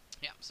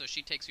 Yeah, so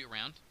she takes you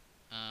around.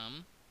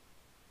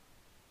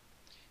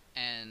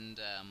 And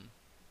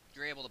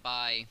you're able to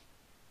buy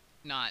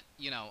not,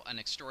 an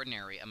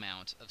extraordinary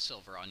amount of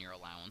silver on your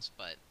allowance,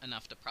 but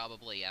enough to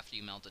probably, after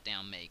you melt it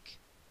down, make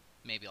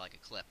maybe like a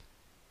clip.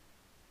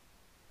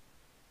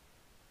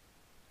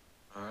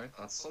 Alright,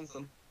 that's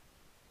something.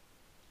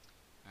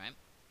 Alright.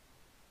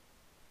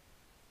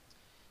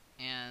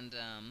 And,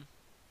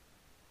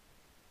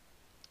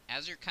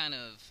 as you're kind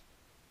of,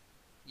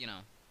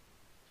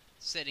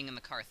 sitting in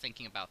the car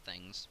thinking about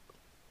things,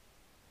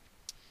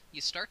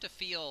 you start to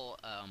feel,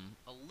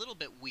 a little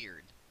bit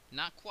weird.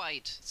 Not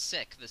quite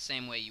sick the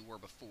same way you were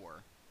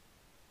before,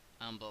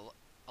 but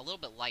a little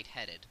bit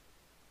lightheaded.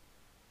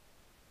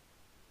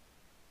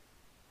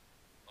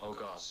 Oh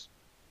gosh.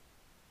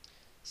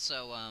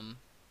 So,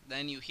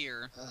 then you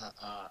hear...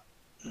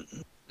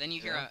 then you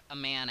hear Yeah? a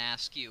man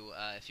ask you,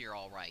 if you're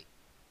alright.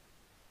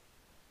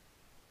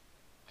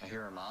 I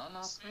hear a man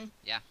ask me?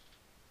 Yeah.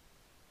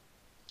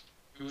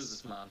 Who is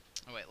this man?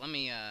 Oh wait, let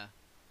me,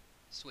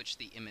 switch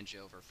the image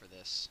over for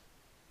this.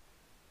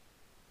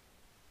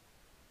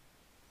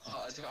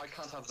 I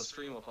can't have the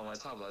stream up on my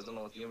tablet. I don't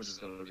know what the image is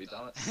going to be,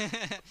 damn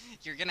it.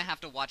 You're gonna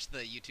have to watch the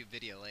YouTube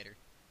video later.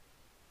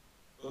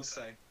 Let's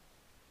say.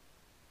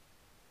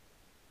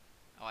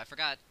 Oh, I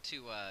forgot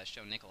to,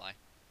 show Nikolai.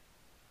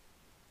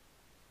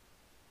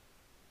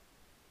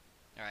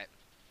 Alright.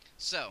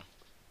 So,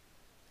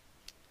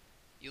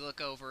 you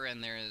look over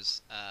and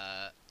there's,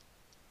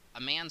 a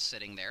man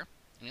sitting there,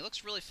 and he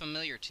looks really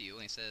familiar to you,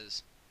 and he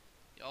says,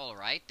 "You all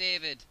right,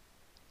 David?"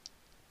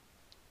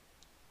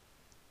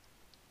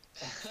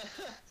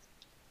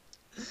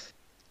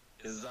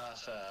 Is that,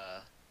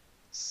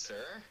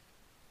 sir?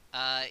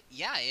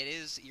 Yeah, it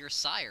is your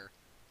sire.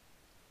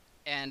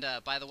 And,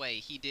 by the way,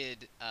 he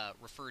did,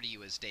 refer to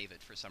you as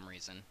David for some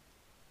reason.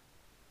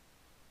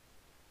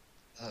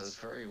 That is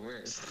very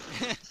weird.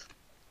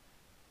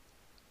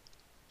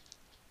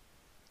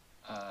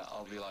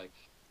 I'll be like,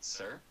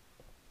 sir?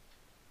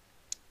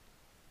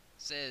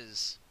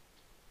 Says,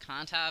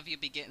 "Can't have you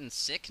be getting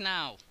sick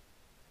now.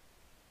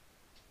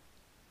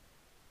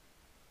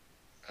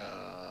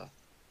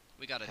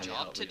 We got a Can you job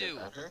help to me get do.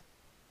 better?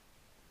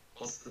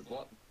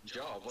 What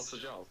job? What's the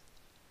job?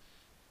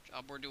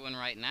 Job we're doing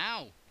right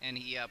now." And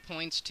he,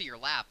 points to your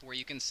lap where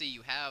you can see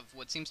you have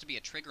what seems to be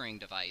a triggering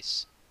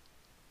device,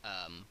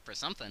 for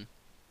something.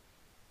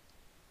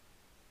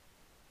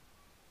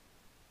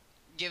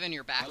 Given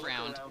your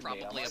background,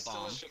 probably a bomb. Am I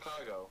still in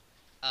Chicago?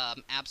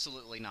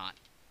 Absolutely not.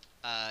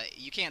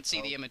 You can't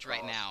see the image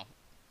right now,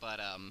 but,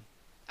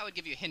 I would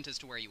give you a hint as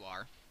to where you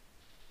are.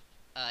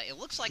 It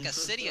looks like a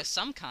city of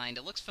some kind.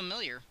 It looks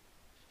familiar.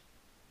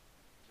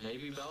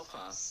 Maybe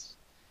Belfast.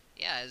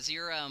 Yeah, as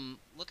you're,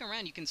 looking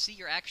around, you can see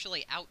you're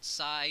actually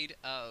outside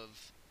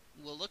of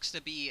what looks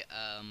to be,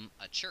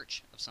 a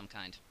church of some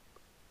kind.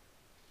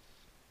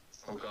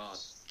 Oh god.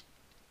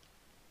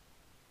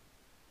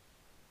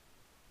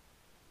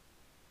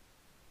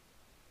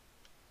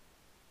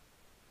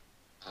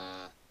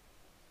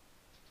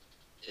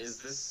 Is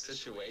this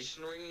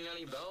situation ringing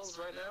any bells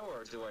right now,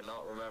 or do I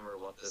not remember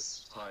what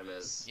this time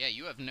is? Yeah,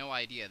 you have no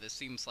idea. This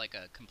seems like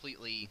a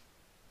completely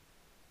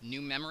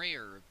new memory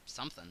or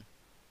something.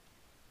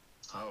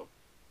 Oh.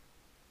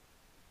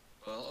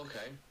 Well,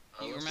 okay.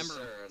 I'll You look remember- to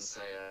Sarah and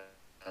say,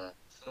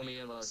 fill me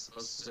in what I was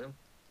supposed to do.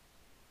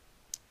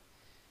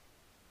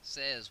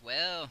 Says,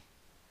 "Well,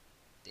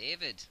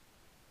 David,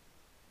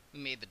 we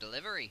made the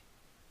delivery.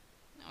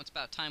 Now it's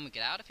about time we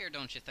get out of here,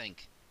 don't you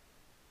think?"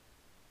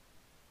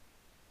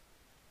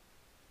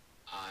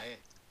 Aye.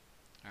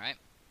 Alright.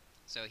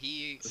 So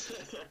he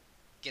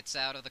gets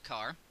out of the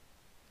car,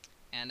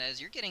 and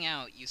as you're getting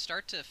out, you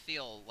start to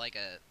feel like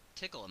a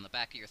tickle in the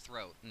back of your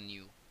throat, and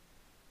you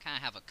kind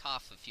of have a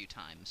cough a few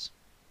times.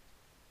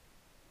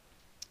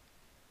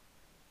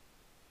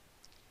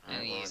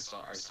 Alright, And well, he-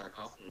 I start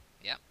coughing.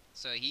 Yep.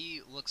 So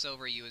he looks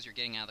over at you as you're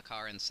getting out of the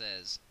car and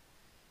says,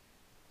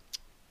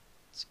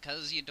 "It's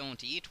 'cause you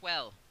don't eat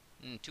well,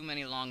 and too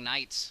many long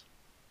nights.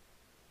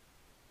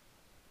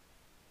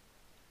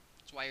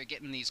 That's why you're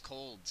getting these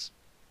colds."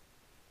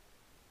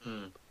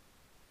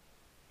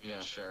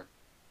 Yeah, sure.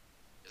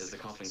 Is the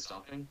coughing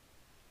stopping?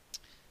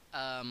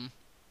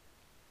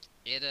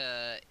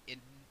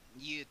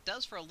 It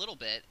does for a little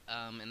bit,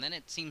 and then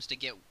it seems to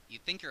get, you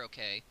think you're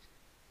okay,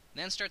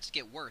 then it starts to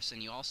get worse,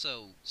 and you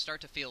also start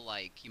to feel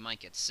like you might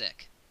get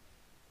sick.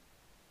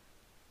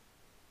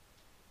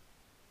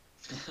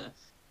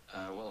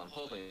 Well, I'm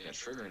holding a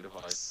triggering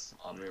device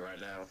on me right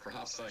now.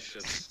 Perhaps I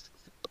should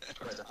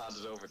try to hand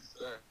it over to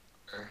Sir.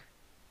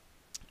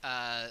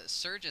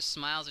 Sir just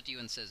smiles at you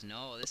and says,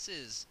 "No, this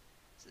is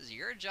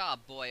your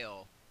job,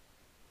 boyo."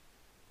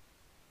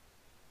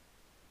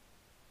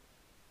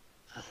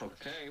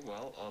 Okay,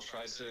 well, I'll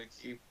try to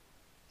keep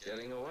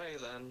getting away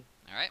then.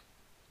 Alright.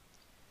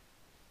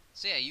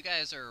 So yeah, you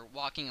guys are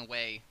walking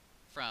away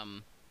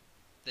from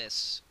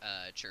this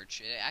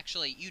church.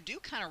 Actually, you do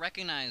kind of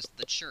recognize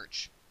the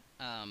church.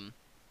 Um,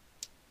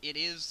 it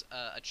is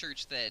a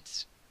church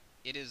that...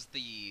 It is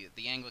the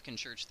Anglican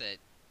church that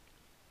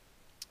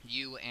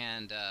you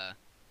and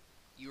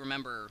you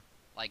remember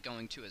like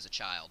going to as a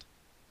child,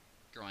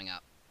 growing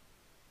up.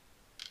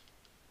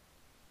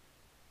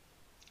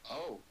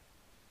 Oh.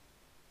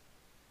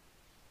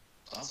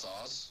 That's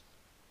odd.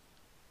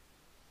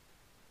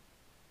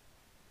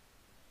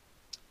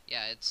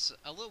 Yeah, it's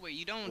a little weird.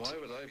 You don't... Why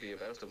would I be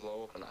about to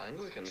blow up an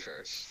Anglican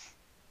church?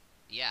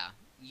 Yeah,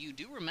 you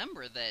do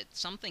remember that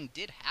something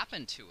did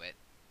happen to it,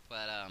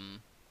 but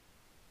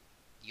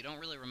you don't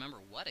really remember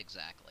what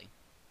exactly.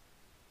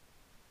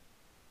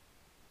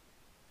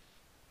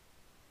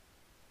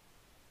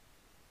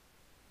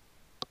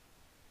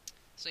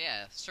 So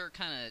yeah, Sir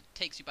kind of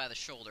takes you by the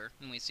shoulder,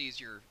 and when he sees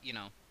your,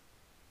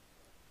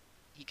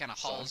 he kind of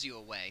hauls you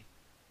away.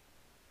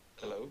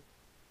 Hello?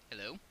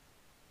 Hello?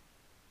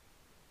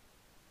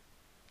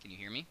 Can you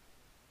hear me?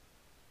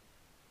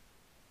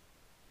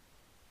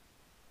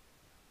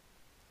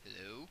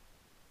 Hello?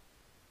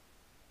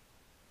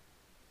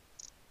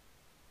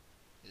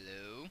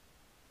 Hello?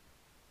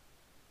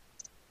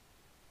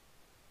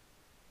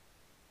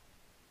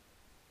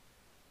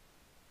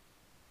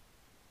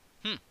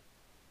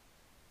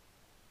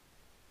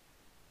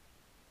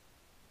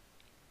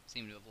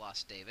 Seem to have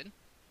lost David.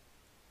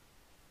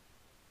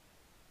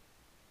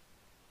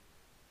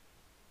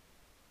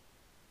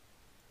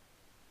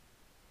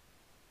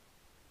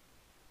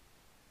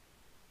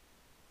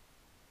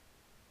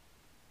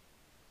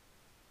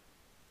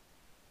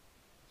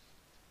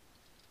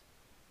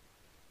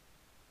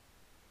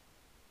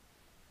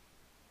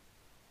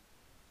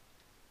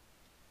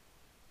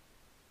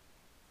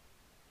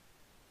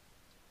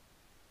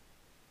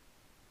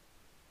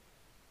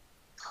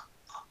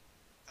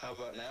 How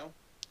about now?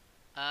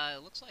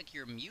 It looks like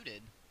you're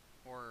muted,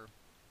 or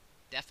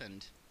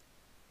deafened.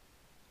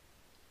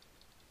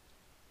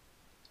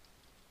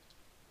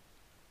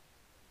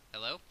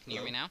 Hello? Can you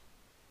hear me now?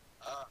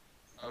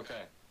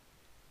 Okay.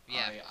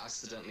 Yeah. I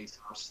accidentally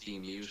touched the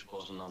mute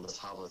button on the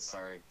tablet,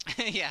 sorry.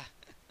 Yeah.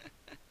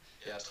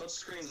 Yeah, touch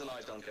screens and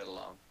I don't get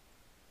along.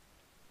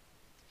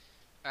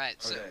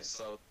 Alright, so... Okay,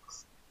 so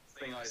the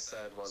thing I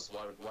said was,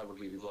 why would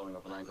we be blowing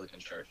up an Anglican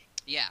church?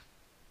 Yeah.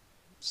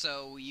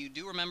 So you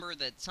do remember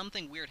that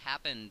something weird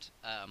happened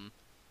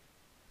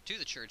to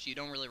the church. You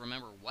don't really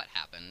remember what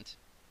happened.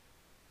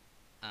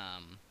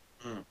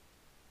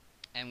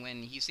 And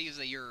when he sees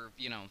that you're,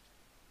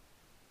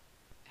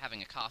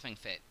 having a coughing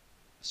fit,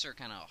 Sir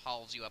kind of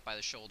hauls you up by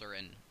the shoulder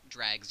and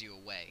drags you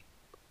away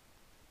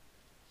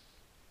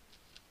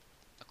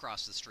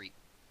across the street.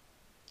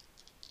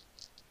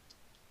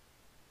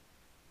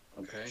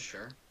 Okay,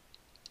 sure.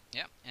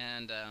 Yep,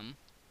 and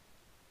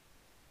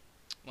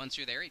once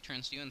you're there, he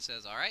turns to you and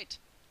says, "Alright,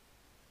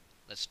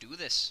 let's do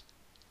this."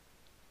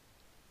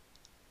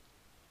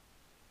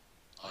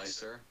 Aye,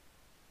 sir.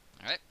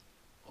 Alright.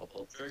 I'll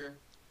pull the trigger.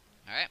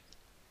 Alright.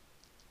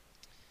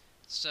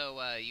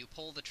 So, you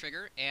pull the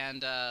trigger,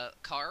 and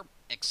car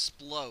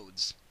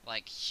explodes.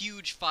 Like,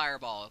 huge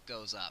fireball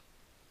goes up.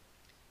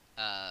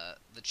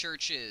 The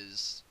church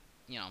is,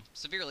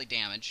 severely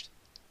damaged,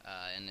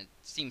 and it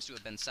seems to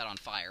have been set on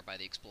fire by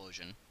the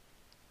explosion.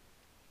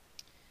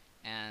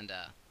 And,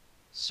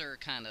 Sir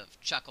kind of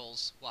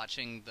chuckles,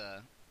 watching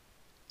the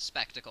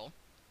spectacle,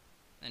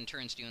 then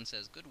turns to you and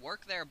says, "Good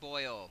work there,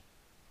 boyo."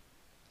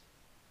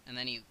 And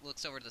then he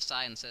looks over to the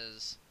side and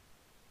says,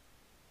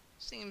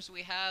 "Seems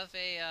we have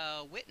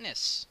a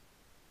witness."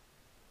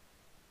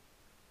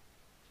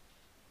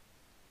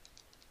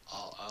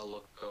 I'll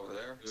look over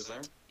there. Who's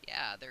there?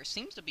 Yeah, there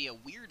seems to be a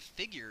weird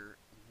figure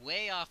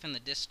way off in the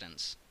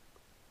distance.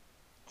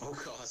 Oh,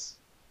 God.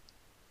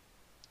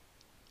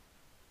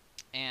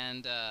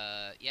 And,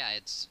 yeah,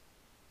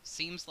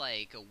 seems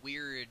like a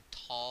weird,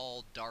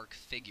 tall, dark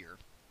figure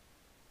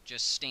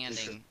just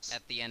standing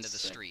at the end of the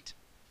street.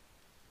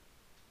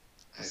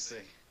 I see.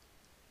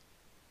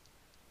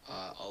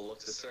 I'll look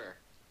to Sir.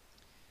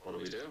 What do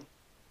we do?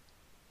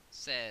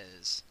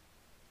 Says,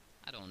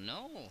 "I don't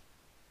know.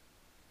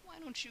 Why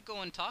don't you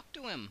go and talk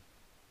to him?"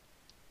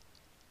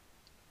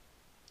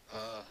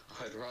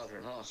 I'd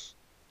rather not.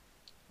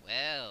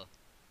 "Well,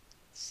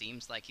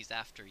 seems like he's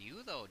after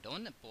you, though,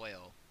 don't it,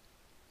 boyo?"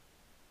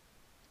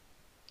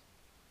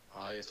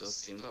 Aye, it does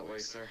seem that way,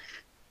 sir.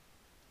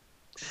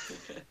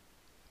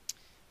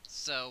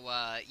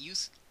 So, you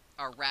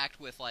are racked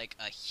with, like,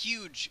 a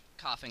huge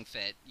coughing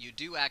fit. You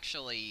do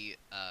actually,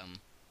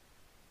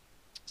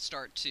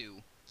 start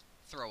to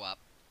throw up.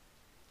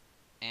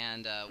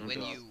 And,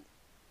 when you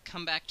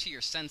come back to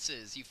your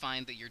senses, you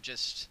find that you're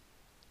just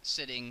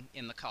sitting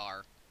in the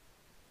car,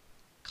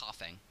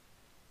 coughing.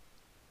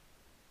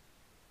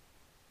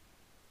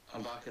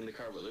 I'm back in the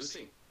car with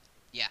Lucy.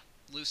 Yeah,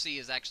 Lucy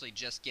is actually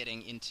just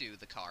getting into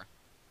the car.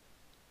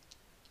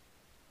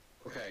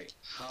 Okay,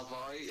 have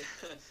I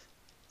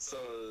So,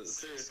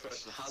 serious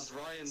question. Has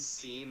Ryan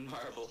seen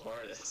Marble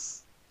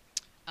Hornets?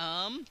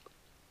 Um,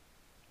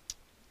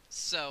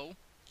 so,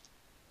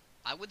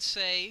 I would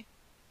say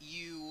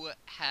you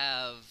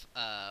have,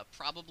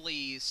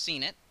 probably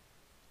seen it.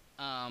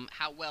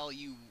 How well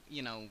you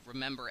know,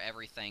 remember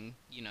everything,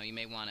 you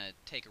may want to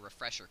take a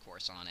refresher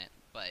course on it,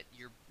 but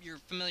you're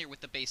familiar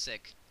with the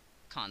basic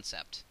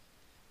concept.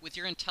 With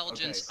your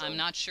intelligence, Okay, I'm so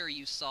not sure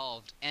you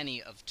solved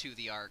any of To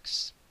the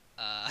Ark's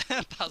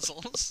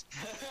puzzles.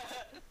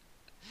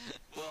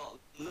 well,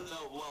 no,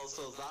 well,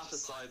 so that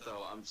aside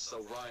though,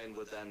 so Ryan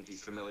would then be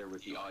familiar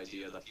with the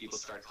idea that people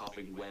start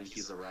coughing when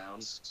he's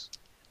around.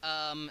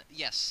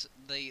 Yes,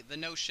 the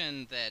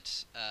notion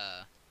that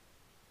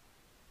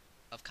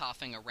of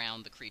coughing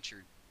around the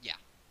creature, yeah.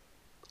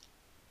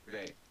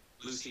 Okay,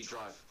 Lucy,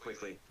 drive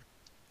quickly.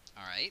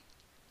 All right.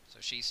 So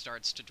she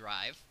starts to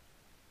drive.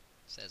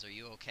 Says, "Are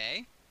you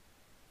okay?"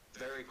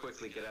 Very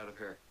quickly, get out of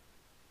here.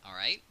 All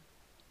right.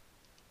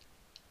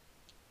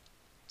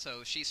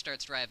 So she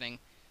starts driving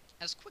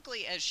as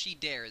quickly as she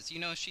dares.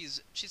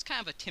 She's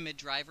kind of a timid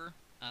driver,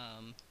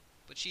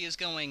 but she is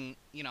going,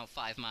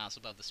 5 miles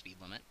above the speed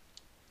limit.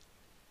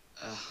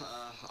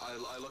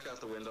 I look out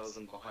the windows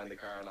and behind the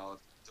car, and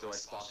do I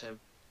spot him?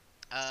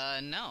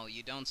 No,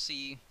 you don't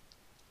see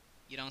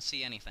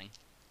anything.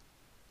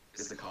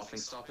 Is the coughing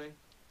stopping?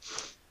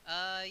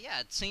 Yeah,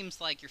 it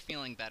seems like you're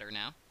feeling better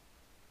now.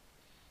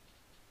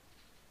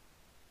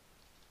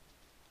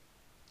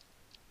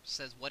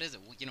 Says, "What is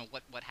it?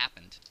 What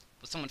happened?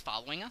 Was someone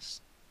following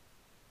us?"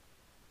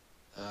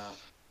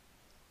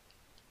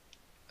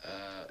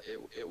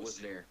 It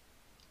was near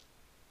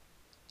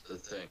the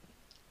thing.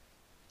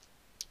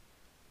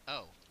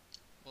 Oh,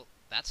 well,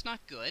 that's not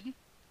good.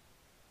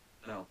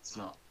 No, it's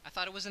not. I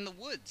thought it was in the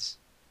woods.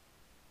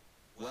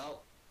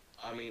 Well,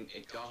 I mean,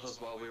 it got us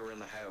while we were in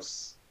the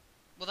house.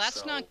 Well,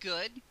 that's So- not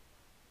good.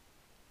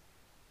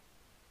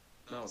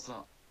 No, it's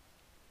not.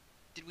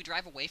 Did we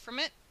drive away from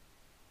it?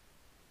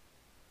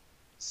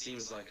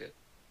 Seems like it.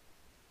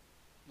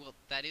 Well,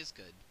 that is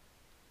good.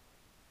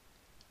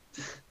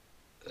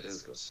 That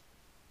is good.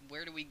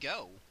 Where do we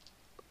go?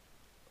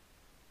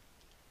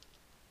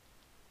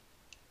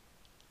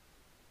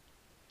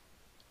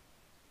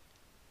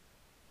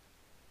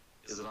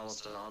 Is it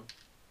almost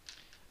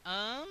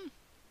dawn?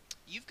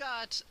 You've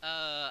got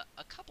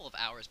a couple of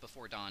hours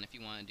before dawn if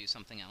you want to do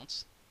something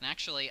else. And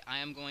actually, I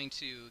am going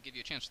to give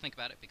you a chance to think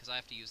about it because I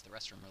have to use the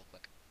restroom real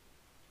quick.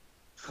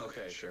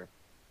 Okay, sure.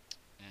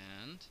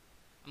 And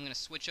I'm going to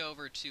switch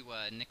over to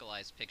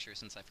Nikolai's picture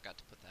since I forgot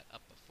to put that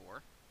up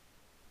before.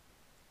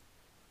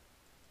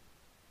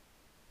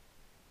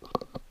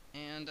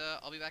 And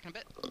I'll be back in a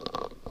bit.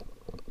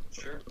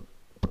 Sure.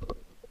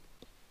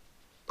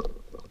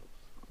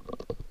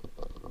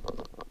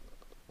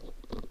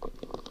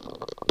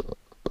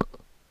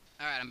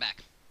 Alright, I'm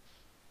back.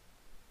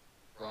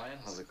 Ryan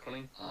has a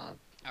cunning plan.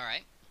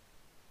 Alright.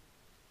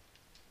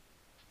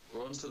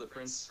 Run to the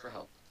prince for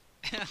help.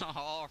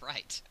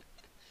 Alright.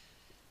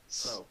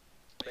 So,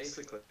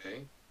 basically,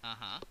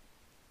 Uh-huh.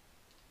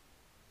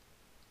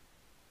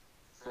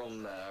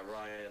 from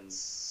Ryan's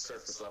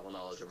surface level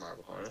knowledge of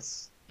Marble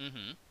Hornets,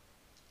 Mm-hmm.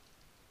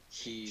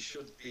 he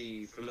should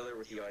be familiar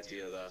with the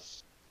idea that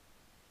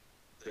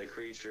the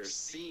creature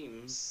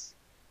seems,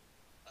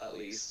 at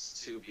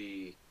least, to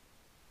be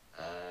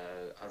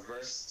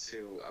averse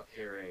to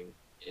appearing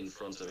in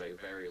front of a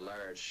very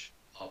large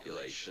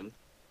population.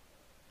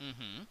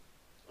 Mm-hmm.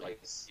 Like,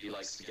 he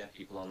likes to get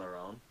people on their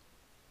own.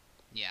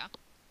 Yeah.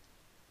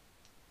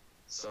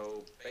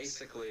 So,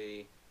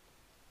 basically,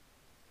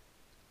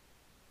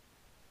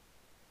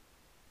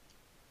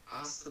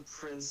 ask the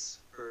prince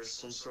for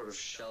some sort of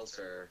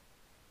shelter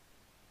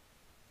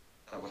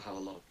that would have a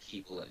lot of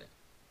people in it.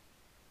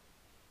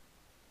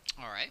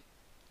 Alright.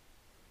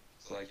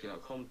 So, like,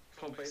 come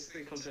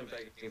to him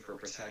begging for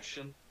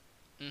protection,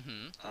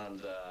 Mm-hmm.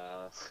 and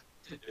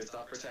if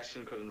that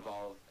protection could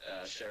involve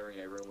sharing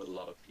a room with a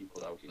lot of people,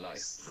 that would be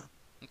nice.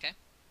 Okay.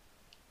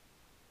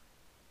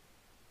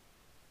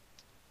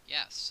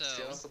 Yeah, so...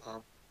 Yeah, that's the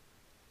plan.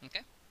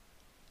 Okay.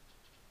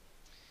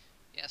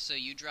 Yeah, so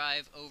you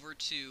drive over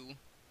to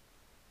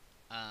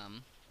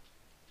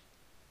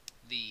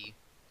the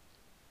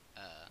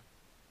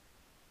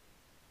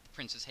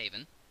Prince's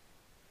Haven,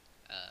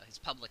 his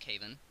public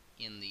haven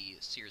in the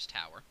Sears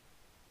Tower,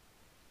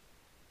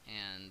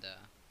 and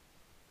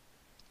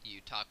you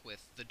talk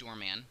with the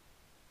doorman,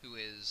 who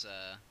is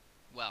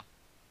well,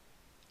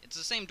 it's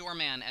the same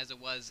doorman as it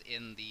was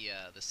in the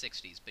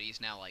 60s, but he's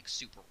now like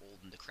super old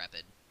and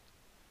decrepit.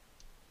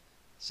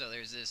 So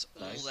there's this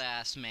Nice.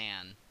 old-ass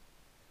man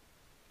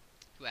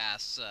who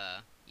asks,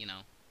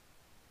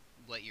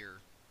 what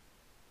you're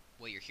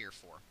here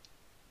for.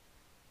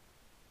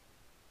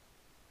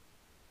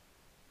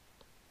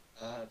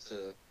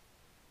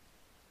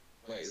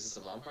 Wait, is this a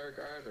vampire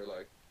guard, or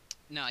like...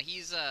 No,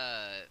 he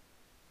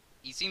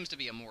seems to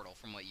be immortal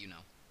from what you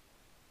know.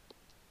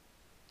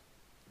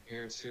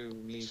 Here to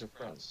meet a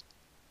friend.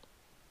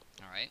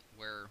 Alright,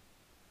 where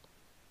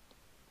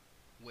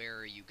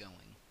are you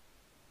going?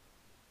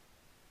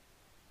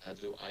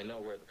 Do I know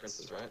where the prince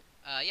is, right?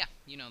 Yeah,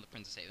 you know the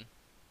Princess Haven.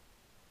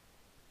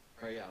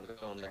 Right, yeah, I'm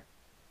going there.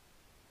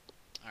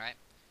 Alright.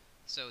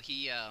 So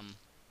he,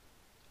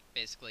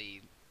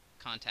 basically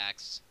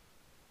contacts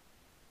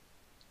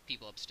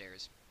people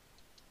upstairs.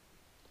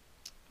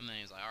 And then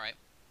he's like, alright.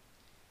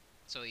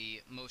 So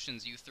he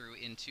motions you through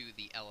into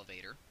the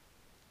elevator,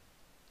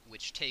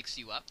 which takes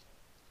you up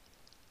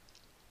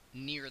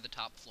near the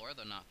top floor,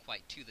 though not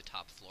quite to the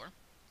top floor.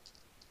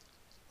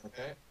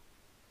 Okay.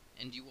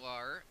 And you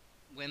are,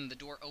 when the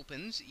door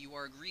opens, you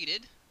are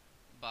greeted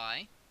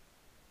by...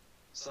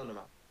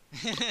 Cinema.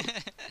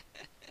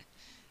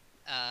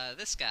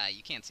 This guy.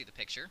 You can't see the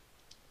picture,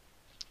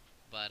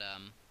 but,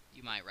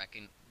 you might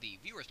the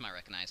viewers might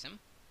recognize him.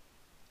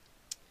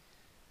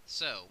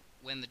 So,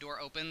 when the door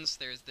opens,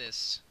 there's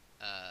this,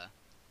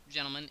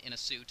 gentleman in a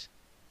suit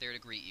there to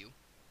greet you.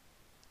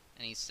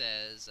 And he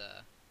says,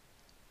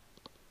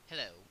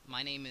 hello,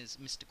 my name is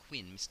Mr.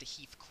 Quinn, Mr.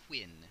 Heath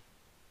Quinn.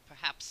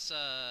 Perhaps,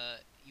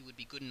 you would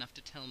be good enough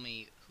to tell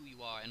me who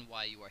you are and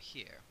why you are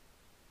here.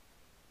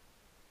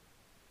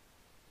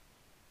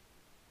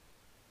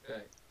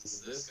 Okay.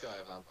 Is this guy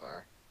a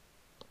vampire?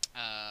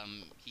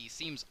 He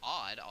seems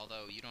odd,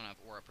 although you don't have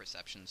aura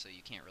perception, so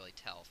you can't really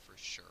tell for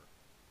sure.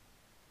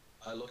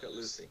 I look at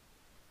Lucy.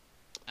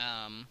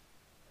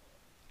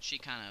 She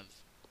kind of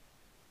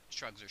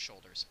shrugs her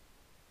shoulders.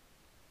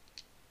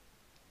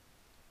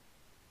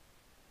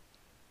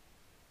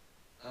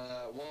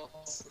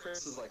 What's the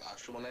prince's,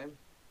 actual name?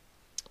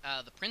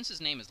 The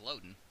prince's name is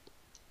Loden.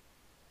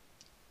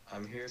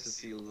 I'm here to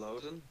see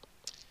Loden.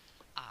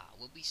 Ah,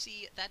 well, we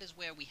see that is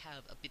where we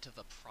have a bit of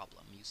a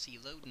problem. You see,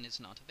 Loden is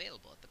not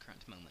available at the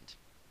current moment.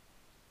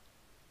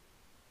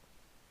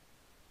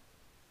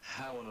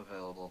 How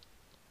unavailable?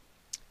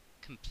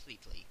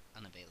 Completely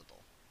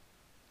unavailable.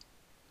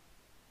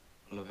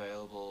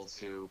 Unavailable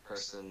to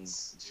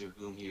persons to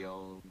whom he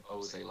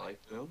owes a life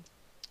boon?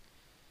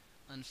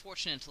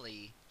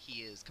 Unfortunately,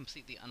 he is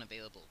completely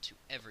unavailable to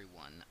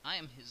everyone. I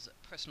am his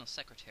personal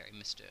secretary,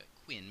 Mr.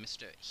 Quinn,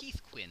 Mr.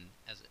 Heath Quinn,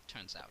 as it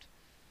turns out.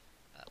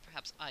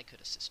 Perhaps I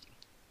could assist you.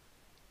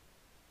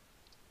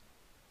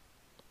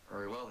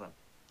 Very well, then.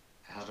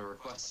 I had a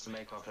request to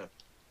make of him.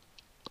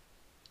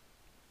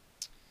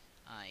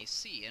 I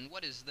see, and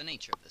what is the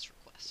nature of this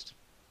request?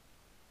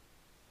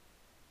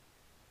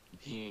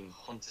 Being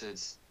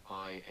hunted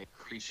by a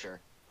creature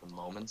for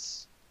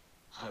moments.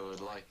 I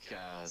would like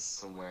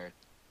somewhere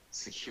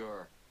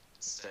secure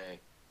to stay.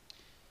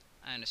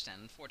 I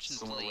understand.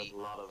 Unfortunately... Somewhere with a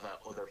lot of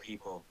other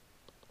people.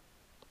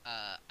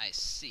 I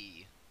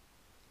see.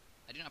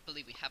 I do not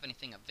believe we have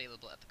anything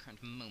available at the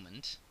current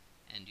moment,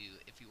 and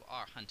if you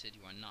are hunted,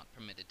 you are not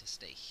permitted to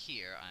stay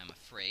here, I am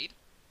afraid.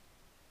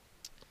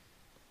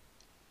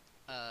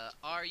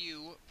 Are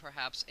you,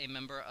 perhaps, a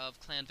member of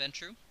Clan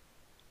Ventru?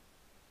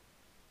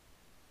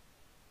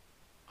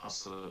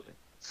 Absolutely.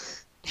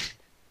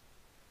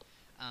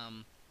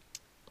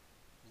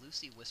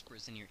 Lucy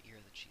whispers in your ear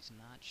that she's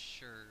not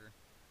sure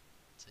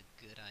it's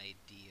a good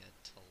idea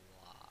to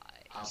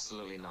lie.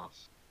 Absolutely not.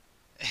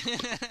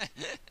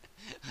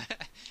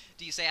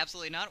 Do you say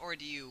absolutely not, or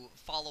do you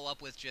follow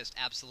up with just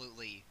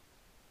absolutely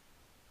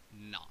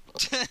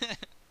not?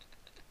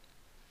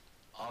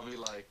 I'll be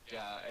like,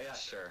 yeah,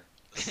 sure.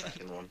 The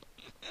second one.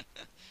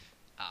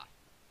 Ah.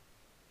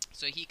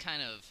 So he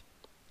kind of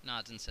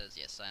nods and says,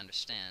 yes, I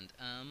understand.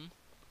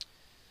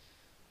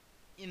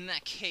 In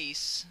that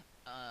case,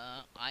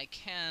 I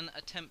can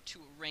attempt to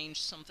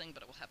arrange something,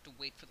 but I will have to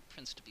wait for the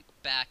prince to be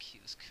back. He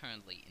is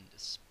currently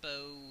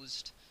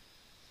indisposed.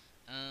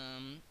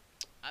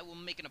 I will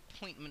make an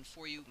appointment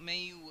for you.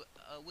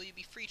 Will you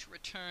be free to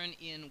return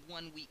in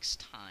 1 week's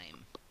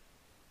time?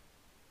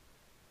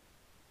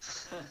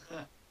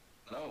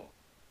 No.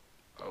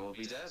 I will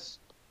be dead.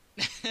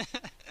 He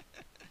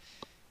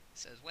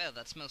says, well,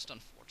 that's most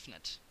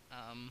unfortunate.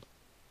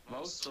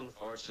 Most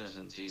unfortunate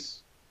indeed.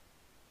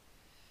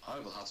 I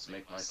will have to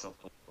make myself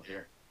comfortable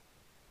here.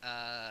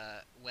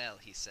 Well,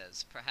 he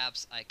says,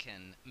 perhaps I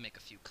can make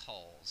a few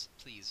calls.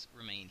 Please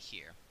remain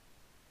here.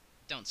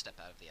 Don't step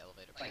out of the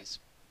elevator, please.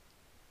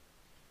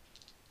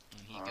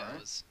 And he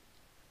goes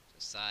to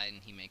the side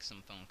and he makes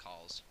some phone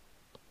calls.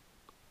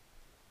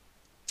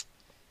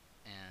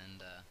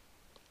 And,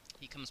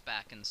 he comes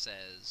back and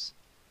says,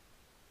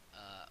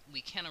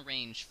 we can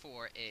arrange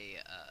for a,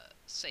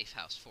 safe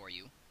house for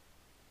you.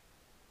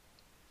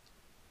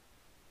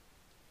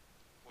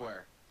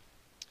 Where?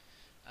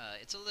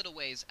 It's a little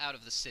ways out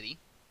of the city.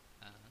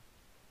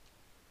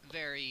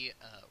 Very,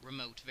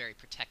 remote, very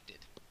protected.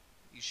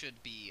 You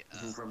should be,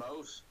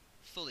 remote?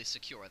 Fully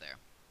secure there.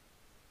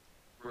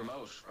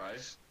 Remote,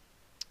 right?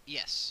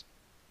 Yes.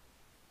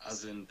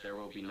 As in, there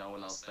will be no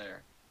one else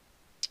there.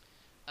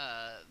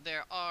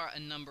 There are a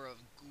number of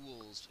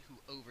ghouls who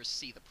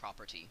oversee the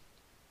property.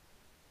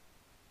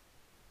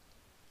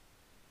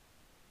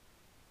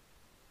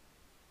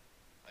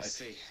 I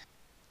see.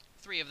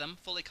 3 of them,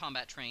 fully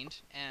combat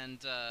trained, and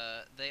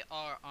they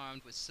are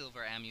armed with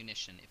silver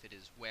ammunition if it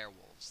is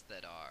werewolves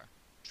that are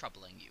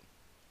troubling you.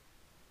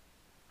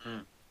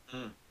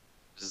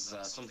 Is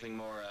something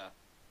more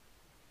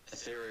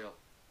Ethereal.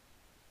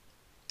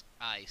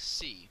 I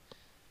see.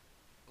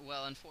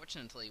 Well,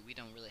 unfortunately, we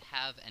don't really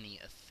have any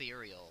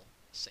ethereal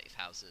safe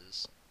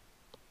houses.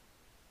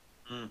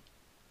 Hmm.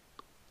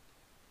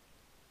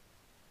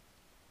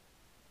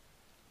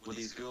 Would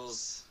these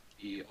ghouls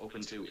be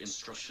open to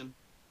instruction?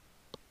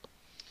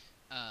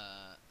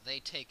 They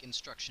take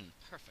instruction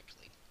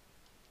perfectly.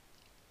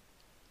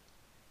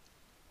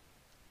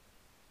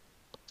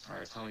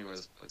 Alright, tell me where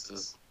this place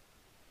is.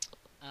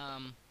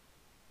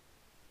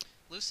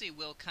 Lucy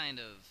will kind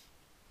of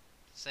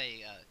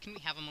say, can we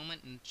have a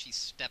moment? And she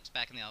steps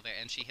back in the elevator,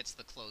 and she hits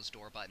the closed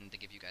door button to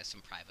give you guys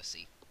some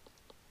privacy.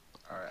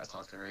 Alright, I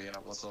talk to her, yeah,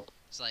 what's up?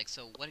 It's like,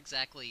 so what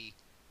exactly...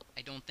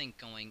 I don't think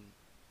going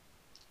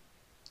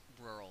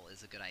rural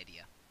is a good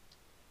idea.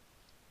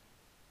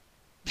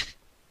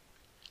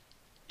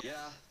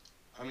 Yeah,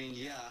 I mean,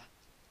 yeah.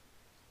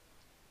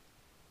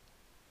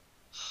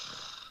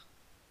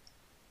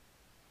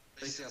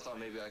 Basically, I thought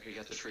maybe I could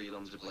get the three of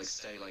them to, like,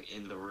 stay, like,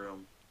 in the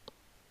room.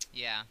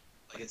 Yeah.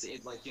 Like,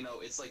 like, you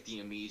know, it's, like, the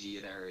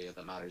immediate area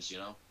that matters, you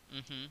know?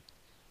 Mm-hmm.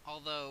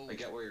 Although... I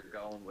get where you're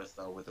going with,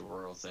 though, with the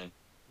rural thing.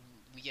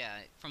 Yeah,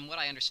 from what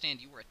I understand,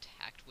 you were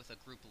attacked with a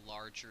group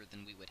larger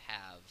than we would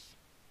have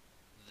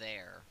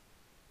there.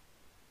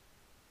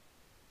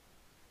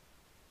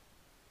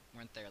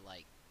 Weren't there,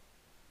 like,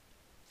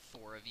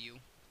 4 of you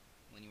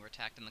when you were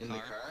attacked in the car? In the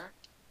car?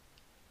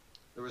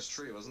 There was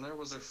 3, wasn't there?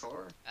 Was there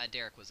 4?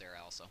 Derek was there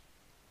also.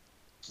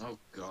 Oh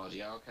god,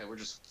 yeah, okay, we're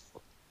just...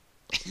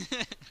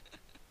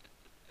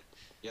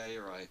 Yeah,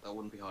 you're right, that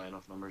wouldn't be high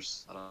enough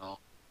numbers at all.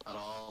 At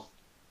all.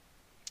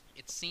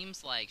 It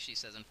seems like, she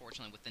says,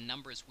 unfortunately, with the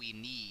numbers we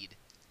need,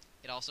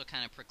 it also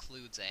kind of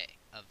precludes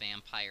a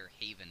vampire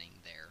havening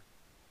there.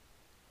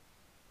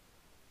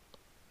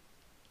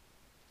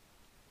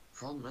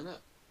 Problem in it.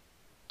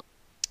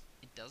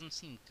 It doesn't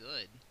seem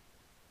good.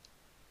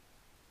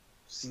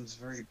 Seems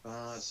very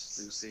bad,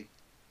 Lucy.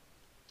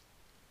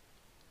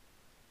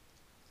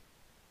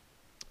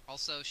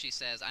 Also, she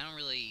says, I don't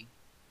really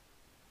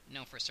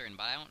know for certain,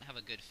 but I don't have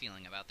a good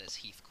feeling about this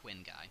Heath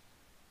Quinn guy.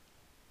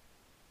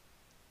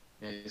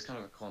 Yeah, he's kind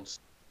of a cunt.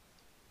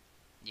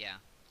 Yeah.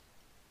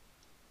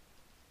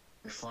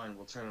 Fine,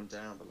 we'll turn him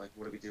down, but, like,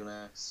 what do we do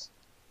next?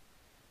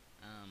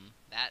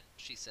 That,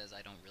 she says,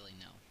 I don't really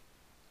know.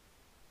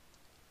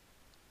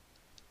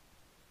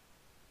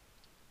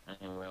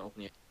 Anyway,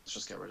 let's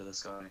just get rid of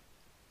this guy.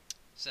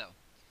 So,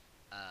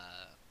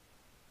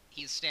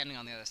 he's standing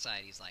on the other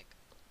side, he's like,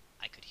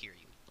 I could hear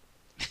you.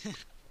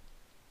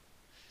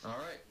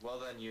 Alright, well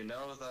then, you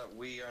know that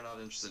we are not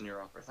interested in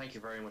your offer. Thank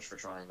you very much for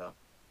trying, though.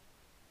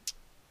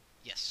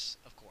 Yes,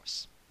 of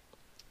course.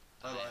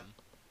 Bye-bye. I am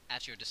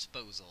at your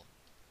disposal,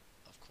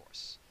 of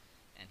course.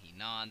 And he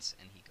nods,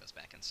 and he goes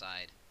back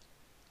inside.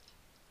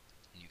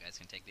 And you guys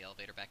can take the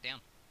elevator back down.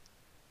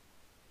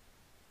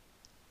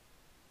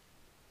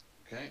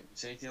 Okay, we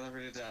take the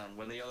elevator down.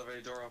 When the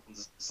elevator door opens,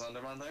 is the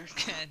Slenderman there?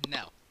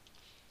 No.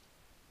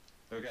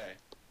 Okay.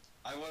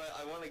 I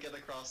wanna get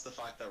across the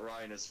fact that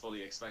Ryan is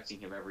fully expecting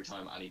him every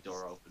time any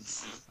door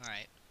opens.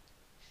 Alright.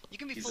 You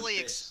can be He's fully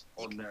a bit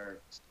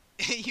unnerved.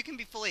 you can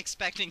be fully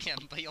expecting him,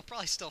 but you'll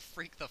probably still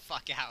freak the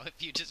fuck out if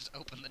you just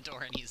open the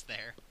door and he's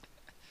there.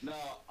 No,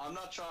 I'm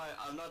not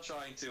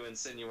trying to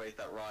insinuate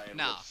that Ryan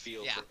No, would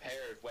feel yeah.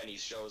 prepared when he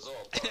shows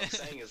up. What I'm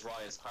saying is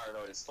Ryan's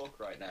paranoid as fuck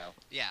right now.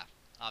 Yeah,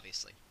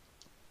 obviously.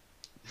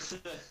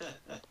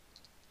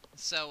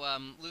 So,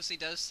 Lucy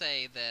does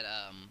say that,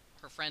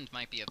 her friend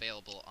might be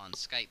available on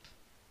Skype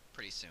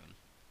pretty soon.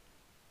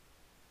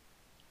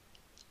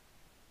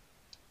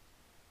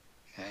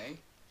 Okay.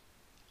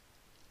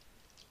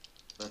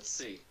 Let's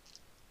see.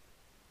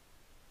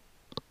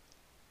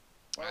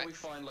 Why don't we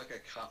find like a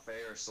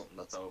cafe or something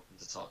that's open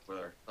to talk with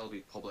her? That'll be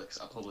a public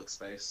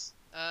space.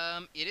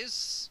 It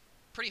is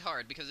pretty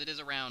hard because it is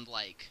around,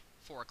 like,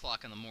 4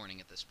 o'clock in the morning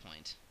at this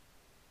point.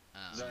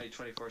 Is there any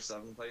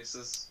 24/7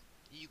 places?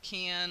 You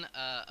can,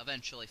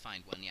 eventually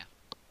find one, yeah.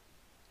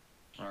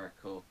 Alright,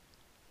 cool.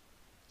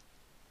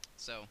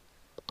 So,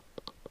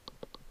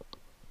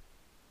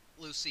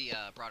 Lucy,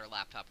 brought her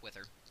laptop with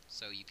her,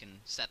 so you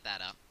can set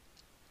that up.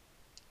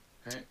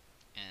 Okay.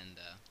 And,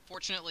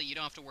 fortunately, you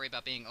don't have to worry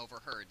about being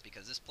overheard,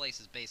 because this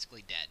place is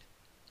basically dead.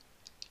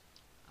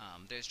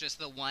 There's just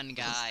the one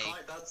guy...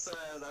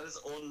 that is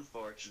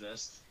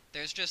unfortunate.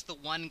 There's just the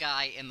one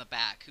guy in the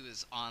back who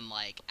is on,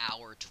 like,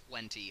 hour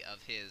 20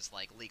 of his,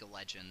 like, League of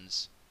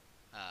Legends,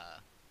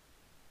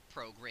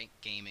 pro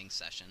gaming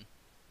session.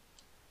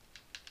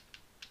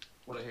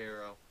 What a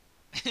hero.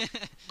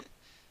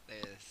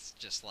 There's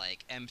just,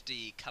 like,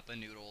 empty cup of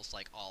noodles,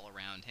 like, all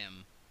around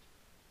him.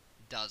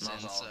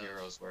 Dozens Not all of...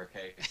 heroes wear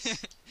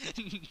capes.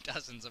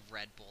 dozens of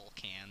Red Bull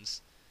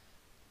cans.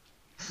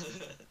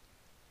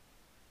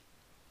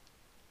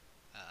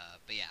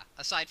 But yeah,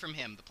 aside from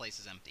him, the place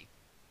is empty.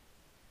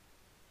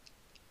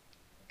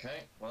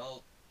 Okay,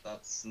 well,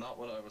 that's not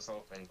what I was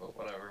hoping, but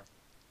whatever.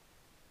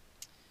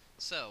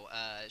 So,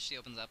 she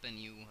opens up and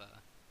you,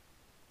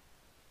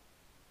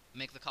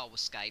 make the call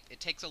with Skype. It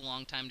takes a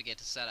long time to get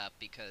to set up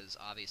because,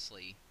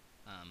 obviously,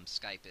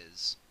 Skype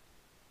is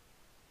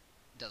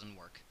doesn't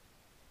work.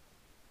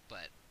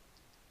 But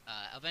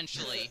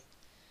eventually,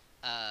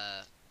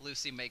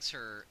 Lucy makes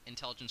her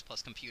intelligence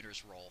plus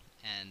computers roll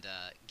and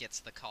gets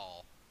the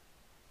call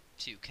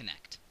to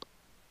connect.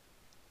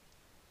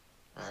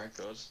 Alright,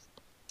 good.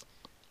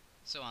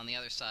 So on the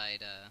other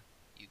side,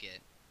 you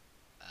get,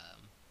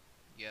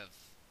 you have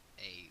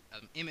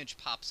an image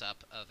pops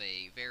up of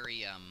a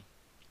very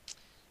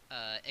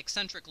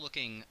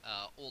eccentric-looking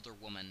older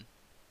woman.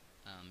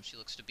 She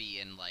looks to be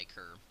in like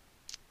her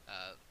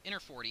in her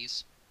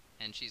 40s,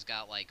 and she's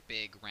got like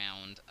big,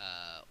 round,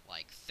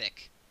 like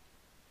thick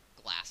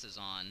glasses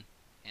on,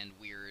 and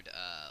weird,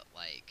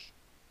 like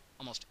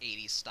almost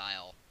 80s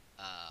style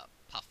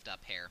puffed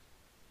up hair.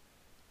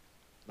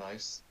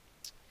 Nice.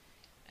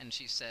 And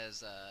she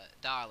says,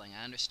 "Darling,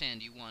 I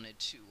understand you wanted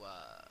to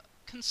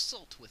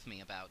consult with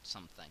me about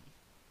something."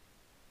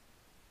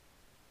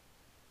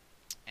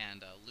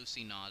 And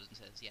Lucy nods and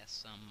says,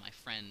 "Yes, my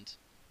friend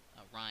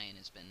Ryan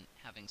has been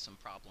having some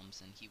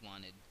problems, and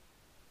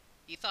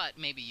he thought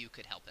maybe you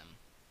could help him."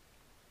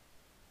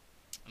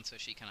 And so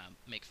she kind of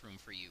makes room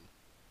for you.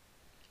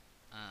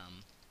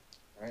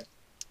 Alright.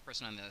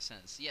 Person on the other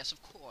says, "Yes,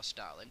 of course,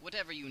 darling.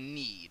 Whatever you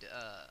need.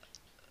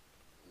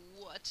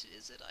 What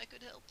is it I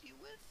could help you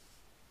with?"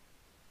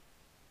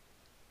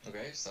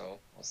 Okay, so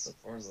I'll step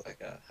forward. It's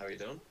like, how you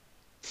doing?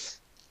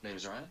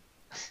 Name's Ryan.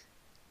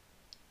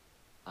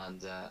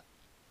 And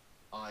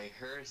I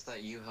heard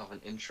that you have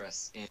an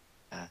interest in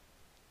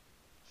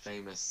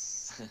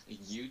famous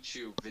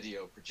YouTube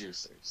video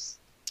producers.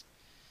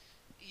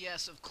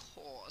 "Yes, of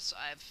course.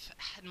 I've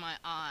had my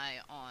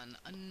eye on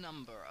a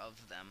number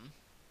of them."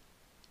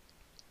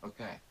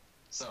 Okay,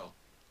 so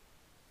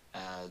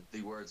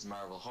the words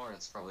Marble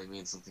Hornets probably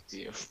mean something to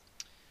you.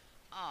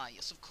 "Ah,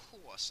 yes, of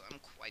course. I'm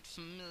quite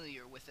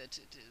familiar with it.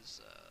 It is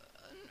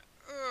an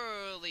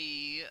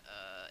early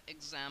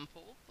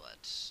example,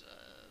 but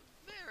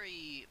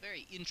very,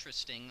 very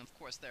interesting. Of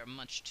course, they're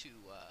much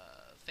too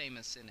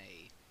famous in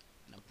a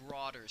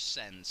broader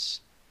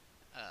sense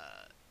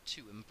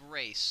to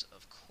embrace,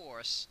 of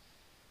course.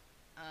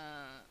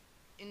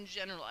 In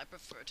general, I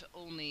prefer to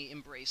only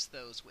embrace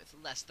those with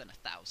less than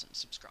 1,000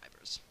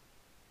 subscribers."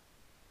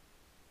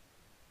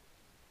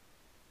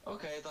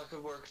 Okay, that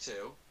could work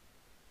too.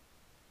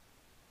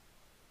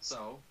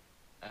 So,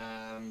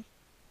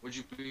 would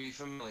you be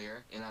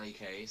familiar, in any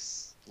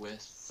case,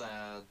 with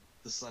the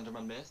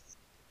Slenderman myth?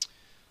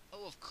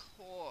 "Oh, of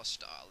course,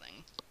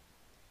 darling."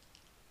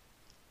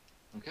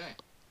 Okay,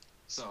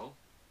 so,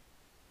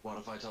 what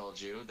if I told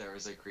you there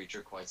is a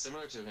creature quite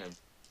similar to him?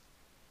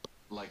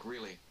 Like,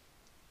 really?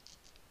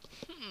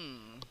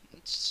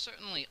 It's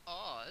certainly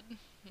odd.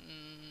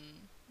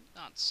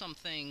 Not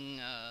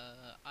something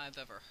I've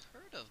ever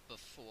heard of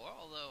before,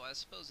 although I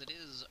suppose it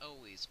is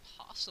always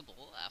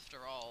possible.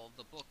 After all,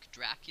 the book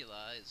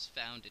Dracula is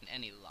found in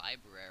any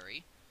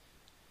library.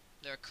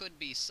 There could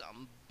be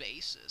some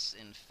basis,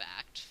 in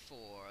fact,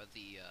 for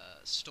the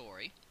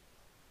story.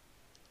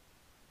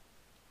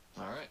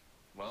 Alright,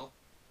 well,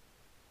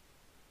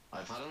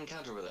 I've had an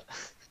encounter with it.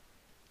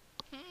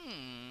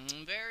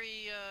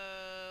 Very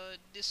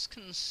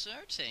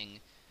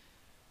disconcerting.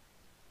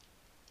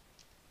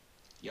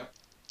 Yep.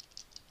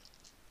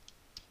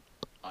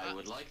 I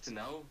would like to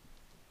know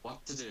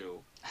what to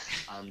do,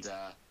 and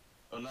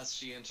unless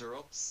she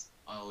interrupts,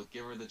 I'll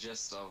give her the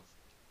gist of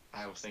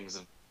how things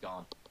have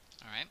gone.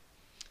 Alright.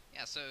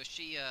 Yeah, so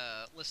she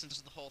listens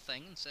to the whole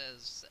thing and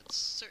says, "That's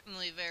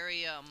certainly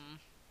very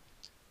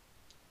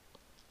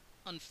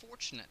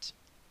unfortunate.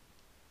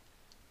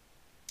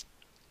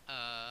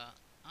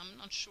 I'm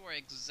not sure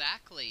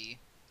exactly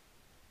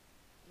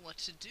what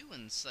to do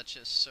in such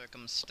a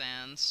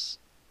circumstance.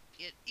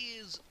 It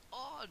is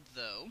odd,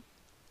 though.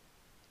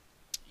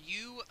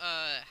 You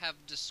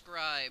have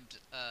described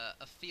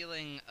a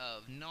feeling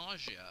of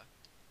nausea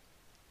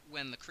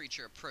when the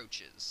creature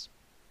approaches."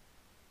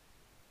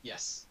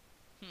 Yes.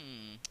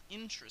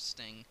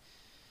 Interesting.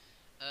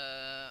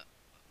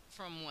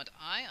 From what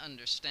I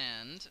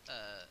understand,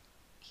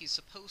 he's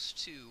supposed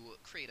to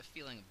create a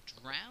feeling of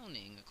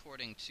drowning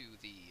according to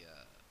the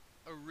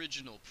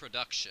original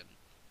production.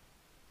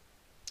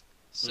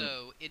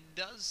 So it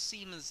does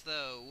seem as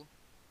though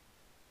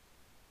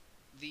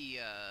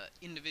the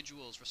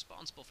individuals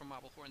responsible for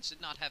Marble Horns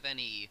did not have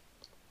any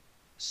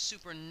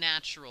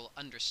supernatural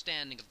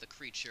understanding of the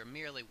creature,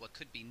 merely what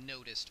could be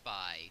noticed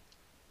by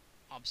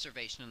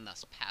observation and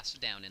thus passed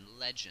down in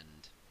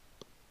legend.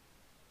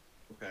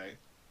 Okay.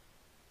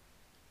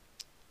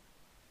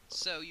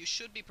 So you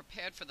should be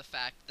prepared for the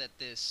fact that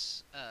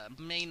this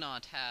may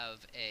not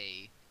have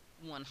a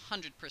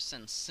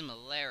 100%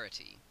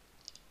 similarity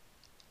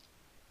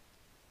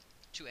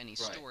to any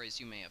stories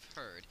you may have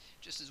heard,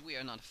 just as we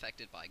are not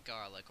affected by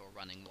garlic or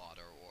running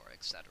water or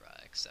etc.,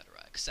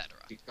 etc., etc.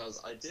 Because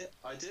I did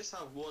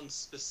have one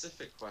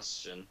specific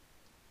question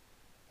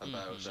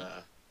about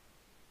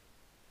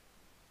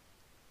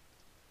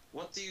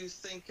what do you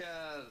think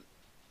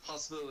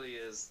possibility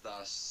is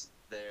that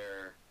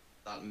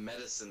that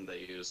medicine they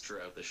use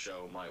throughout the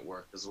show might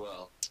work as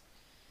well?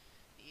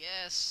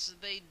 Yes,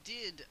 they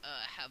did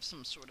have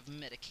some sort of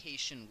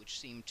medication which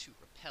seemed to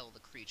repel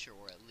the creature,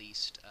 or at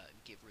least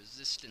give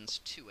resistance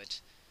to it.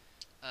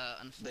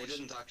 They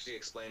didn't actually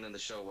explain in the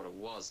show what it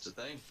was, did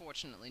they?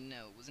 Unfortunately,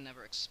 no. It was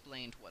never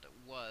explained what it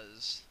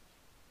was.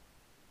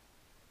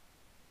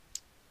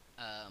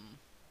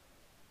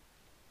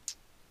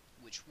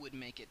 Which would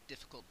make it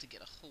difficult to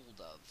get a hold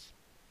of.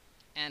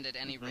 And at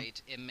any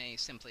rate, it may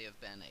simply have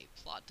been a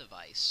plot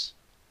device.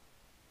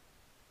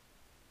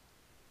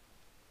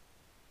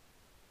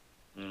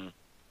 Hmm.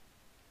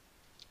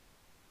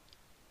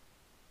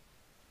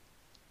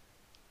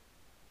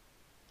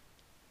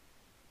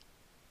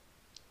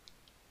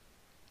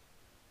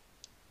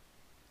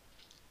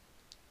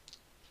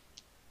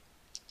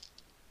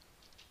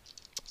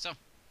 So, is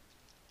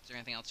there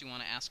anything else you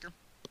want to ask her?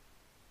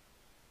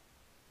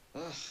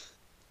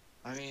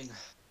 I mean,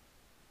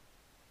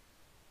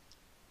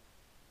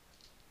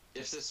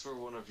 if this were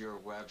one of your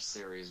web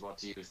series, what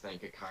do you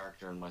think a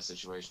character in my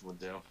situation would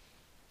do?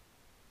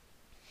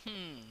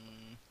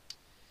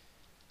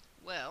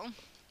 Well,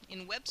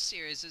 in web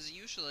series, as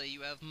usually,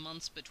 you have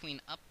months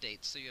between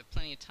updates, so you have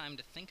plenty of time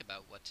to think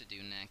about what to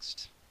do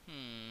next.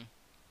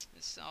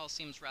 This all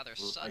seems rather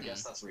sudden. I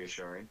guess that's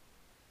reassuring.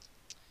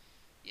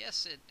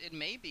 Yes, it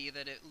may be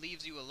that it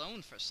leaves you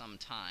alone for some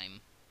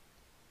time.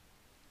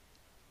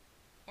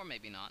 Or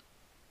maybe not.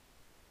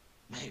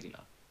 Maybe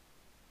not.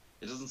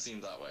 It doesn't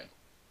seem that way.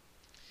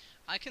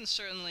 I can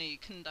certainly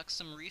conduct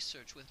some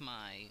research with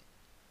my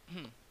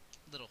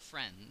little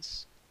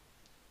friends.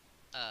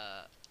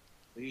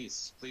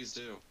 Please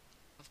do.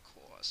 Of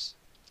course.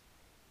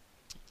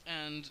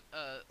 And,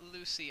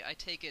 Lucy, I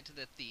take it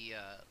that the,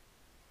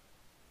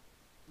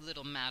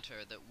 little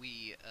matter that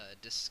we,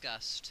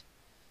 discussed,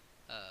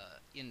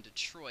 in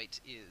Detroit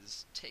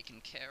is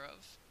taken care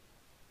of?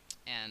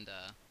 And,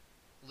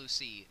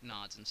 Lucy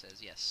nods and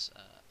says, yes,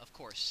 of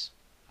course.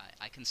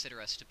 I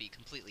consider us to be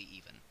completely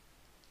even.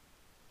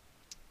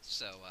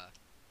 So,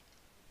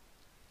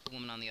 the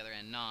woman on the other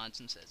end nods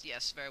and says,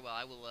 yes, very well,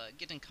 I will,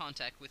 get in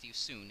contact with you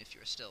soon if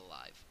you're still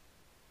alive.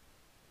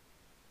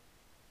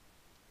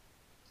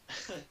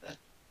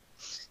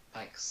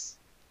 Thanks.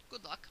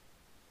 Good luck.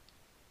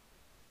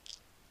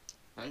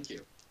 Thank you.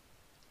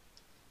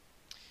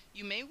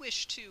 You may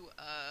wish to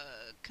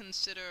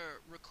consider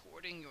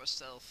recording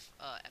yourself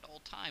at all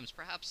times,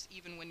 perhaps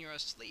even when you're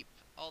asleep,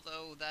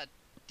 although that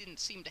didn't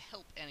seem to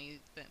help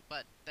anything,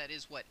 but that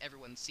is what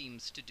everyone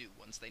seems to do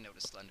once they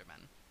notice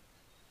Slenderman.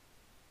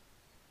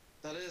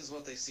 That is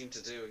what they seem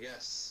to do,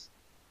 yes.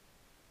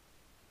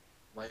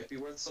 Might be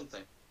worth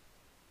something.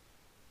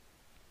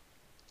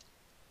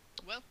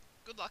 Well,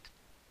 good luck.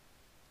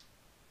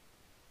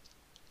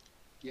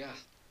 Yeah.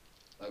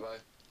 Bye-bye.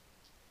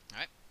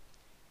 Alright.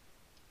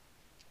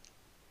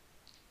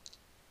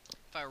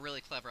 If I were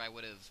really clever, I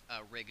would have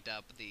rigged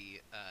up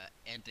the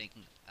ending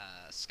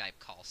Skype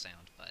call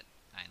sound, but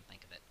I didn't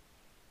think of it.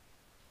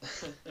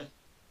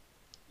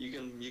 You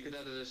can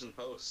edit it in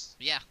post.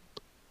 Yeah.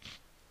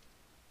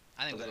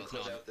 I think And we then both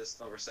cut know. out this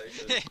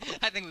conversation.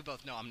 I think we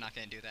both know I'm not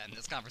going to do that, and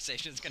this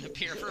conversation is going to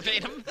appear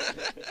verbatim.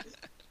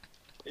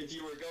 If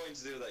you were going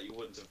to do that, you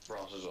wouldn't have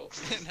brought it up.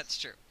 That's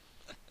true.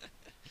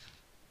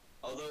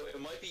 Although, it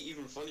might be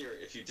even funnier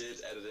if you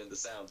did edit in the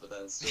sound, but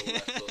then still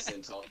left us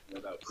in talking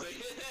about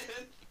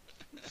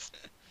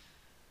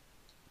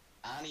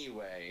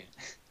Anyway.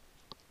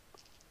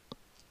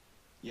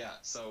 Yeah,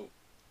 so...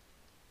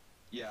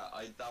 Yeah,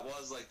 that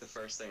was like the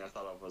first thing I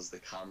thought of was the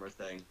camera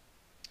thing.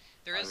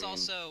 There is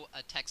also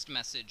a text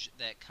message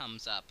that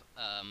comes up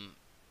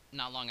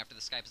not long after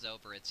the Skype is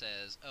over. It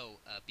says,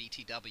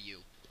 BTW.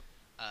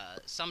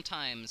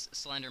 Sometimes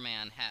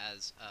Slenderman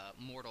has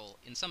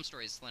in some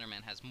stories,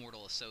 Slenderman has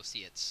mortal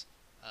associates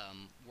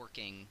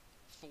working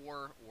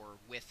for or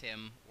with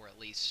him, or at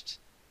least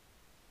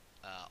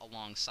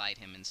alongside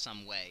him in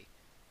some way.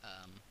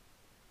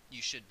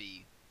 You should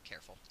be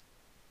careful.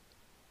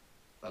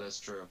 That is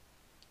true.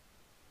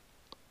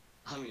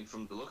 I mean,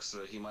 from the looks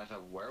of it, he might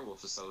have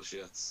werewolf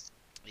associates.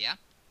 Yeah?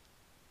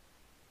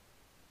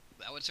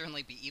 That would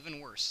certainly be even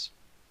worse.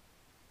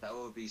 That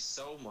would be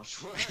so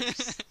much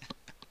worse.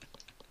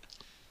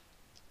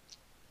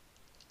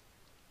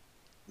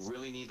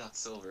 Really need that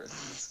silver.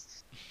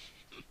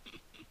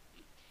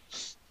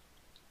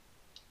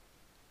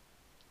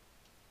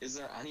 Is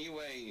there any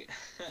way...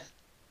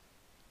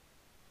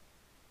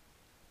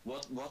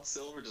 What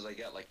silver did I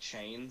get? Like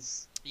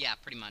chains? Yeah,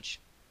 pretty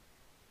much.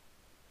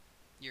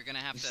 You're gonna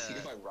have to...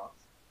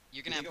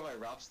 You think if I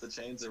wrapped the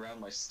chains around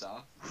my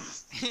staff?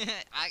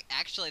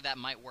 Actually, that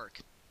might work.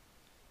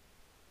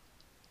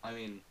 I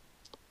mean,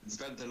 it's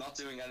better they're not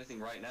doing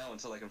anything right now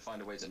until I can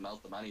find a way to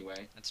melt them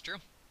anyway. That's true.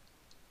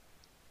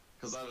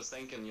 Because I was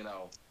thinking,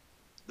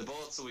 the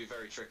bullets will be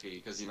very tricky,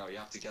 because, you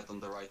have to get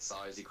them the right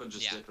size. You couldn't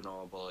just dip a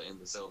normal bullet in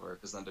the silver,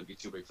 because then they'd be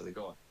too big for the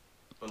gun.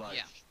 But,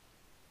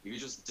 you could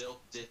just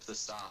dip the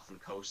staff and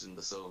coat it in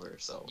the silver,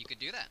 so... You could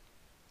do that.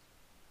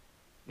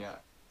 Yeah,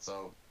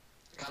 so...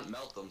 I can't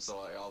melt them,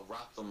 so I'll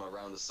wrap them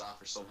around the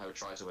staff or somehow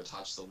try to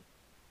attach them.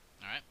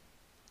 Alright.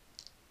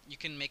 You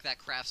can make that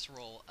crafts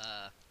roll,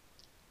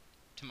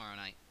 tomorrow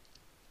night.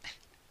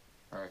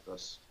 Alright,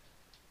 good.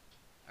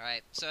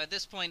 Alright, so at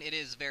this point it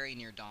is very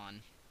near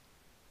dawn.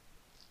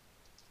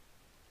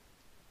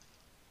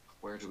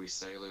 Where do we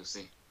stay,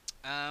 Lucy?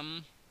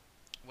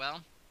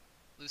 Well,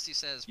 Lucy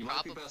says You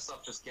might be best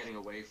off just getting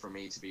away from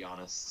me, to be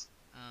honest.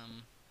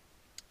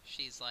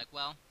 She's like,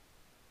 well,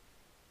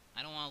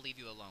 I don't want to leave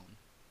you alone.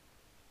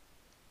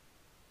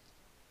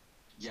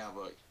 Yeah,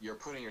 but you're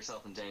putting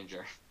yourself in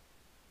danger.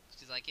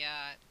 She's like,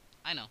 yeah,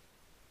 I know.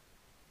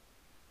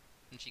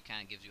 And she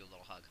kind of gives you a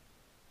little hug.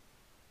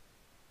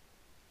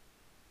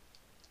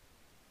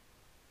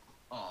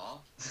 Aw.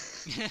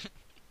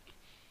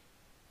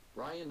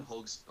 Ryan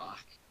hugs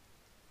back.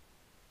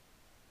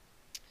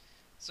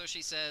 So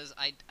she says,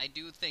 I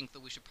do think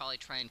that we should probably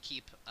try and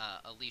keep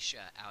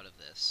Alicia out of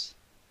this.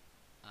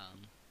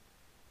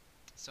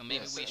 So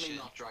maybe we should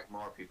not drag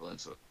more people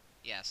into it.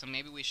 Yeah, so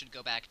maybe we should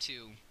go back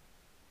to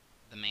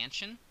the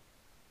mansion.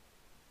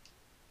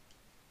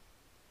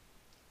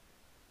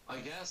 I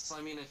guess.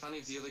 I mean, if any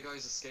of the other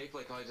guys escape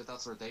like I did,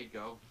 that's where they'd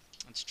go.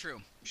 That's true.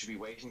 We should be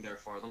waiting there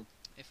for them.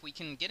 If we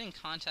can get in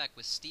contact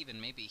with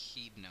Steven, maybe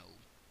he'd know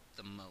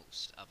the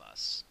most of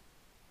us.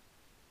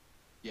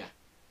 Yeah.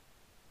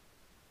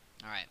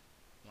 Alright.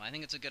 Well, I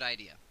think it's a good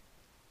idea.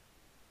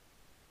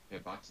 Yeah,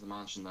 back to the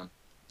mansion then.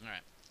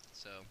 Alright.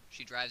 So,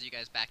 she drives you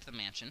guys back to the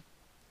mansion.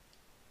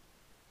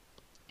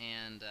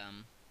 And,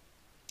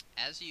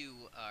 as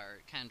you are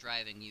kind of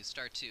driving, you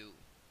start to...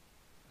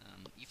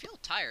 you feel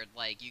tired,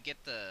 like you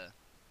get the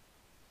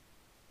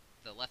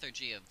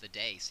lethargy of the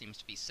day seems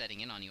to be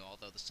setting in on you,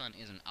 although the sun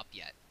isn't up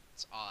yet.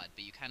 It's odd,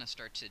 but you kind of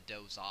start to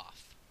doze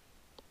off.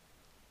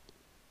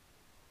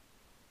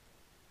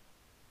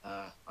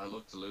 I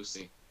look to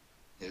Lucy.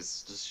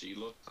 Does she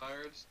look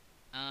tired?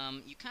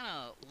 You kind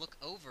of look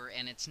over,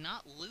 and it's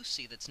not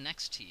Lucy that's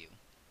next to you.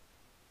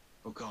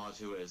 Oh god,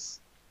 who is?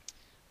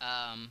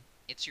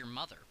 It's your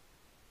mother.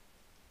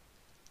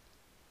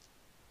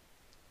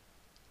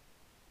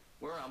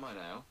 Where am I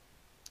now?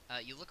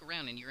 You look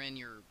around, and you're in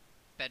your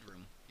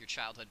bedroom, your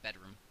childhood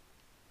bedroom.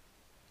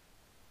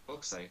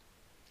 Fuck's sake.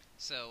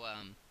 So,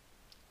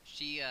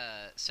 she,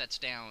 sets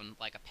down,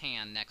 like, a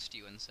pan next to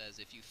you and says,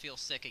 if you feel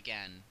sick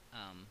again,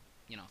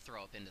 you know,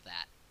 throw up into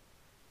that.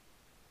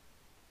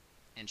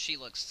 And she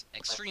looks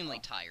extremely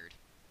tired.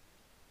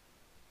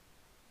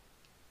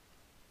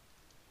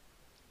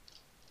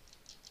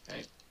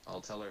 Okay, I'll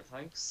tell her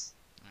thanks.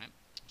 Alright.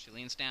 She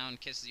leans down,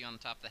 kisses you on the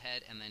top of the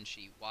head, and then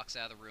she walks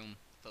out of the room,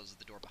 closes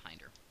the door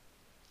behind her.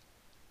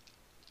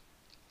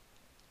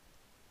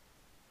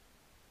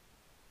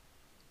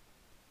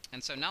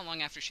 And so not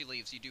long after she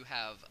leaves, you do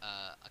have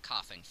a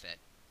coughing fit.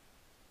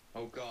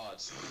 Oh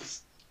god.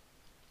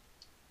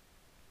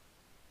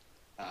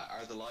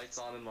 Are the lights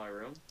on in my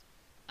room?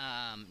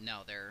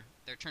 No, they're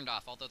turned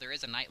off, although there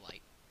is a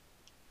nightlight.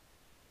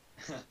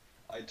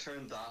 I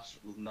turned that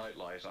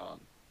nightlight on.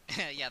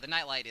 Yeah, the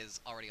nightlight is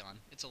already on.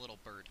 It's a little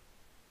bird.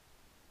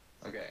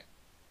 Okay.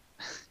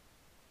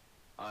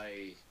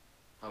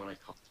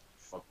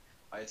 Fuck.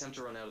 I attempt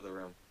to run out of the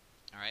room.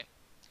 Alright.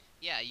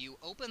 Yeah, you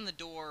open the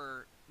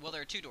door... Well,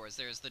 there are two doors.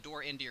 There's the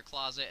door into your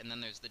closet, and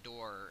then there's the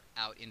door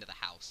out into the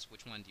house.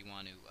 Which one do you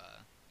want to,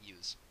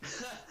 use?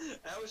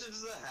 Out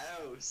into the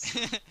house!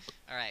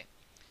 Alright.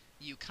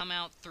 You come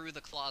out through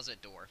the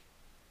closet door.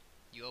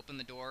 You open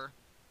the door,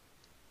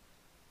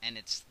 and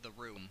it's the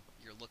room.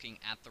 You're looking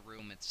at the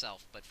room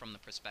itself, but from the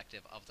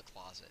perspective of the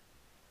closet.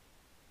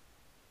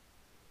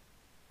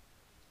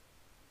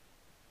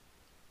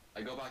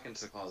 I go back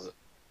into the closet.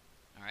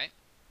 Alright.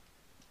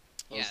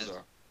 Close the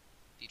door.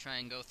 You try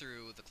and go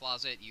through the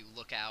closet, you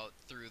look out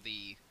through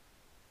the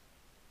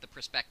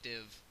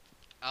perspective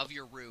of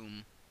your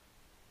room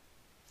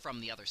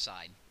from the other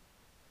side.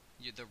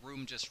 The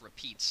room just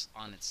repeats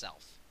on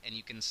itself, and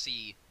you can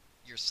see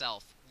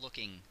yourself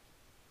looking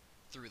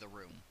through the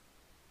room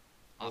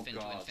off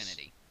into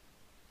infinity.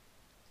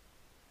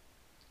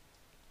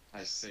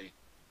 I see.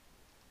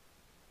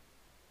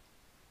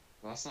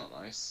 Well, that's not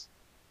nice.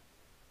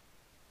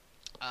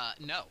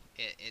 No,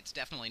 it's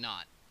definitely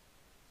not.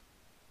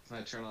 Can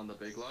I turn on the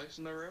big light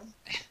in the room?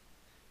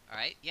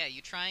 Alright, yeah,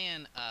 you try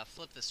and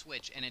flip the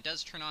switch, and it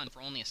does turn on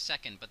for only a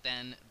second, but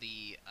then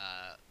the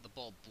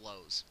bulb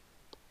blows.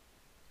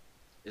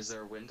 Is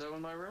there a window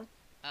in my room?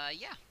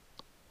 Yeah.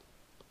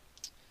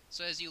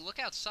 So as you look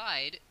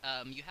outside,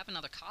 you have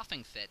another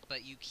coughing fit,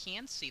 but you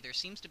can see there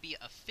seems to be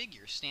a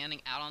figure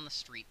standing out on the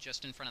street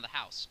just in front of the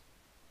house.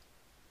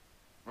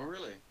 Oh,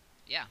 really?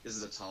 Yeah.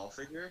 Is it a tall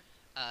figure?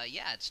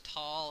 Yeah, it's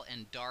tall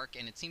and dark,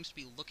 and it seems to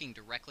be looking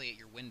directly at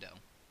your window.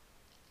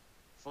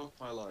 Fuck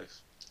my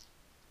life.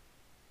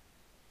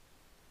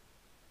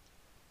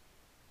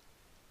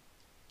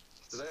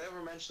 Did I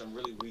ever mention I'm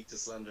really weak to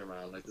Slender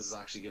Man? Like, this is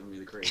actually giving me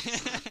the creeps.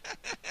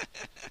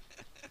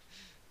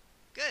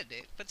 Good,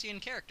 it puts you in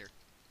character.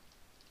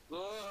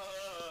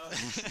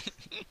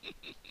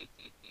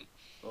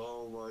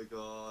 Oh my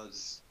god.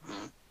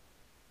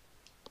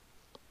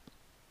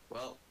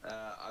 Well,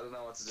 I don't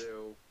know what to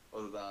do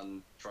other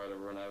than try to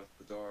run out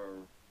the door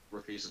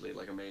repeatedly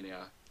like a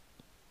maniac.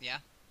 Yeah.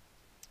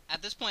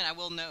 At this point, I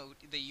will note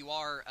that you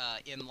are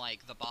in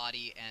like the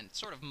body and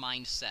sort of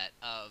mindset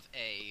of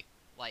a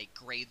like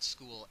grade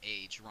school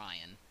age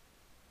Ryan.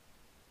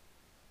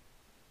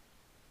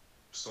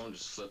 Someone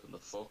just flipping the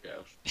fuck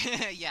out.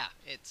 Yeah,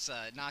 it's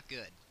not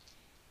good.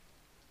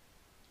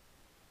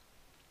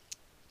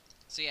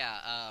 So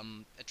yeah,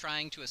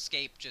 trying to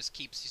escape just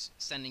keeps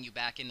sending you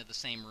back into the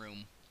same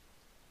room.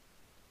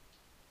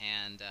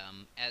 And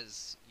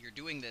as you're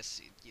doing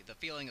this, the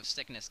feeling of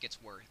sickness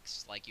gets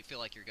worse. Like you feel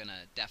like you're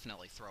gonna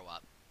definitely throw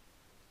up.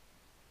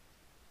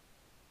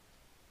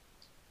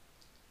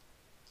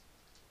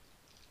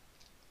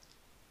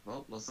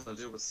 Well, nothing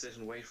to do but sit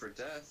and wait for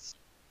death.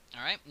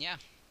 All right, yeah.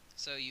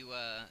 So you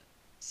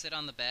sit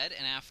on the bed,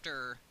 and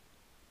after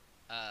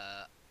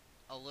uh,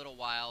 a little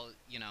while,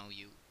 you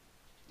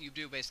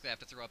do basically have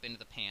to throw up into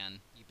the pan.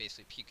 You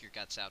basically puke your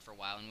guts out for a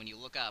while, and when you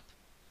look up,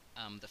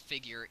 the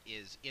figure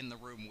is in the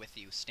room with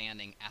you,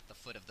 standing at the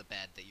foot of the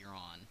bed that you're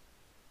on.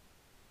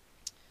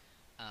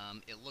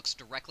 It looks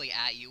directly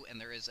at you,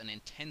 and there is an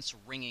intense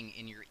ringing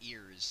in your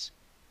ears,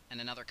 and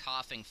another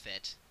coughing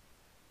fit,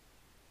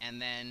 and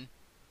then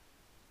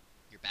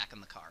you're back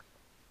in the car.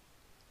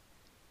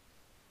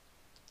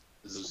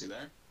 Is Lucy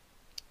there?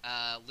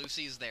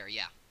 Lucy's there,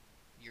 yeah.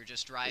 You're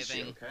just driving. Is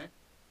she okay?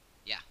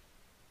 Yeah.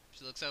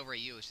 She looks over at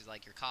you, she's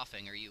like, you're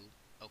coughing, are you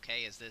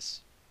okay? Is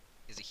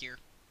it here?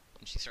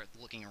 And she starts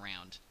looking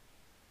around.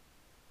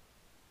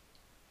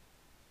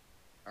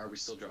 Are we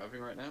still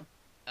driving right now?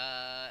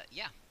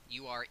 Yeah.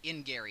 You are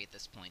in Gary at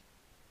this point.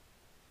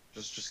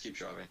 Just keep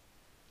driving.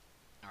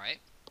 Alright.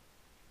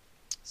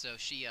 So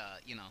she,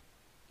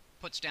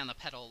 puts down the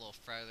pedal a little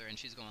further, and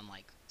she's going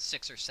like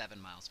 6 or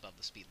 7 miles above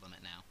the speed limit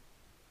now.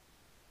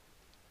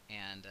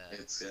 And,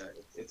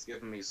 it's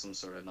giving me some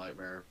sort of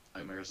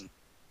nightmares.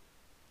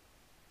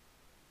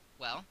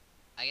 Well,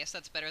 I guess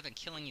that's better than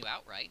killing you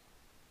outright.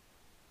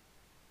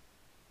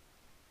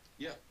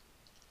 Yeah.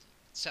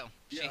 So,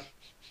 yeah.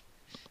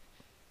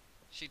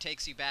 She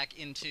takes you back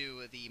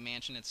into the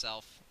mansion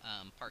itself,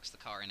 parks the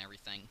car and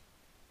everything.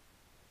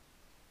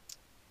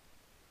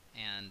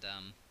 And,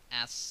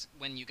 asks,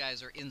 when you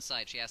guys are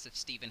inside, she asks if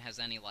Steven has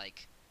any,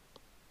 like,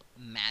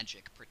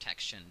 magic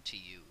protection to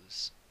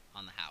use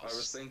on the house.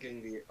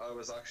 I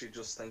was actually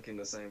just thinking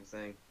the same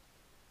thing.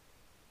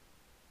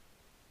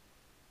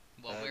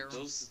 Well,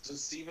 does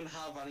Steven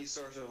have any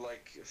sort of,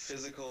 like,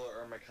 physical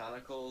or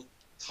mechanical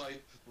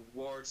type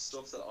ward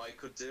stuff that I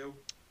could do?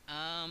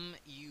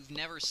 You've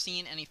never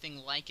seen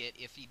anything like it.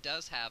 If he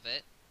does have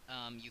it,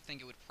 you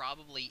think it would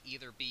probably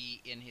either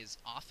be in his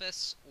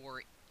office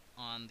or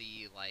on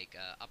the, like,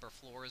 upper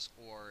floors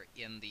or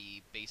in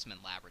the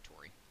basement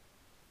laboratory.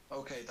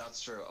 Okay, that's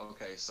true.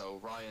 Okay, so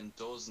Ryan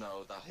does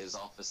know that his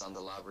office and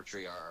the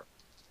laboratory are,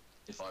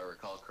 if I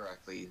recall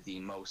correctly, the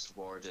most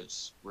warded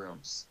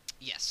rooms.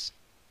 Yes.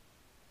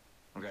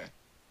 Okay.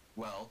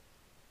 Well,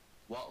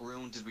 what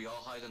room did we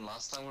all hide in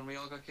last time when we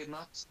all got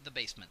kidnapped? The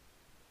basement.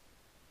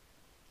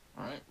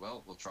 Alright,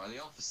 well, we'll try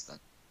the office then.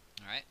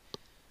 Alright.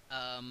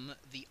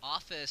 The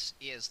office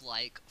is,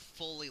 like,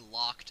 fully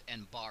locked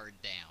and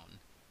barred down.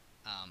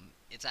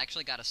 It's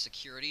actually got a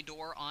security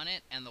door on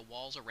it, and the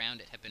walls around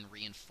it have been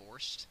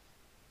reinforced.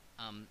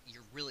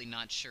 You're really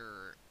not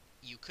sure.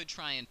 You could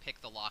try and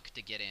pick the lock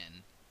to get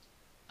in.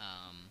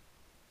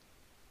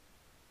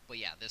 But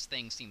yeah, this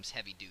thing seems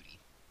heavy duty.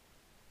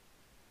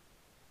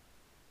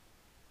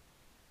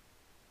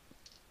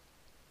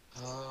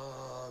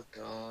 Oh,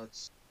 God.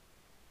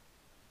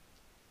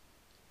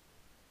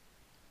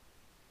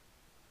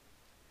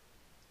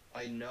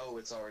 I know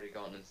it's already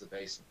gone into the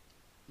basement.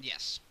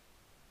 Yes.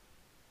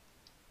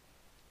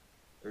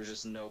 There's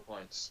just no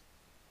point.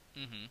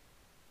 Mm-hmm.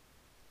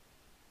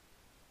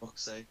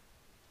 Fuck's sake.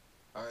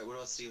 Alright, what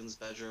about Steven's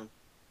bedroom?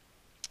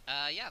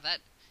 Yeah,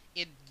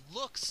 it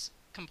looks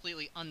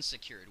completely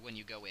unsecured when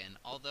you go in,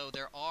 although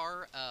there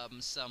are,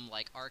 some,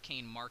 like,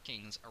 arcane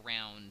markings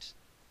around,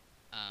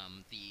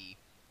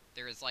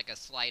 there is, like, a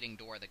sliding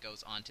door that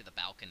goes onto the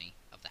balcony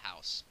of the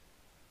house.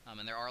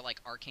 And there are,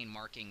 like, arcane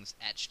markings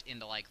etched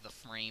into, like, the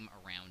frame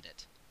around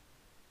it.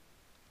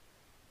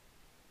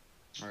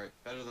 Alright,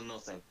 better than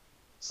nothing.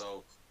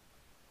 So,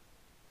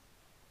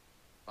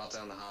 bat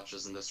down the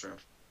hatches in this room.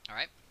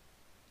 Alright.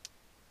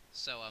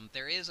 So,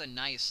 there's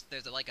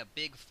like a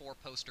big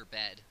 4-poster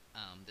bed,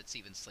 that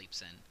Steven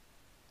sleeps in.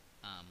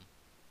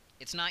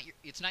 It's not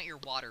your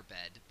water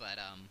bed, but,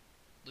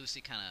 Lucy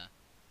kinda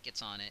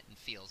gets on it and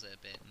feels it a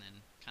bit, and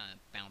then kinda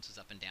bounces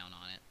up and down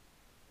on it.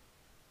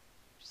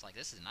 She's like,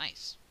 this is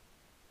nice.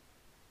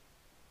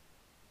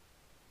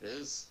 It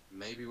is.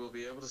 Maybe we'll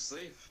be able to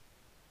sleep.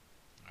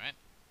 Alright.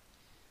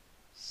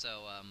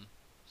 So,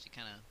 she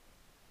kinda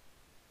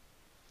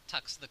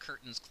tucks the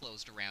curtains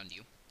closed around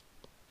you.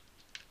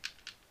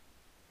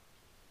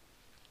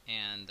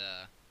 And,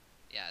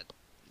 yeah,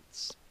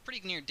 it's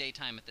pretty near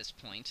daytime at this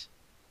point.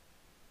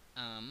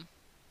 Give me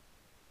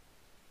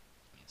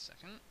a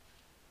second.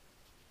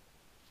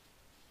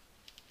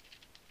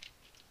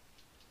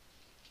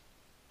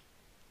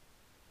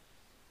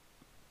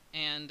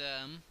 And,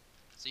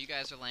 so you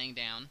guys are laying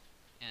down,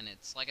 and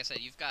it's, like I said,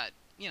 you've got,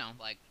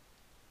 like,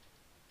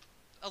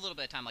 a little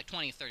bit of time, like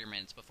 20, 30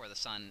 minutes before the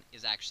sun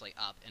is actually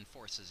up and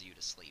forces you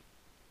to sleep.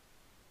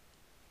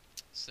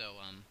 So,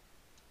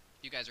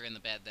 you guys are in the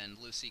bed, then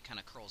Lucy kind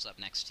of curls up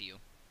next to you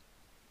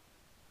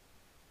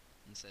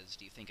and says,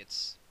 "Do you think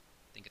it's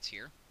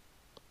here?"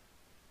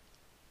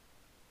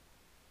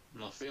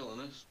 I'm not feeling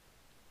it.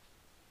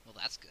 Well,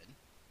 that's good.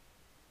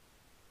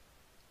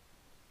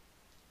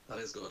 That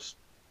is good.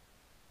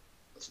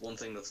 That's one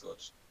thing that's good.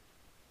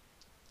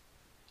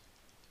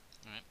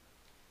 Alright.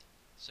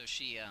 So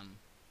she,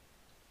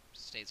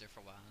 stays there for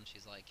a while, and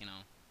she's like,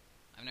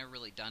 I've never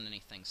really done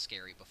anything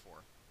scary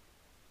before.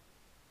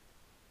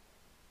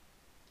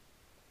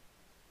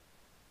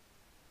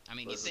 I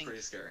mean, This is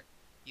pretty scary.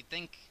 You'd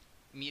think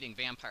meeting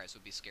vampires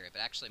would be scary,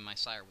 but actually my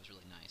sire was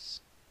really nice.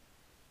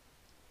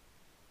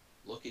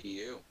 Look at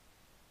you.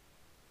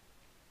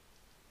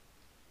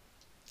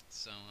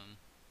 So,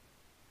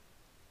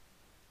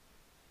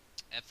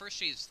 at first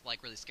she's,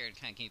 like, really scared and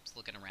kind of keeps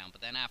looking around,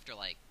 but then after,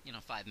 like,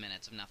 5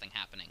 minutes of nothing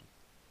happening,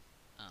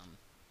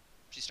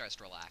 she starts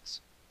to relax.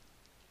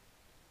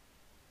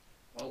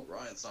 Oh,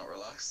 Ryan's not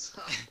relaxed.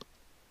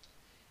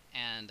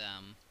 And,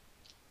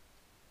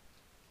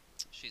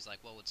 she's like,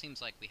 well, it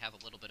seems like we have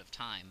a little bit of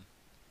time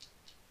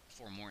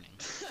before morning.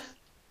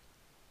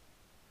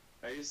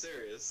 Are you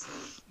serious?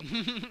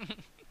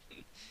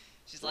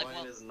 She's Ryan like,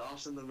 well... is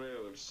not in the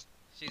mood.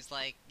 She's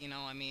like,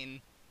 I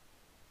mean,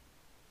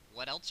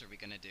 what else are we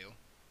gonna do?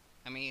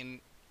 I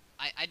mean,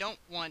 I don't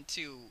want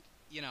to,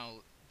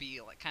 be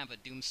like kind of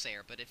a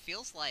doomsayer, but it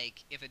feels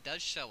like if it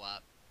does show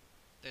up,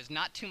 there's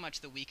not too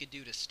much that we could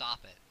do to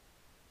stop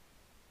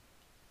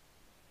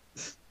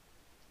it.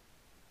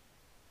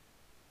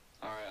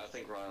 Alright, I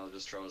think Ryan will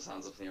just throw his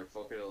hands up in the air.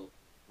 Fuck it, it'll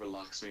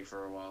relax me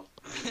for a while.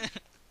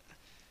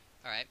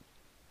 Alright.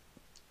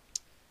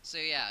 So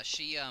yeah,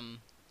 she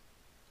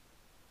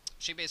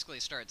basically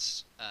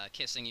starts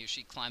kissing you.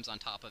 She climbs on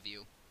top of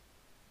you.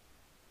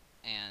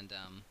 And,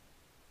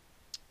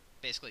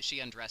 basically she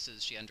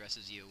undresses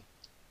you.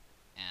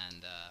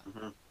 And,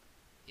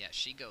 yeah,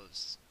 she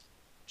goes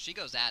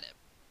at it.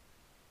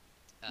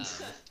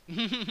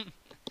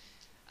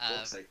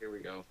 Looks like, here we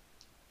go.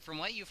 From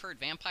what you've heard,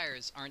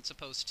 vampires aren't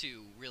supposed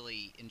to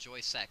really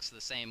enjoy sex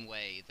the same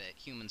way that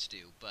humans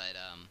do, but,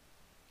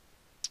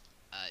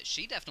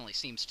 she definitely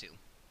seems to.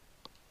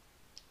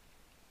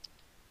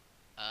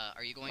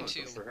 Are you going to...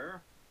 Good for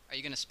her. Are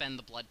you going to spend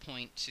the blood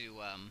point to,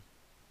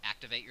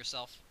 activate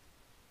yourself?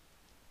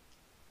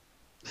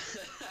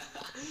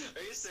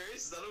 Are you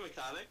serious? Is that a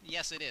mechanic?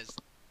 Yes, it is.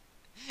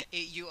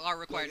 You are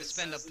required to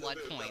spend a blood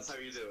point. That's how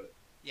you do it.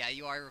 Yeah,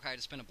 you are required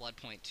to spend a blood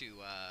point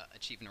to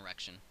achieve an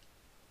erection.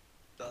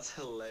 That's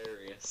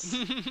hilarious.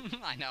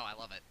 I know, I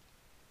love it.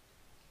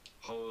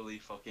 Holy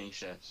fucking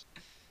shit.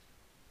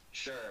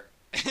 Sure.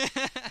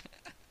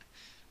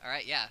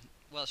 Alright, yeah.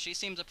 Well, she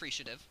seems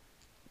appreciative.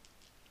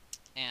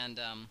 And,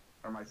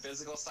 Are my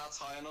physical stats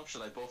high enough?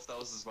 Should I buff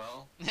those as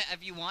well?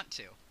 if you want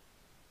to.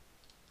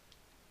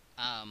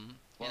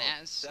 Well,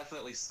 and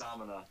definitely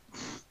stamina.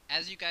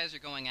 As you guys are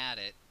going at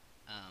it,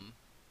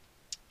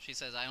 she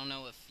says, I don't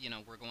know if,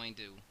 we're going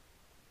to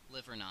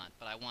live or not,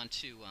 but I want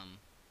to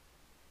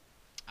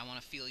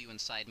feel you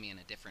inside me in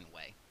a different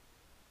way.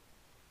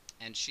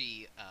 And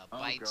she,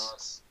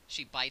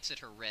 she bites at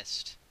her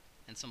wrist,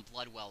 and some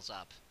blood wells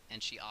up,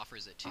 and she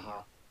offers it to you.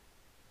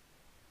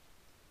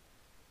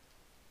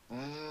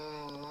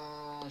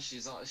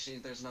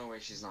 There's no way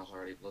she's not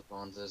already blood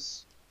bonded.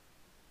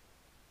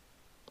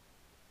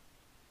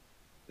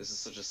 This is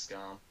such a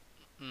scam.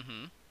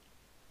 Mm-hmm.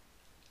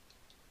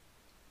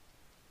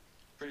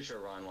 Pretty sure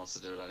Ryan wants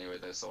to do it anyway,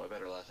 though, so I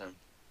better let him.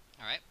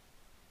 Alright.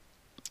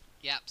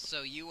 Yeah,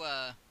 so you,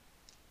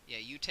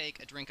 you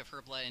take a drink of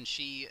her blood, and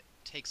she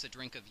takes a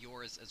drink of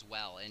yours as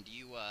well, and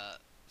you,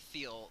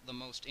 feel the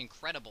most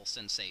incredible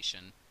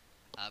sensation.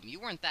 You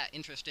weren't that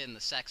interested in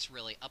the sex,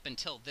 really, up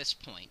until this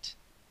point.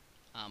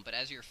 But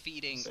as you're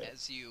feeding,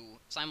 as you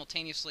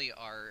simultaneously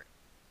are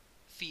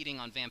feeding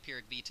on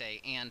vampiric vitae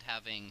and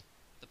having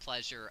the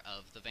pleasure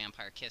of the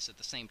vampire kiss at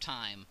the same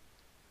time,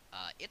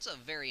 it's a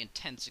very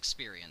intense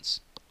experience.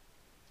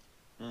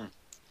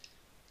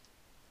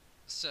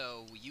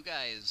 So you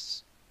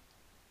guys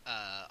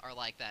are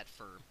like that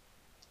for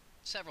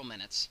several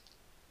minutes,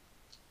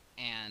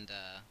 and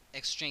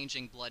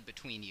exchanging blood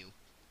between you.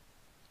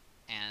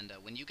 And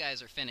when you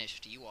guys are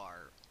finished, you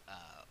are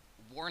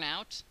worn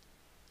out,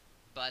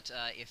 but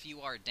if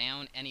you are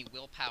down any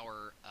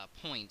willpower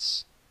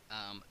points,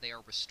 they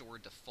are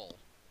restored to full.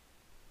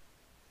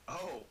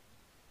 Oh!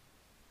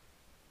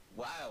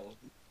 Wow!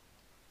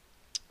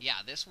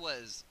 Yeah, this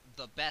was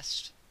the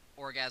best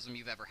orgasm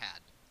you've ever had.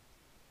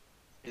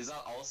 Is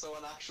that also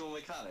an actual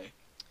mechanic?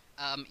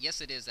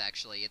 Yes, it is,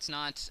 actually. It's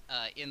not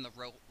in the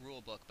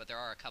rule book, but there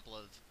are a couple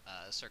of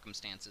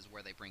circumstances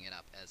where they bring it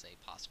up as a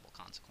possible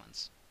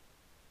consequence.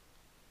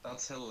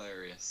 That's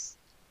hilarious.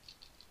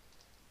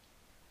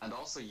 And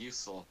also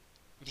useful.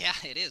 Yeah,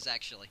 it is,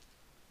 actually.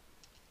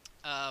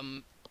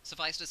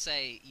 Suffice to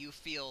say, you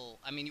feel...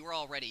 I mean, you were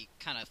already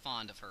kind of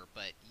fond of her,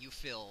 but you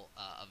feel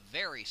a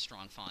very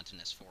strong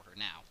fondness for her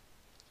now.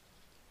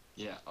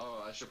 Yeah.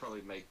 Oh, I should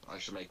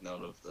make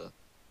note of the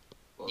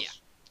bus. Yeah.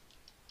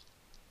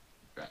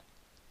 Okay.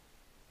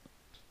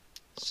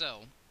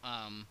 So,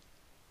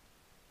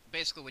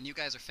 basically, when you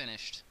guys are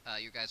finished,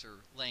 you guys are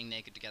laying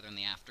naked together in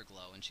the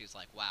afterglow, and she's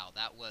like, "Wow,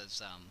 that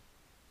was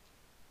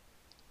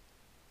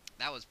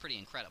pretty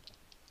incredible."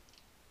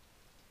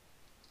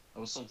 That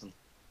was something.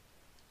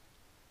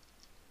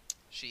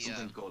 She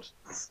Something good.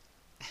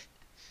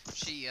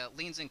 she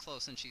leans in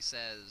close and she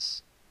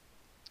says,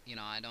 "You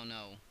know, I don't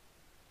know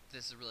if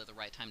this is really the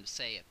right time to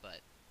say it,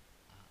 but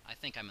I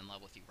think I'm in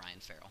love with you, Ryan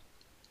Farrell."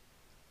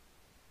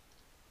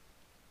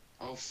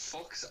 Oh,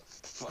 fuck.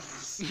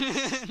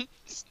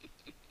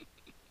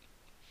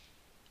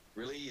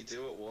 Really? You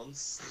do it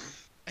once?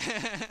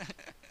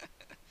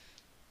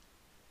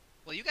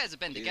 Well, you guys have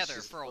been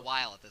together for a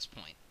while at this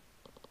point.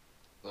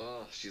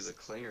 Oh, she's a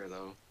clinger,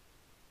 though.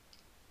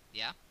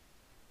 Yeah?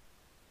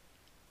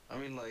 I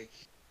mean, like,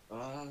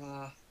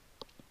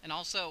 And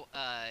also,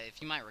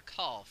 if you might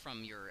recall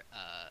from your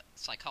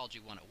Psychology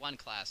 101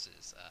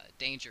 classes,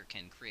 danger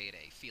can create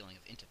a feeling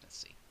of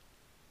intimacy.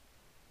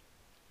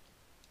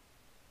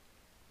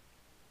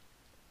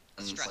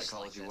 and Stress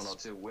Psychology like this.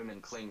 102,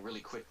 women cling really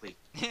quickly.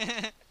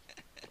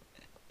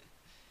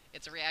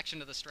 It's a reaction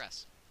to the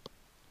stress.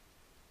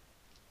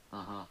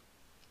 Uh-huh.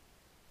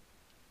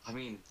 I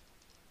mean,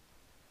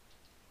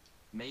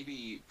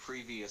 maybe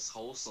previous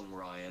wholesome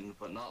Ryan,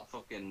 but not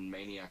fucking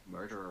maniac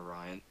murderer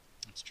Ryan.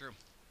 That's true.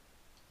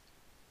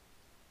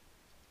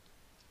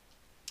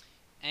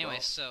 Anyway,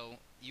 Well, so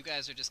you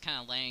guys are just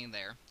kind of laying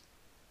there.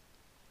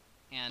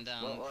 And,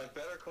 well, I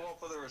better come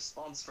up with a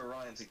response for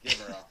Ryan to give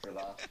her after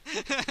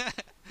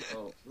that.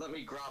 So, let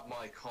me grab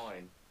my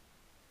coin.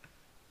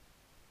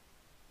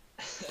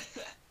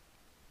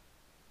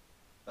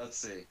 Let's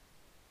see.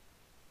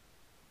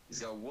 He's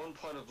got 1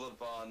 point of blood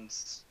bond,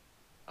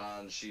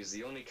 and she's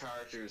the only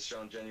character who's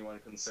shown genuine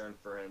concern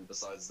for him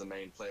besides the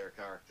main player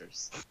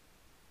characters.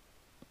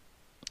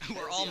 We're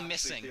Tailsy all actually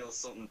missing. feels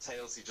something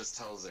Tailsy just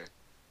tells her.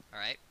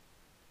 Alright.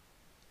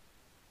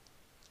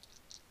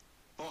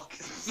 Fuck.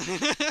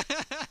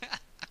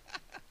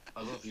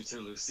 I love you too,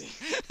 Lucy.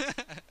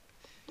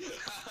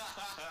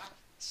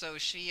 So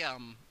she,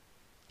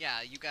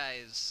 yeah, you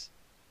guys,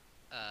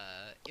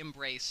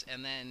 embrace,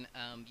 and then,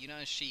 you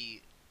notice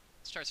she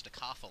starts to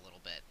cough a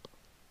little bit.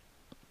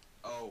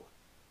 Oh.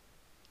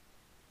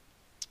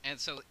 And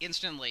so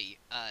instantly,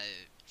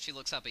 she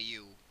looks up at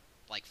you,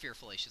 like,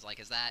 fearfully. She's like,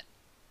 is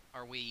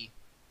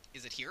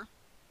it here?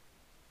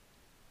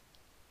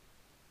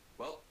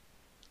 Well,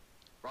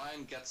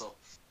 Ryan gets up.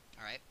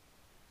 Alright.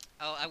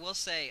 Oh, I will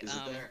say, Is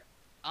it there?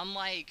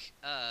 unlike,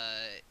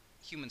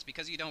 humans,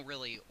 because you don't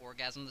really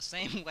orgasm the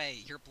same way,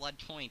 your blood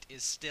point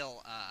is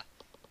still,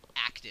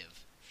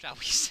 active, shall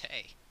we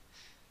say.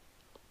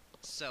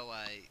 So,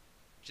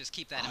 just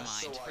keep that in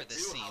mind for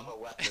this scene. Have a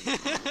weapon.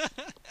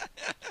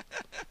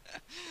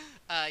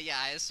 Yeah,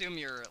 I assume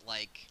your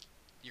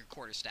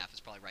quarterstaff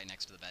is probably right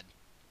next to the bed.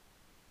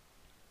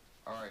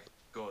 Alright,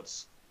 good.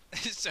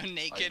 So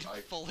naked, I-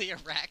 fully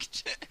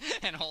erect,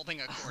 and holding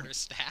a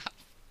quarterstaff.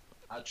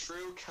 A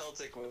true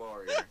Celtic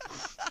warrior.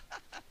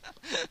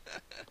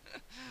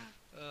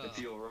 If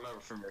you'll remember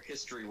from your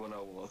History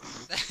 101.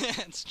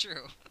 That's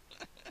true.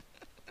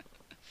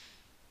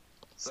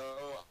 So,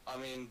 I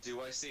mean,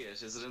 do I see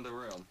it? Is it in the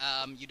room?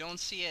 You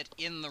don't see it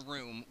in the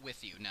room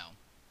with you, no.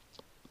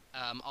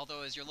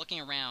 Although as you're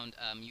looking around,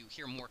 you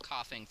hear more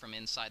coughing from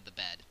inside the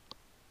bed.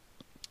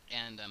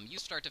 And you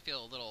start to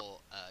feel a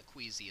little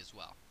queasy as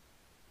well.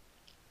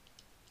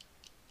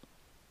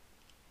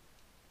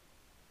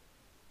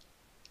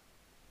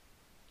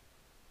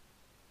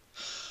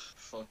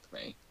 Fuck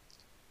me.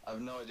 I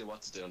have no idea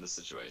what to do in this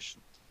situation.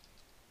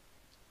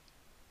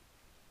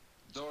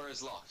 Door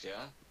is locked,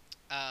 yeah?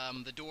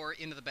 The door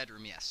into the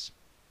bedroom, yes.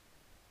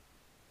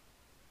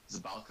 Is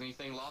the balcony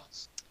thing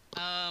locked?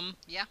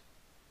 Yeah.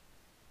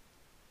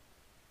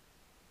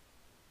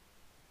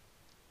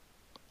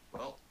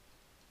 Well,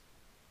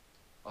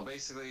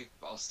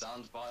 I'll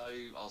stand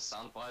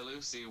by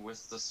Lucy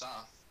with the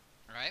staff.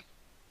 Alright.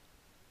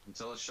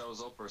 Until it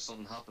shows up or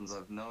something happens. I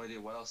have no idea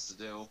what else to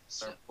do.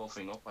 Start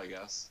buffing up, I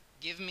guess.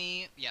 Give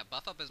me, yeah,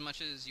 buff up as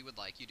much as you would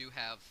like. You do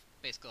have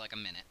basically like a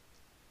minute.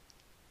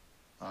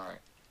 Alright.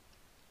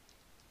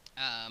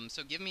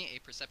 So give me a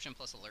perception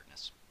plus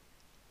alertness.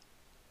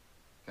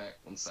 Okay,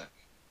 1 sec.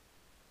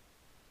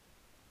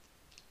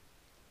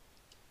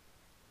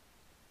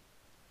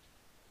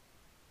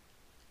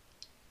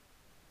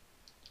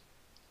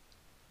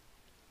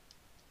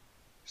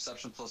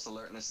 Perception plus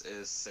alertness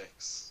is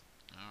 6.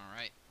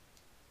 Alright.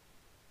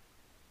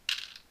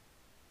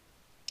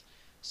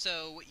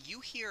 So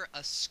you hear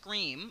a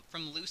scream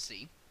from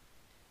Lucy,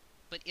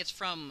 but it's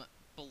from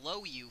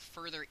below you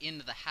further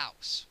into the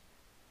house.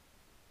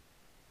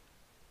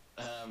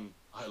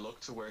 I look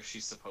to where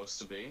she's supposed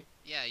to be.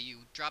 Yeah, you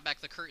draw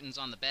back the curtains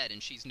on the bed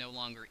and she's no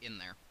longer in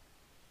there.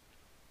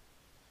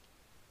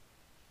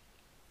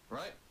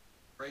 Right?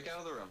 Break out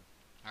of the room.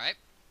 Alright.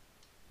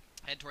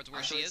 Head towards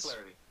where she is.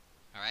 Celerity.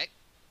 Alright.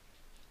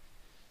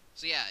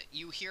 So yeah,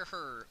 you hear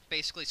her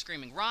basically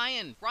screaming,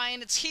 Ryan!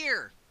 Ryan, it's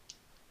here!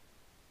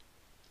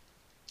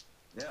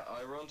 Yeah,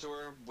 I run to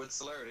her with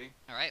celerity.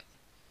 Alright.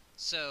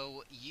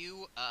 So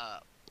you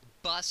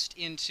bust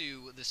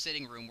into the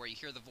sitting room where you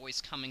hear the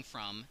voice coming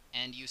from,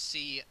 and you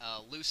see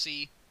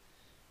Lucy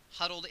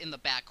huddled in the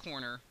back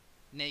corner,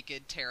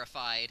 naked,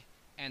 terrified,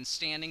 and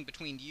standing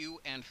between you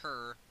and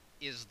her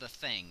is the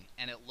thing,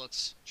 and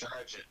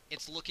Charge it.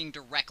 it's looking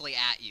directly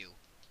at you.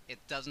 It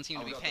doesn't seem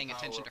to be paying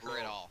attention to her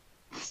at all.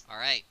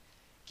 Alright.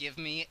 Give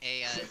me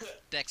a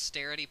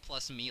dexterity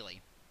plus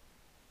melee.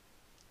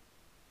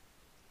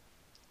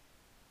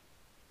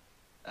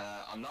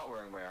 I'm not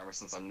wearing my armor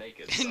since I'm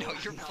naked. So No,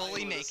 you're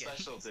fully naked.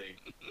 Specialty.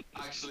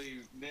 Actually,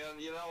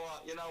 you know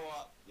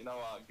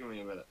what? Give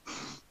me a minute.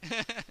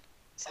 10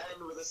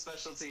 with a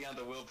specialty and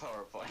a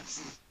willpower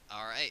point.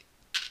 Alright.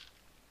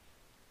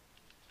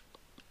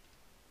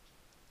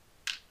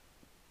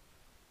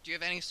 Do you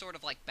have any sort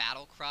of, like,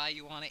 battle cry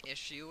you want to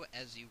issue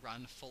as you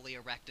run fully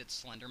erected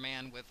Slender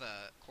Man with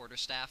a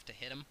quarterstaff to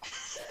hit him?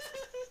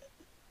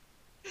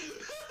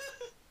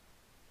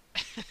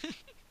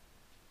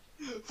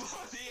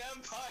 For the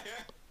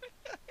Empire!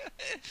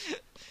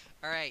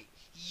 Alright,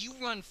 you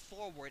run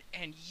forward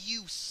and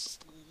you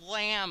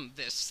slam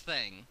this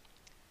thing.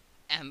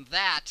 And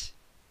that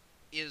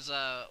is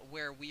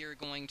where we are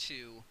going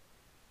to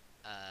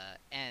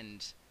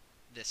end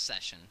this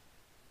session.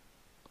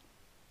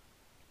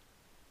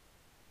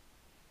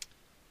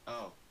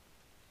 Oh.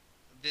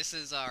 This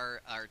is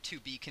our to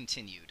be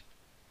continued.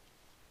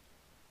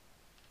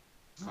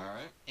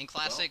 Alright. In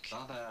classic...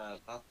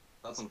 Well,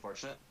 that's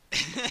unfortunate.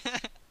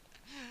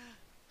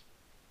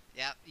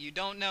 Yeah, you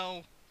don't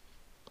know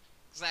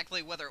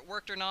exactly whether it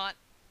worked or not,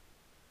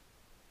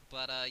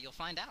 but you'll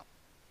find out.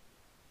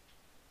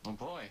 Oh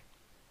boy.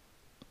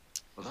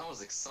 Well, that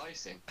was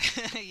exciting.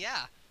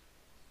 Yeah.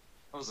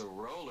 That was a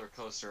roller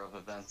coaster of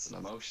events and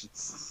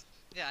emotions.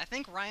 Yeah, I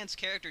think Ryan's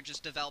character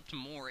just developed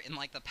more in,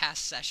 like, the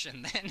past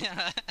session than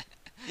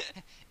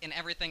in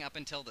everything up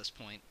until this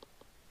point.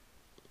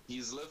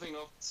 He's living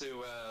up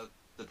to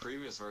the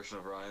previous version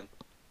of Ryan.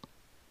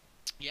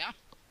 Yeah.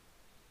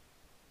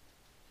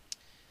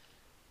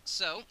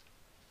 So,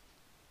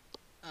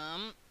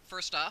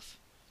 first off,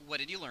 what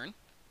did you learn?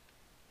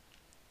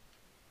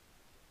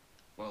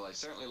 Well, I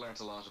certainly learned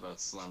a lot about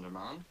Slender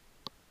Man.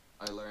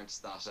 I learned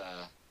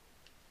that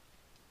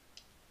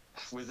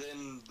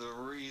within the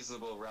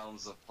reasonable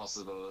realms of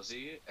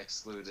possibility,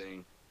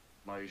 excluding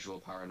my usual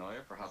paranoia,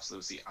 perhaps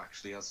Lucy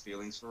actually has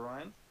feelings for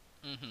Ryan.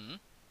 Mm-hmm.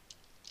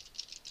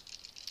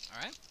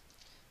 Alright.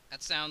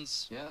 That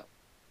sounds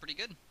pretty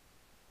good.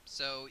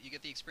 So, you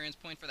get the experience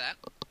point for that.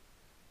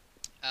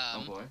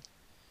 Oh boy.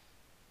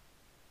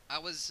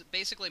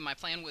 My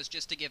plan was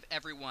just to give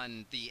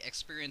everyone the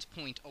experience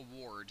point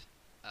award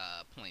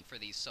point for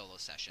these solo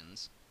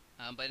sessions.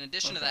 But in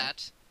addition to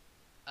that,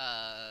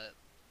 I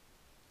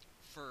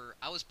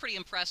was pretty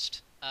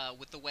impressed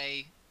with the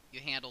way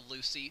you handled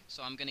Lucy,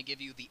 so I'm going to give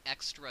you the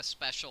extra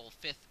special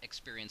 5th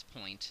experience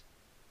point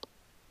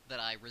that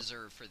I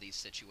reserve for these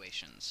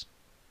situations.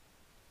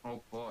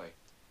 Oh boy.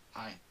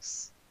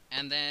 Thanks.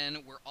 And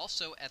then we're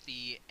also at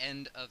the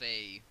end of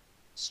a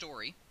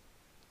story.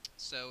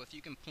 So if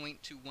you can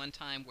point to one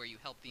time where you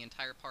helped the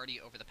entire party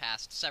over the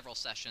past several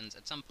sessions,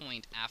 at some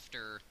point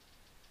after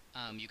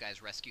you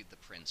guys rescued the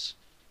prince.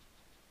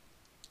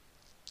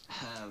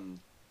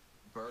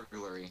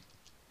 Burglary.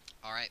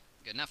 Alright,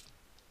 good enough.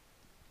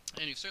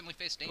 And you've certainly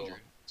faced danger. Cool.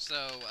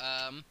 So,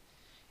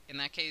 in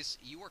that case,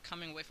 you are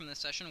coming away from this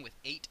session with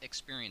 8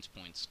 experience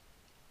points.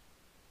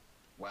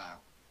 Wow.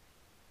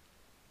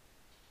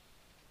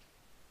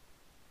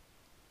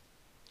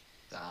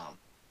 Damn.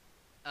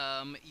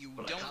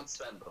 But I can't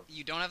spend them.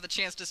 You don't have the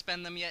chance to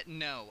spend them yet,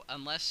 no.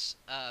 Unless,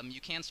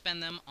 you can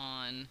spend them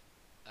on,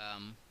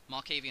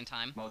 Malkavian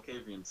time.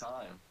 Malkavian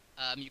time.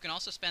 You can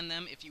also spend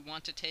them if you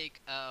want to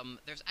take,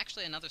 there's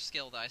actually another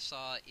skill that I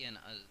saw in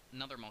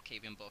another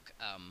Malkavian book,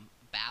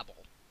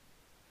 Babel,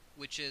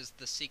 which is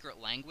the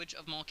secret language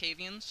of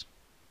Malkavians.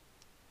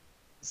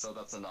 So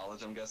that's a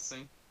knowledge, I'm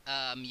guessing?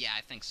 Yeah,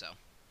 I think so.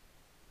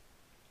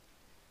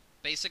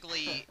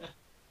 Basically,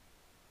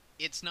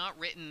 it's not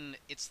written,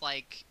 it's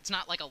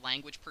not like a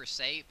language per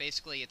se.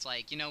 Basically, it's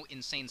like, you know,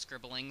 insane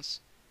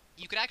scribblings.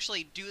 You could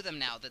actually do them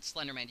now that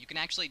Slenderman. You can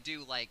actually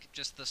do, like,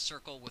 just the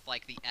circle with,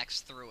 like, the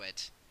X through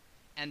it.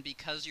 And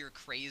because you're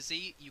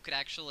crazy, you could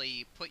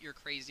actually put your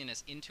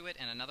craziness into it,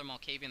 and another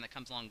Malkavian that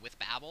comes along with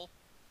Babel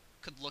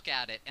could look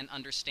at it and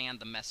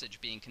understand the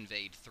message being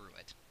conveyed through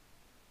it.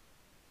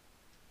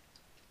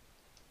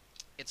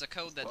 It's a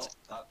code that's...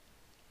 Well,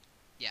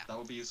 that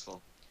would be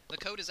useful. The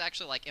code is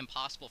actually, like,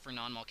 impossible for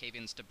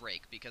non-Malkavians to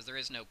break, because there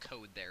is no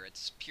code there.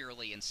 It's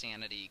purely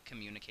insanity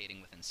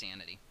communicating with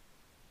insanity.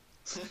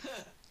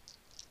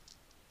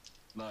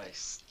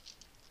 Nice.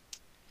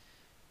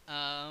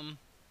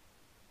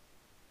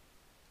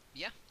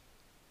 Yeah.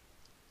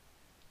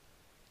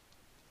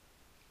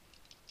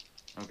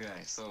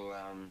 Okay, so,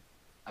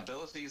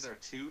 abilities are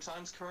 2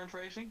 times current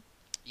rating?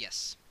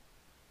 Yes.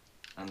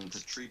 And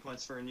 3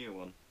 points for a new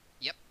one?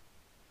 Yep.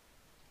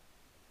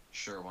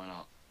 Sure, why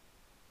not?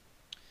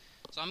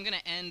 So I'm going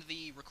to end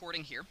the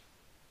recording here.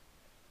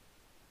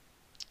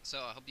 So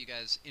I hope you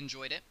guys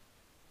enjoyed it,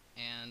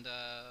 and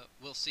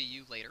we'll see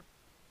you later.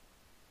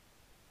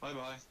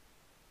 Bye-bye.